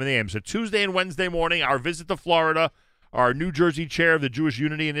mornings, JM in the AM. So Tuesday and Wednesday morning, our visit to Florida. Our New Jersey chair of the Jewish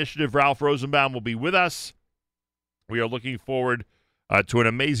Unity Initiative, Ralph Rosenbaum, will be with us. We are looking forward to an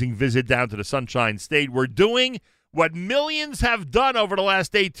amazing visit down to the Sunshine State. We're doing what millions have done over the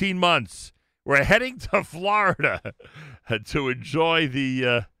last 18 months. We're heading to Florida to enjoy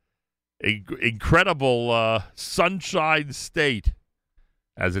the incredible Sunshine State,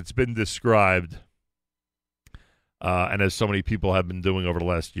 as it's been described, and as so many people have been doing over the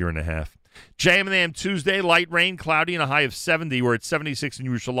last year and a half. JM and the AM Tuesday, light rain, cloudy, and a high of 70. We're at 76 in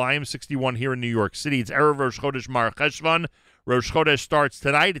Yerushalayim, 61 here in New York City. It's Erev Rosh Chodesh Mar Cheshvan. Rosh Chodesh starts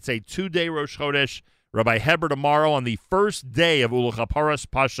tonight. It's a 2-day Rosh Chodesh. Rabbi Heber tomorrow on the first day of Uluchaparas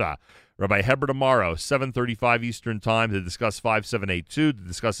Pasha. Rabbi Heber tomorrow, 7:35 Eastern Time, to discuss 5782, to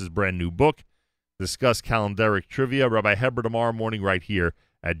discuss his brand new book, discuss calendaric trivia. Rabbi Heber tomorrow morning right here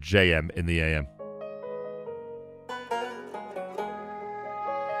at JM in the AM.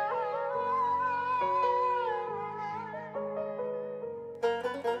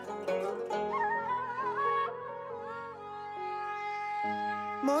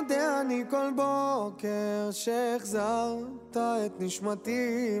 מודה אני כל בוקר שהחזרת את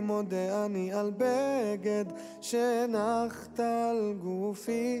נשמתי, מודה אני על בגד שנחת על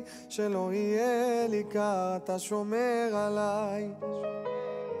גופי, שלא יהיה לי קר, אתה שומר עליי.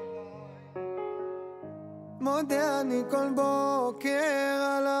 מודה אני כל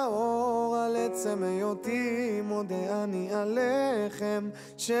בוקר על האור, על עצם היותי, מודה אני על לחם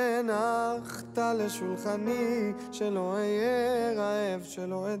שנחת לשולחני, שלא אהיה רעב,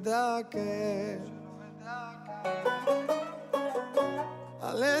 שלא אדע כאב.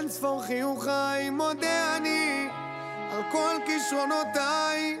 על אין ספור חיוכיי מודה אני, על כל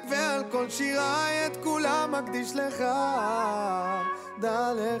כישרונותיי ועל כל שיריי, את כולם מקדיש לך.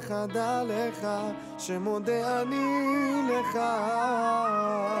 דע לך, שמודה אני לך.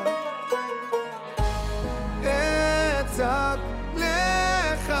 אצעק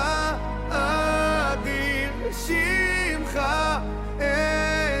לך, אדיר שמך,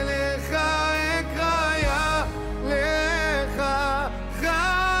 אליך אקרא, לך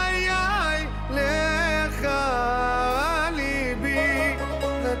חיי, לך ליבי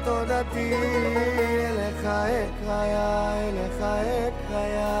ותודתי, אליך אקרא, אליך אקרא.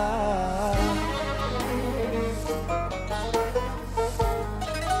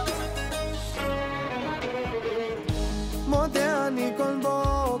 מודה אני כל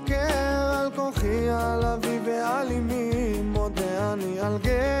בוקר על כוחי, על אבי ועל אמי, מודה אני על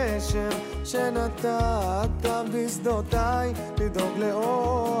גשם שנתת בשדותיי, לדאוג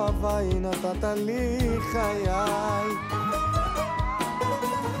לאוהביי נתת לי חיי.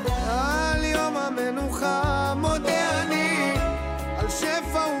 על יום המנוחה מודה אני, על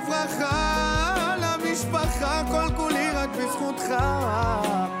שפע וברכה, על המשפחה כל כולי רק בזכותך.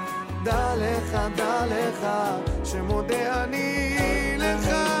 דע לך, שמודה אני לך.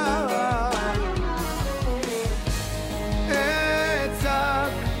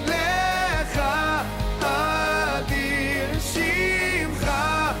 אצעק לך, אדיר שמך,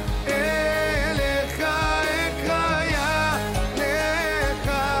 אליך אקרא,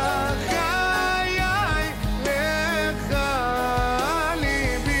 לך חיי, לך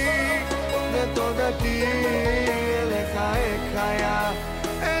ליבי ותודתי, אליך אקרא.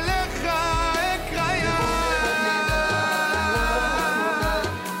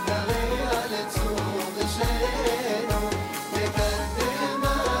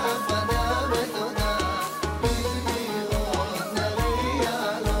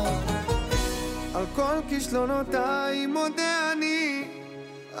 כישלונותיי מודה אני,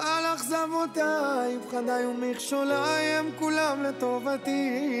 על אכזבותיי, פחדיי ומכשוליי, הם כולם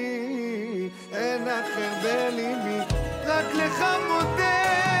לטובתי. אין אחר בליבי, רק לך מודה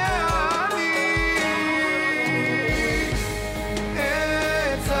אני.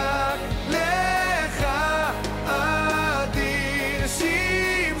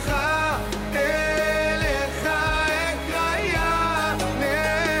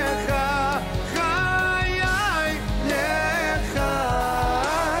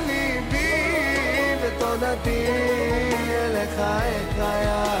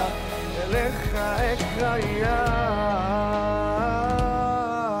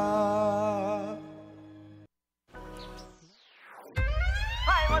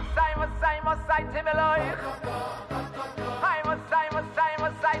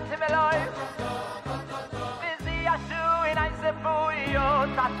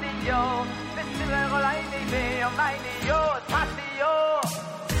 tatio, bismillah golaini be yomaini yo tatio.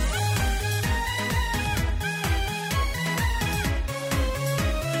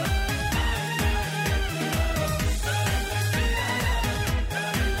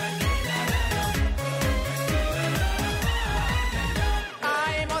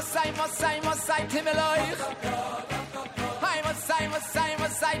 I must say to me life. I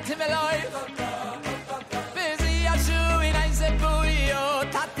must say to me life. Busy a shoe in I say buio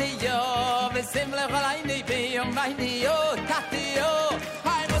tatio. Besimle galaini be on my neo tatio.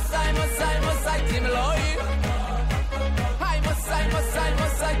 I must say to me life. I must say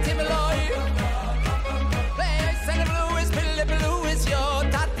to me life. I say the blue is blue is your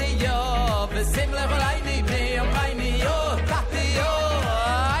tatio. Besimle galaini be on my neo tatio.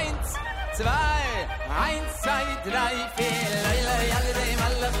 2, 1, 2, 3, 4 Leila yalidei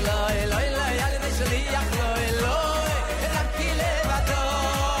malach loy Leila yalidei shliach loy loy Raki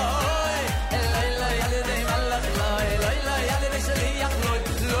levadoy Leila yalidei malach loy Leila yalidei shliach loy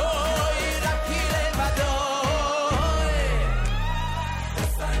loy Raki levadoy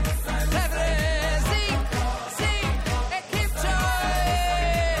Fevre, sing, keep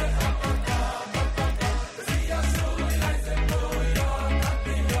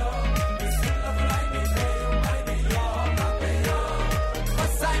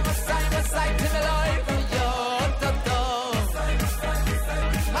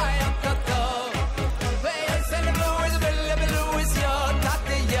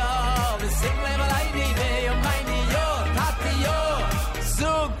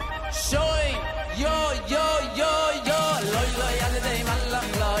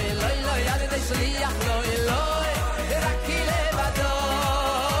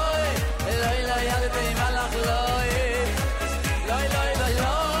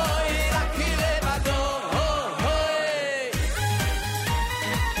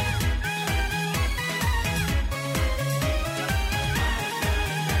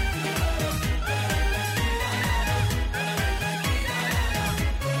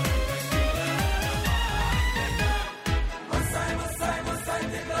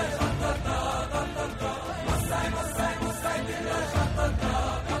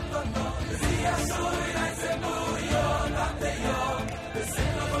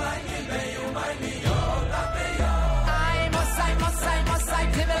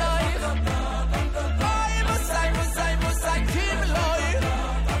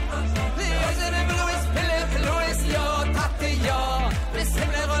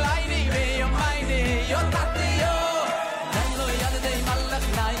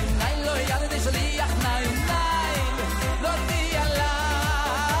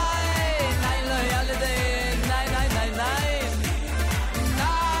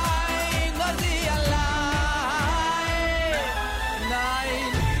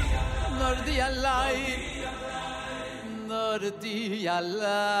Nordi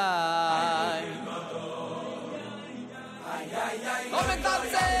alai Come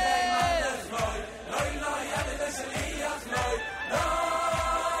danze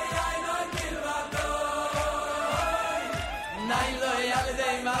Nein lo yale de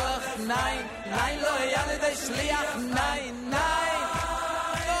malach nein lo yale de shliach nein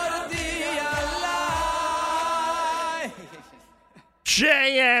Nordi alai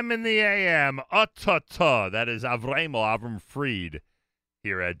JM in the AM. Ta. That is Avram Fried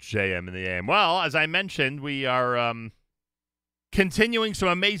here at JM in the AM. Well, as I mentioned, we are continuing some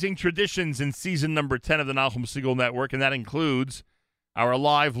amazing traditions in season number 10 of the Nachum Segal Network, and that includes our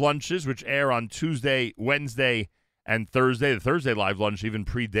live lunches, which air on Tuesday, Wednesday, and Thursday. The Thursday live lunch even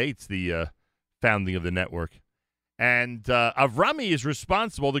predates the founding of the network. And Avrumi is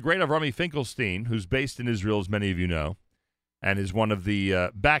responsible, the great Avrumi Finkelstein, who's based in Israel, as many of you know, and is one of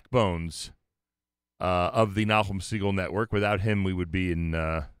the backbones of the Nachum Segal Network. Without him, we would be in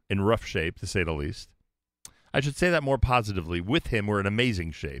rough shape, to say the least. I should say that more positively. With him, we're in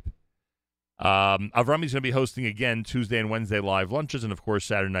amazing shape. Avrumi's going to be hosting again Tuesday and Wednesday live lunches, and of course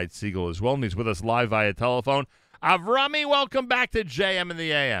Saturday Night Segal as well. And he's with us live via telephone. Avrumi, welcome back to JM in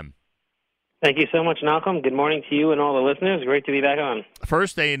the AM. Thank you so much, Malcolm. Good morning to you and all the listeners. Great to be back on.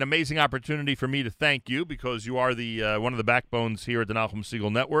 First, an amazing opportunity for me to thank you because you are the one of the backbones here at the Nachum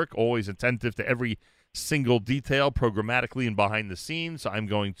Segal Network, always attentive to every single detail, programmatically and behind the scenes. I'm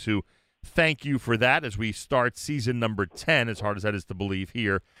going to thank you for that as we start season number 10, as hard as that is to believe,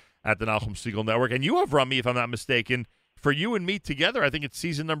 here at the Nachum Segal Network. And you have Avrumi, if I'm not mistaken, for you and me together, I think it's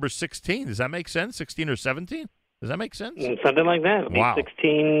season number 16. Does that make sense? 16 or 17? Does that make sense? Something like that. It'll be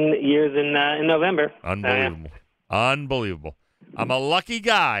 16 years in November. Unbelievable. Unbelievable. I'm a lucky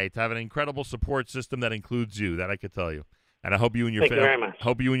guy to have an incredible support system that includes you, that I could tell you. And I hope you and your Thank you very much.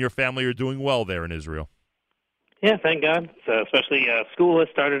 hope you and your family are doing well there in Israel. Yeah, thank God. So especially school has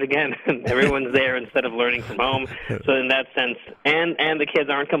started again, and everyone's there instead of learning from home. So in that sense, and the kids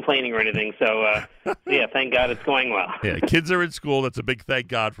aren't complaining or anything. So yeah, thank God it's going well. Yeah, kids are in school. That's a big thank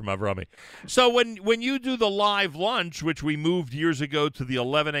God from Avrumi. So when you do the live lunch, which we moved years ago to the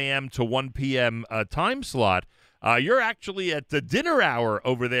 11 a.m. to 1 p.m. Time slot, you're actually at the dinner hour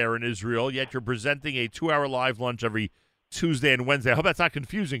over there in Israel, yet you're presenting a 2-hour live lunch every Tuesday and Wednesday. I hope that's not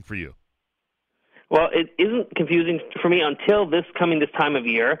confusing for you. Well, it isn't confusing for me until this time of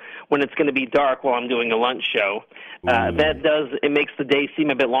year when it's going to be dark while I'm doing a lunch show. It makes the day seem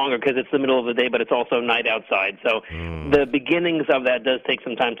a bit longer because it's the middle of the day, but it's also night outside. So the beginnings of that does take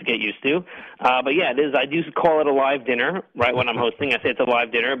some time to get used to. But yeah, it is. I do call it a live dinner, right, when I'm hosting. I say it's a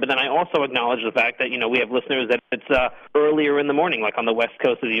live dinner, but then I also acknowledge the fact that, we have listeners that it's earlier in the morning, like on the west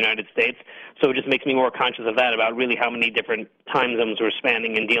coast of the United States. So it just makes me more conscious of that, about really how many different time zones we're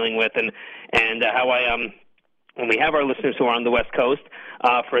spanning and dealing with, and how when we have our listeners who are on the West Coast,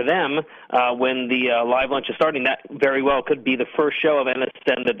 for them, when the live lunch is starting, that very well could be the first show of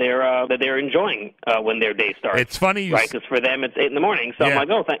NSN that they're enjoying when their day starts. It's funny, right? Because for them it's 8 in the morning. So I'm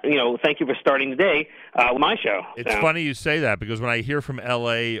like, thank you for starting the day with my show. It's funny you say that, because when I hear from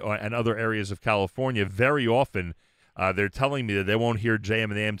L.A. and other areas of California, very often they're telling me that they won't hear JM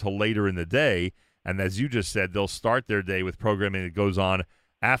and the AM till later in the day, and as you just said, they'll start their day with programming that goes on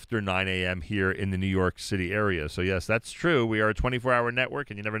after 9 a.m. here in the New York City area. So, yes, that's true. We are a 24-hour network,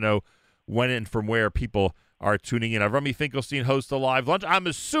 and you never know when and from where people are tuning in. Avrumi Finkelstein hosts a live lunch. I'm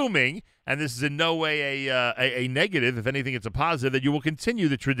assuming, and this is in no way a negative, if anything, it's a positive, that you will continue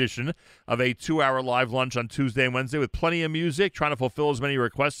the tradition of a 2-hour live lunch on Tuesday and Wednesday with plenty of music, trying to fulfill as many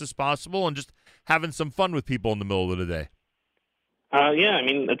requests as possible, and just having some fun with people in the middle of the day. Yeah, I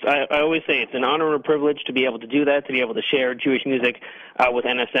mean, I always say it's an honor and a privilege to be able to do that, to be able to share Jewish music with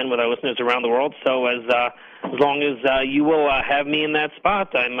NSN, with our listeners around the world. So as long as you will have me in that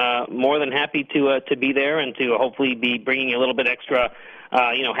spot, I'm more than happy to be there and to hopefully be bringing a little bit extra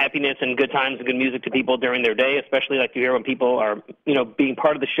happiness and good times and good music to people during their day, especially like you hear when people are, being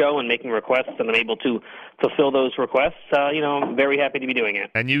part of the show and making requests, and I'm able to fulfill those requests. I'm very happy to be doing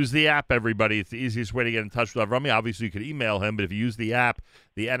it. And use the app, everybody. It's the easiest way to get in touch with Avrumi. Obviously, you could email him, but if you use the app,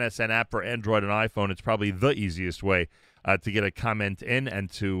 the NSN app for Android and iPhone, it's probably the easiest way to get a comment in and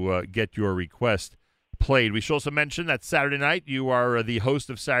to get your request played. We should also mention that Saturday night you are the host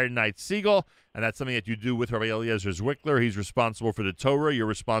of Saturday Night Segal, and that's something that you do with Rabbi Eliezer Zwickler. He's responsible for the Torah. You're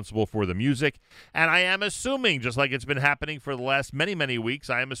responsible for the music. And I am assuming, just like it's been happening for the last many, many weeks,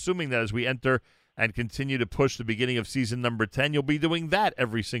 I am assuming that as we enter and continue to push the beginning of season number 10, you'll be doing that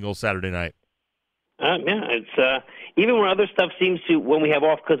every single Saturday night. Yeah, it's even when other stuff seems to, when we have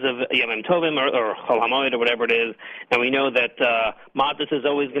off because of Yom Tovim or Chol HaMoed or whatever it is, and we know that Matzos is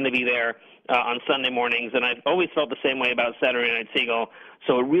always going to be there on Sunday mornings, and I've always felt the same way about Saturday Night Segal.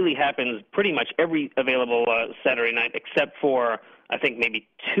 So it really happens pretty much every available Saturday night, except for I think maybe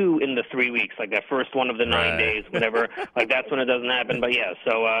 2 in the 3 weeks, like that first one of the 9 days, whatever. Like that's when it doesn't happen. But yeah,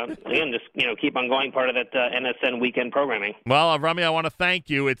 so again, just keep on going, part of that NSN weekend programming. Well, Avrumi, I want to thank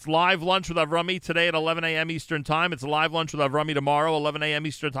you. It's live lunch with Avrumi today at 11 a.m. Eastern Time. It's live lunch with Avrumi tomorrow, 11 a.m.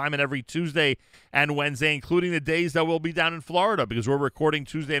 Eastern Time, and every Tuesday and Wednesday, including the days that we'll be down in Florida, because we're recording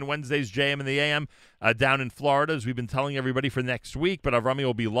Tuesday and Wednesdays, JM and the AM, down in Florida, as we've been telling everybody for next week. But Avrumi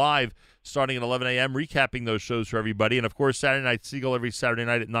will be live starting at 11 a.m., recapping those shows for everybody. And, of course, Saturday Night Segal every Saturday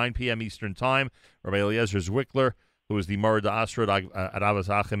night at 9 p.m. Eastern Time. Rabbi Eliezer Zwickler, who is the Moreh D'Asra at Avos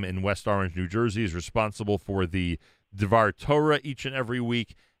Achim in West Orange, New Jersey, is responsible for the Dvar Torah each and every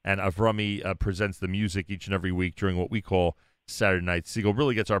week. And Avrumi presents the music each and every week during what we call Saturday Night Segal.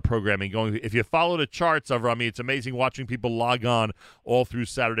 Really gets our programming going. If you follow the charts, Avrumi, it's amazing watching people log on all through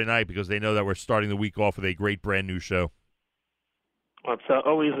Saturday night because they know that we're starting the week off with a great brand new show. Well, it's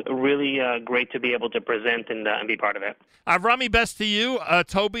always really great to be able to present and be part of it. Avrumi, best to you,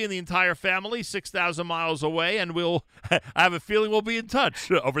 Toby, and the entire family, 6,000 miles away, and I have a feeling we'll be in touch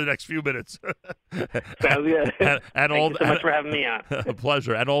over the next few minutes. Sounds good. and Thank you so much for having me on. A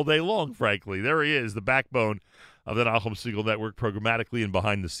pleasure. And all day long, frankly. There he is, the backbone of the Nachum Segal Network, programmatically and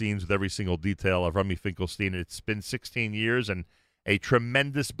behind the scenes with every single detail of Avrumi Finkelstein. It's been 16 years and a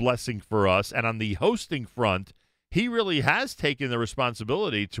tremendous blessing for us. And on the hosting front, he really has taken the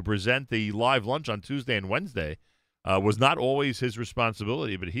responsibility to present the live lunch on Tuesday and Wednesday. Was not always his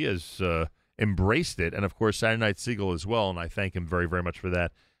responsibility, but he has embraced it. And, of course, Saturday Night Segal as well, and I thank him very, very much for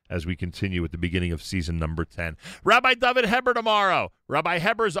that as we continue at the beginning of season number 10. Rabbi David Heber tomorrow. Rabbi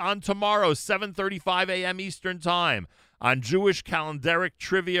Heber's on tomorrow, 7:35 a.m. Eastern Time, on Jewish calendaric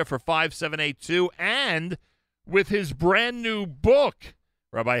trivia for 5782, and with his brand new book.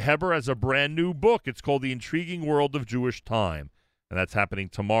 Rabbi Heber has a brand new book. It's called The Intriguing World of Jewish Time. And that's happening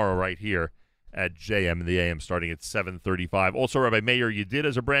tomorrow right here at JM in the AM starting at 7:35. Also, Rabbi Meir Yedid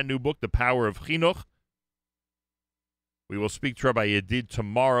has a brand new book, The Power of Chinuch. We will speak to Rabbi Yedid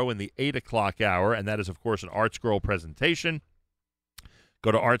tomorrow in the 8 o'clock hour, and that is, of course, an Art Scroll presentation.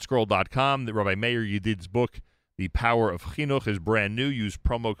 Go to artscroll.com. Rabbi Meir Yedid's book, The Power of Chinuch, is brand new. Use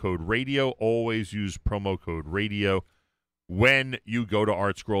promo code radio. Always use promo code radio. When you go to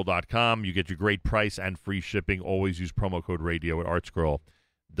artscroll.com, you get your great price and free shipping. Always use promo code radio at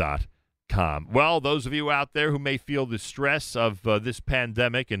artscroll.com. Well, those of you out there who may feel the stress of this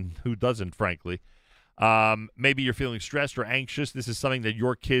pandemic, and who doesn't, frankly, maybe you're feeling stressed or anxious. This is something that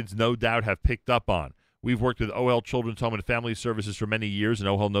your kids no doubt have picked up on. We've worked with OL Children's Home and Family Services for many years, and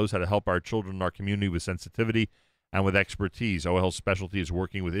OL knows how to help our children in our community with sensitivity and with expertise. OL's specialty is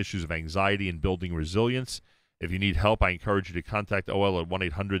working with issues of anxiety and building resilience. If you need help, I encourage you to contact OL at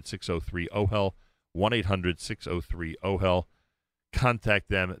 1-800-603-OHEL, 1-800-603-OHEL. Contact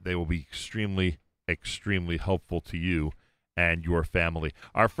them. They will be extremely, extremely helpful to you and your family.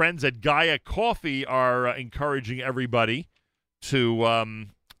 Our friends at Gaia Coffee are encouraging everybody to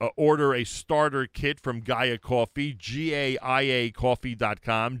order a starter kit from Gaia Coffee,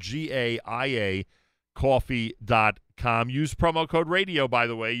 GAIAcoffee.com, GAIAcoffee.com. Use promo code radio, by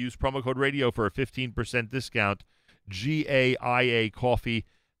the way. Use promo code radio for a 15% discount,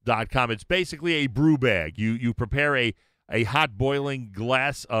 GAIAcoffee.com. It's basically a brew bag. You prepare a hot boiling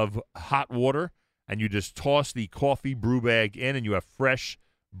glass of hot water, and you just toss the coffee brew bag in, and you have fresh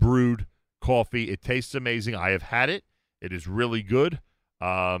brewed coffee. It tastes amazing. I have had it. It is really good.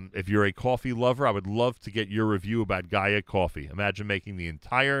 If you're a coffee lover, I would love to get your review about Gaia Coffee. Imagine making the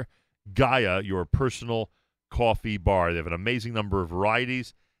entire Gaia your personal coffee bar. They have an amazing number of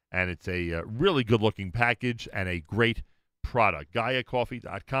varieties, and it's a really good-looking package and a great product.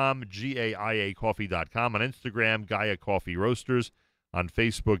 GaiaCoffee.com, GAIAcoffee.com. On Instagram, Gaia Coffee Roasters. On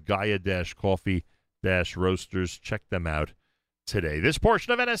Facebook, Gaia-Coffee-Roasters. Check them out today. This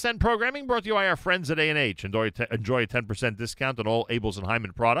portion of NSN programming brought to you by our friends at A&H. Enjoy a 10% discount on all Abels and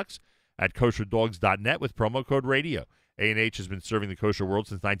Hyman products at kosherdogs.net with promo code radio. A&H has been serving the kosher world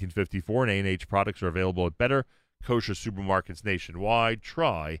since 1954, and A&H products are available at better kosher supermarkets nationwide.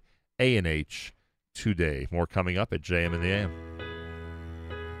 Try A&H today. More coming up at JM in the AM.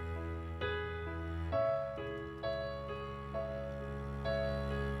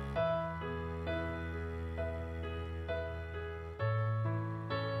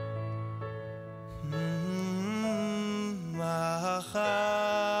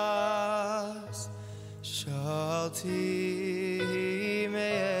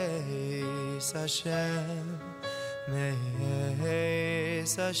 Hashem,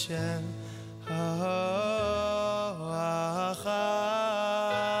 me'ez Hashem, ha'achas,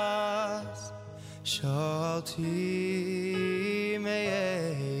 shalti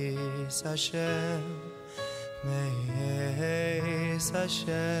me'ez Hashem, me'ez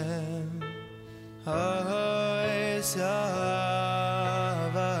Hashem, ha'ez avakesh,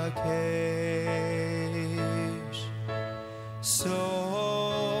 so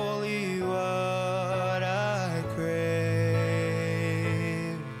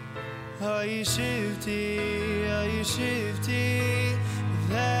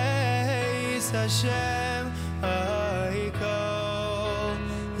Hashem, I call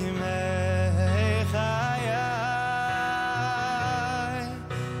Yimei Chayai,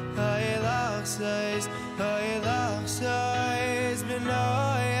 Ha'elach says, B'noyam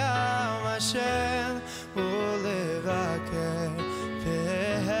Hashem, U'levaker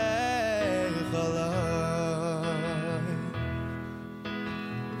Pehei Chalai.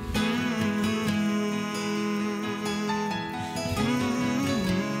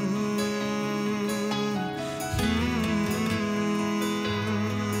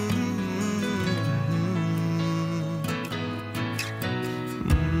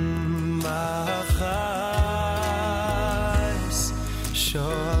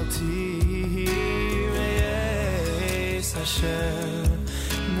 Hashem,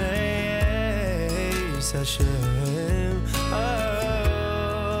 me'ez Hashem, achas,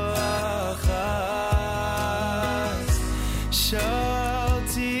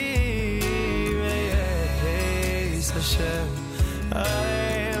 shalti, me'ez Hashem,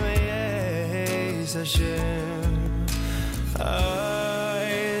 me'ez Hashem,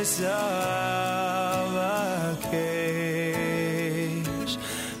 ha'ez avakesh,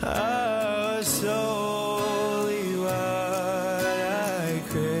 ha'asol.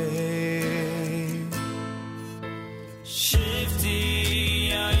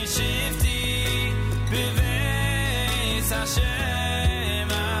 Shifty, I shifty,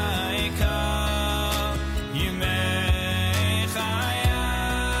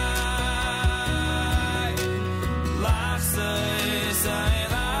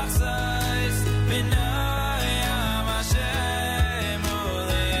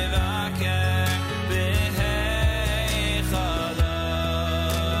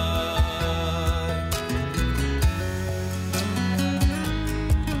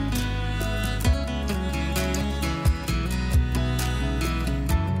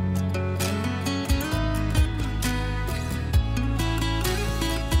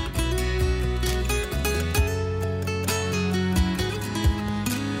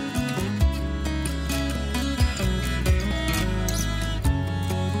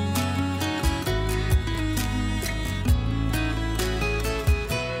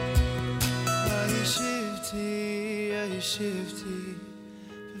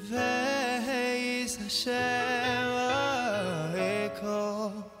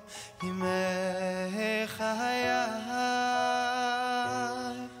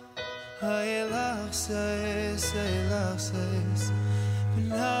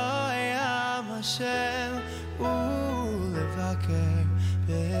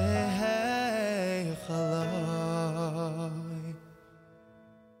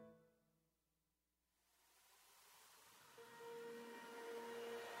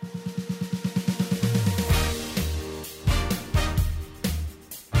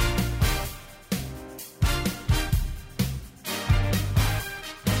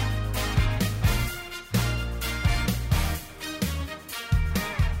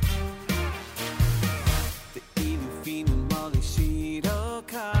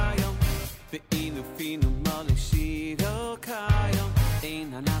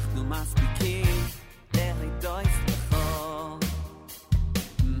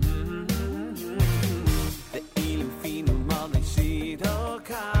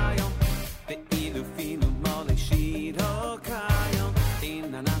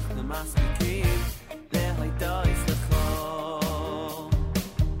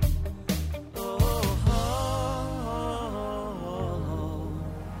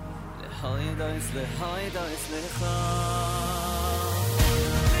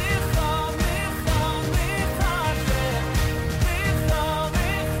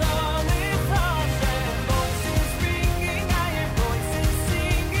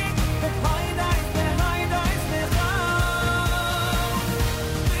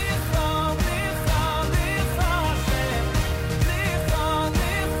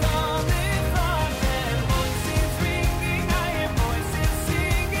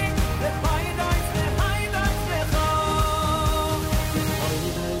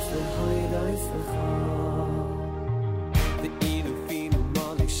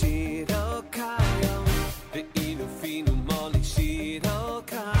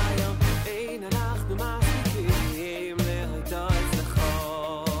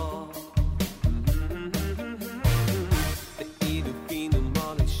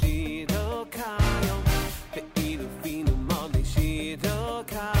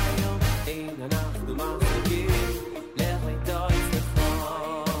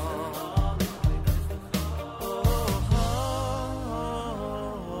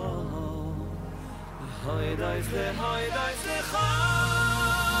 Hi,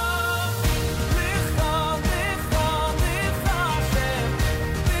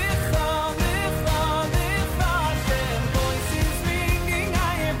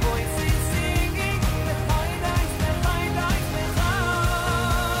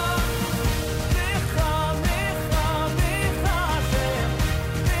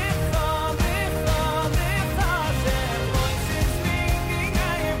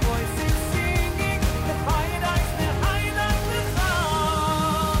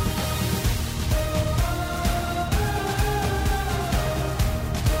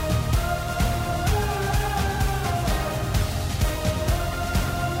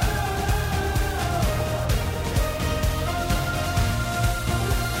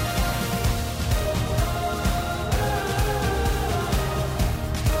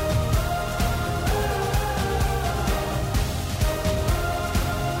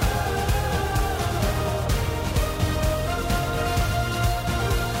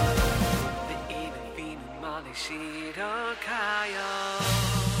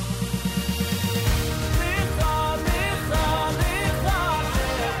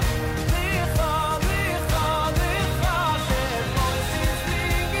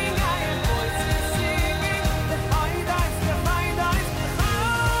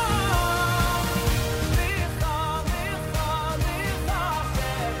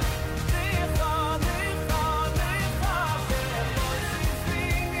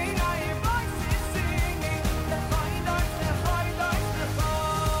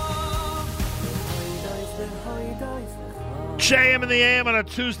 JM in the AM on a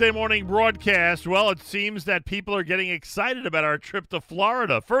Tuesday morning broadcast. Well, it seems that people are getting excited about our trip to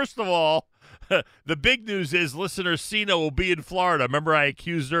Florida. First of all, the big news is listener Sina will be in Florida. Remember, I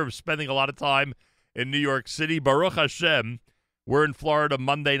accused her of spending a lot of time in New York City. Baruch Hashem, we're in Florida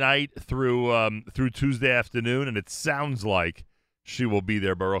Monday night through Tuesday afternoon, and it sounds like she will be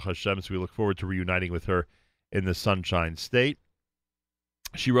there, Baruch Hashem, so we look forward to reuniting with her in the Sunshine State.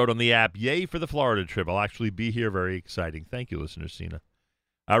 She wrote on the app, yay for the Florida trip. I'll actually be here. Very exciting. Thank you, listener Sina.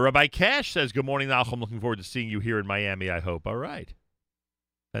 Rabbi Cash says, good morning, Nachum. Looking forward to seeing you here in Miami, I hope. All right.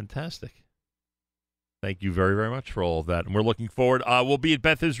 Fantastic. Thank you very, very much for all of that. And we're looking forward. We'll be at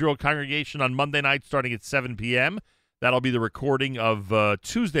Beth Israel Congregation on Monday night starting at 7 p.m. That'll be the recording of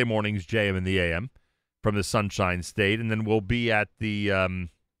Tuesday morning's JM in the AM from the Sunshine State. And then we'll be at the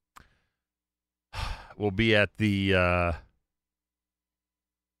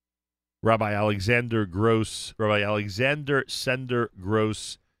Rabbi Alexander Sender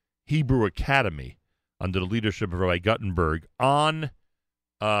Gross Hebrew Academy under the leadership of Rabbi Guttenberg on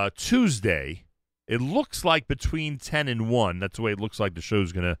Tuesday. It looks like between 10 and 1. That's the way it looks like the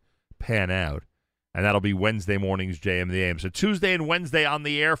show's going to pan out. And that'll be Wednesday morning's JM in the AM. So Tuesday and Wednesday on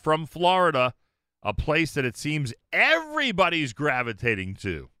the air from Florida, a place that it seems everybody's gravitating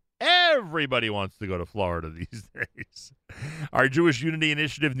to. Everybody wants to go to Florida these days. Our Jewish Unity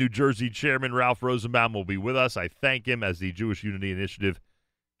Initiative New Jersey chairman, Ralph Rosenbaum, will be with us. I thank him as the Jewish Unity Initiative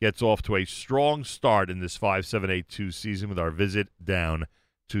gets off to a strong start in this 5782 season with our visit down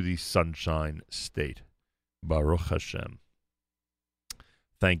to the Sunshine State. Baruch Hashem.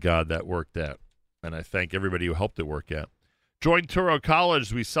 Thank God that worked out. And I thank everybody who helped it work out. Join Touro College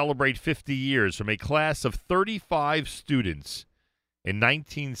as we celebrate 50 years. From a class of 35 students in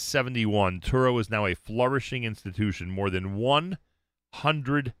 1971, Touro is now a flourishing institution. More than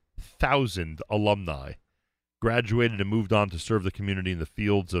 100,000 alumni graduated and moved on to serve the community in the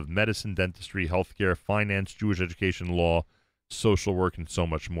fields of medicine, dentistry, healthcare, finance, Jewish education, law, social work, and so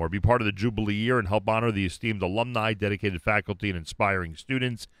much more. Be part of the Jubilee year and help honor the esteemed alumni, dedicated faculty, and inspiring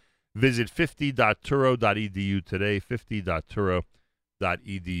students. Visit 50.touro.edu today,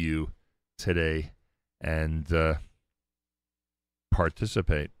 50.touro.edu today, and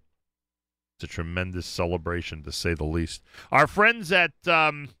participate. It's a tremendous celebration, to say the least. Our friends at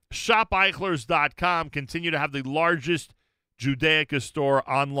shopeichlers.com continue to have the largest Judaica store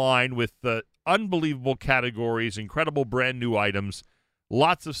online with unbelievable categories, incredible brand new items,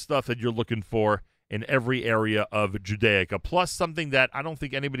 lots of stuff that you're looking for in every area of Judaica, plus something that I don't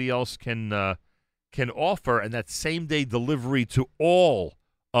think anybody else can offer, and that's same-day delivery to all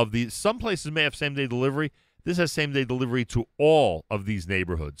of these. Some places may have same-day delivery. This has same-day delivery to all of these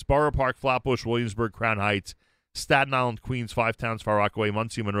neighborhoods. Borough Park, Flatbush, Williamsburg, Crown Heights, Staten Island, Queens, Five Towns, Far Rockaway,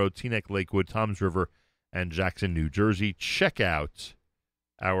 Muncie, Monroe, Teaneck, Lakewood, Toms River, and Jackson, New Jersey. Check out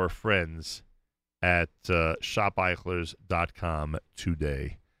our friends at shopeichlers.com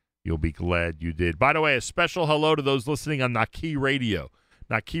today. You'll be glad you did. By the way, a special hello to those listening on Naki Radio.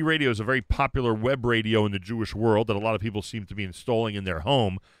 Naki Radio is a very popular web radio in the Jewish world that a lot of people seem to be installing in their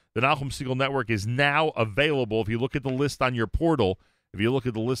home. The Nachum Segal Network is now available. If you look at the list on your portal, if you look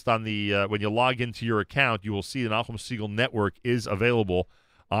at the list on the when you log into your account, you will see the Nachum Segal Network is available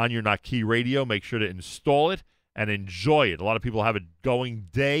on your Naki Radio. Make sure to install it and enjoy it. A lot of people have it going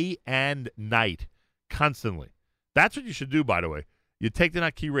day and night, constantly. That's what you should do, by the way. You take the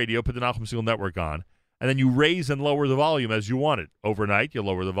Naki Radio, put the Nachum Segal Network on, and then you raise and lower the volume as you want it. Overnight, you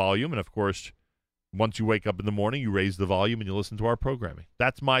lower the volume, and of course, once you wake up in the morning, you raise the volume and you listen to our programming.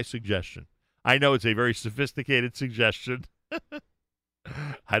 That's my suggestion. I know it's a very sophisticated suggestion.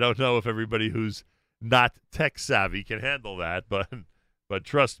 I don't know if everybody who's not tech savvy can handle that, but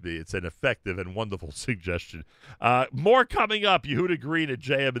trust me, it's an effective and wonderful suggestion. More coming up. Yehuda Green at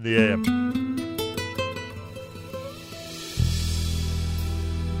JM in the AM.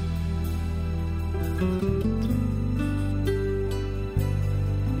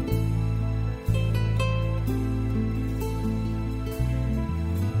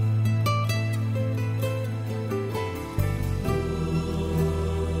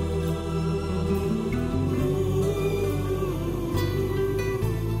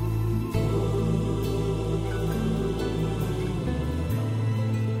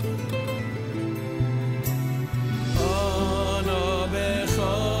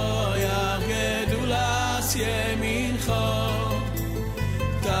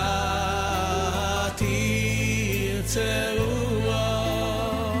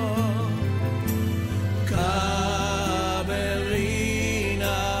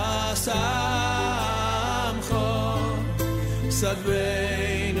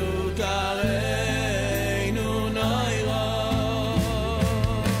 Sadveinu tareinu naira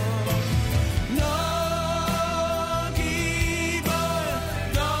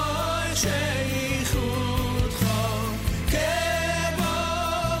שייכותך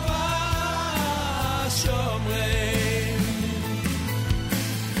כבוב השומרים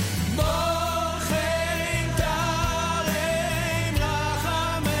בוכן תרים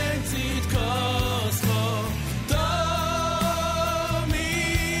רחמי צדקוסך תמיד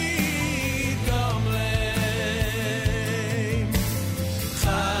גומרים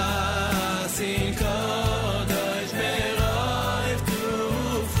חסין קודש ברוב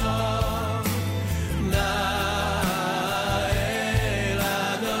טובך נאר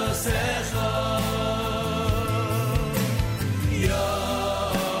עד עושך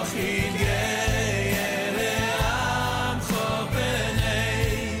יחיד גאה לעמך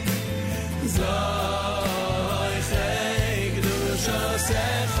פני זויכי קדוש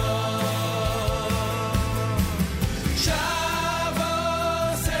עושך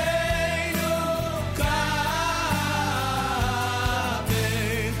שבוסינו כפי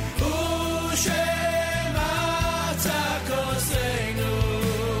ושמצא כוסנו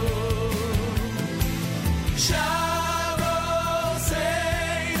שבוסינו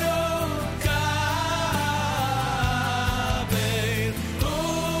כפי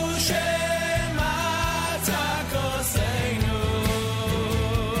ושמצא כוסנו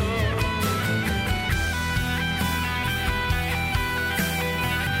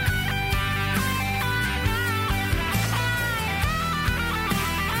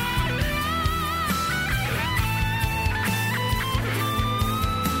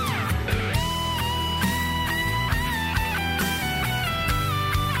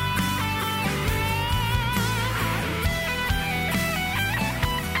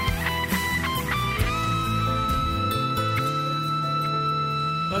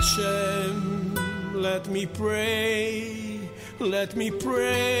Hashem, let me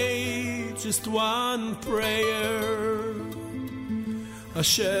pray just one prayer.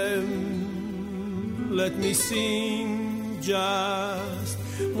 Hashem, let me sing just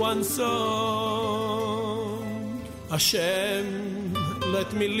one song. Hashem,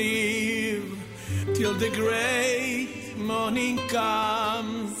 let me live till the great morning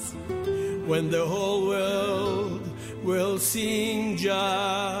comes, when the whole world will sing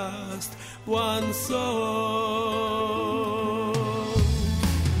just one song.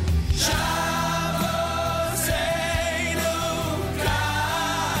 Shavosenu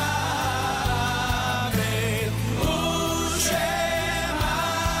kavel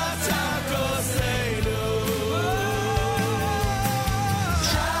u'shematzah kosenu.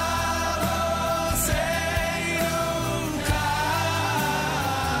 Shavosenu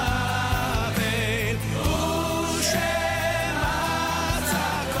kavel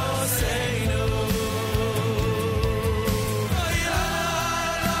u'shematzah kosenu.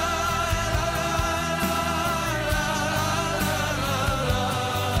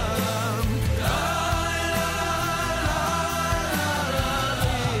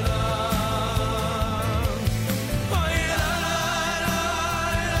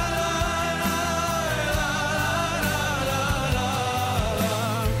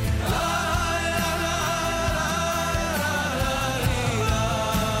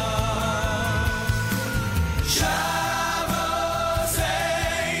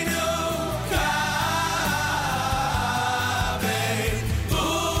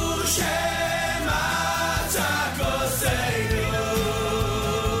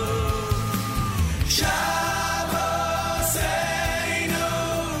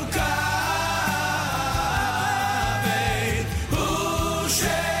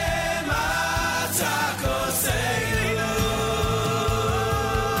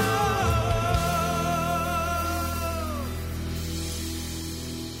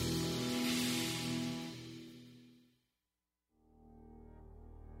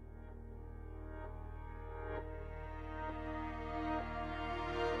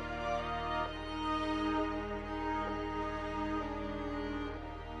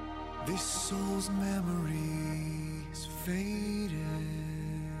 This soul's memories faded.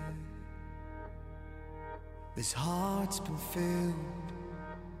 This heart's been filled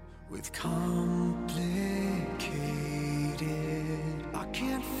with complicated. I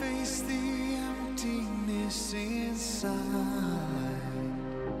can't face the emptiness inside.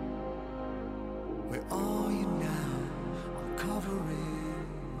 Where are you now? I'm covering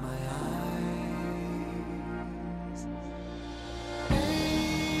my eyes.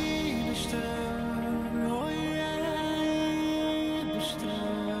 Oh yeah,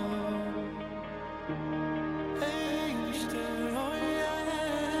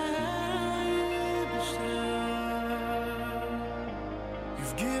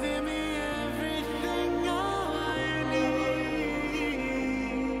 You've given me everything I need.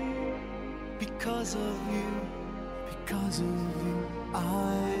 because of you,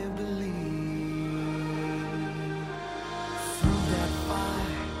 I believe. Through that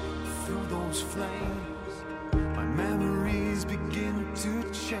fire, through those flames, my memories begin to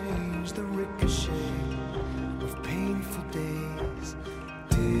change. The ricochet of painful days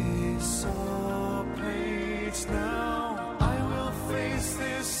dissipates now. I will face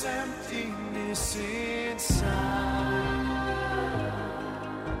this emptiness inside.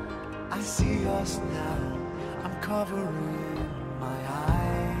 I see us now, I'm covering my eyes.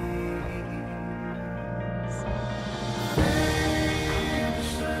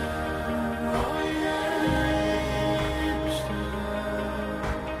 Oh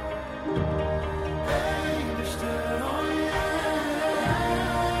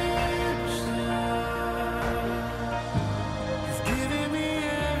You've given me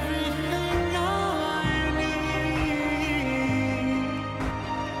everything I need.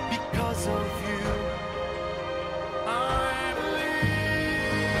 Because of you, I believe.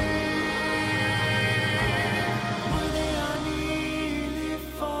 Mode ani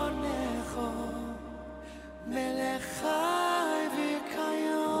lifonecho, melech chai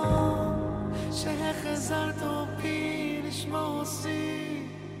v'kayom, shehechazarto pi nishmosi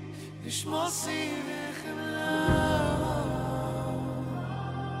v'chemla.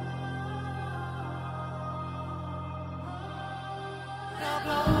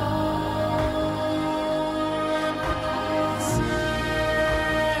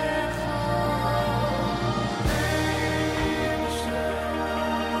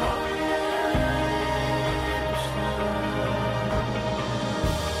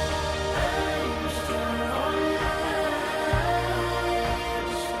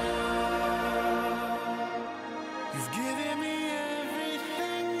 You've given me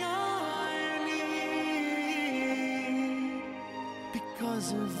everything I need.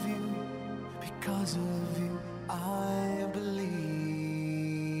 Because of you, I believe.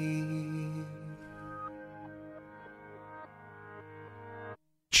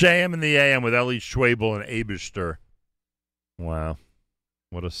 JM in the AM with Ellie Schwabel and Abishter. Wow.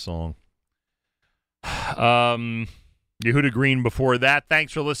 What a song. Yehuda Green before that.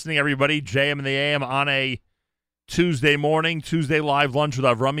 Thanks for listening, everybody. JM in the AM on a Tuesday morning. Tuesday Live Lunch with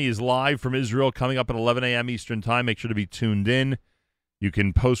Avrumi is live from Israel coming up at 11 a.m. Eastern Time. Make sure to be tuned in. You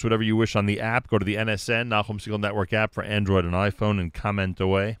can post whatever you wish on the app. Go to the NSN, Nachum Segal Network app for Android and iPhone, and comment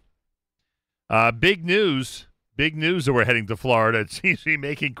away. Big news that we're heading to Florida. It seems to be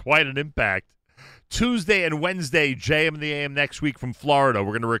making quite an impact. Tuesday and Wednesday, JM in the AM next week from Florida.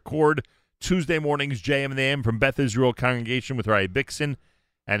 We're going to record Tuesday mornings, JM in the AM from Beth Israel Congregation with Ray Bixson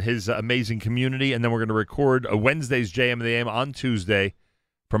and his amazing community. And then we're going to record Wednesday's JM in the AM on Tuesday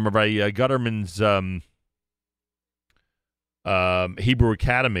from Rabbi Gutterman's Hebrew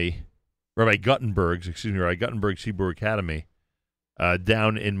Academy, Rabbi Guttenberg's Hebrew Academy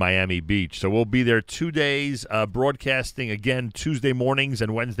down in Miami Beach. So we'll be there 2 days broadcasting again Tuesday mornings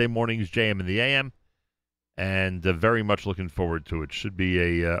and Wednesday mornings, JM in the AM. And very much looking forward to it. Should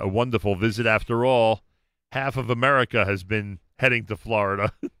be a wonderful visit. After all, half of America has been heading to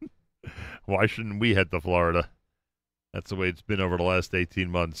Florida. Why shouldn't we head to Florida? That's the way it's been over the last 18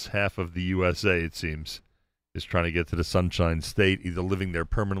 months. Half of the USA, it seems, is trying to get to the Sunshine State, either living there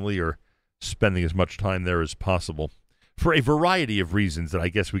permanently or spending as much time there as possible, for a variety of reasons that I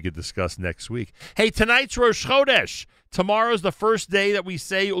guess we could discuss next week. Hey, tonight's Rosh Chodesh. Tomorrow's the first day that we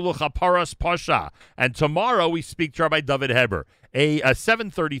say Ulu Chaparas Pasha. And tomorrow we speak to Rabbi David Heber, a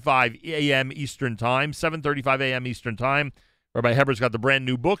 7:35 a.m. Eastern Time, 7:35 a.m. Eastern Time. Rabbi Heber's got the brand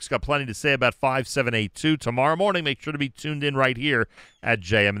new books, got plenty to say about 5782. Tomorrow morning, make sure to be tuned in right here at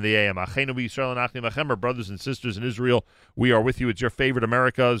JM in the AM. Achenu Yisrael and Achim Achem, our brothers and sisters in Israel, we are with you. It's your favorite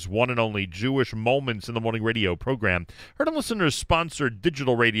America's one and only Jewish Moments in the Morning radio program. Heard and listeners-sponsored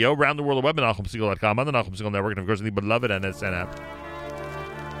digital radio around the world at web at NachumSegal.com, on the Nachum Segal Network, and of course in the beloved NSN app.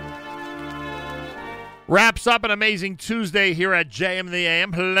 Wraps up an amazing Tuesday here at JM in the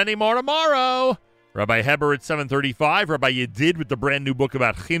AM. Plenty more tomorrow. Rabbi Heber at 7:35. Rabbi Yedid with the brand new book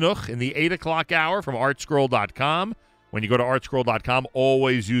about Chinuch in the 8 o'clock hour from artscroll.com. When you go to artscroll.com,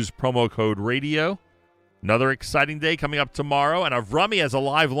 always use promo code radio. Another exciting day coming up tomorrow. And Avrumi has a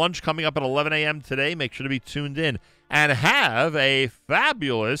live lunch coming up at 11 a.m. today. Make sure to be tuned in. And have a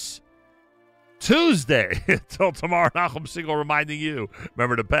fabulous Tuesday. Until tomorrow, Nachum Segal reminding you,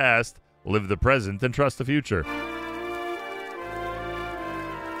 remember the past, live the present, and trust the future.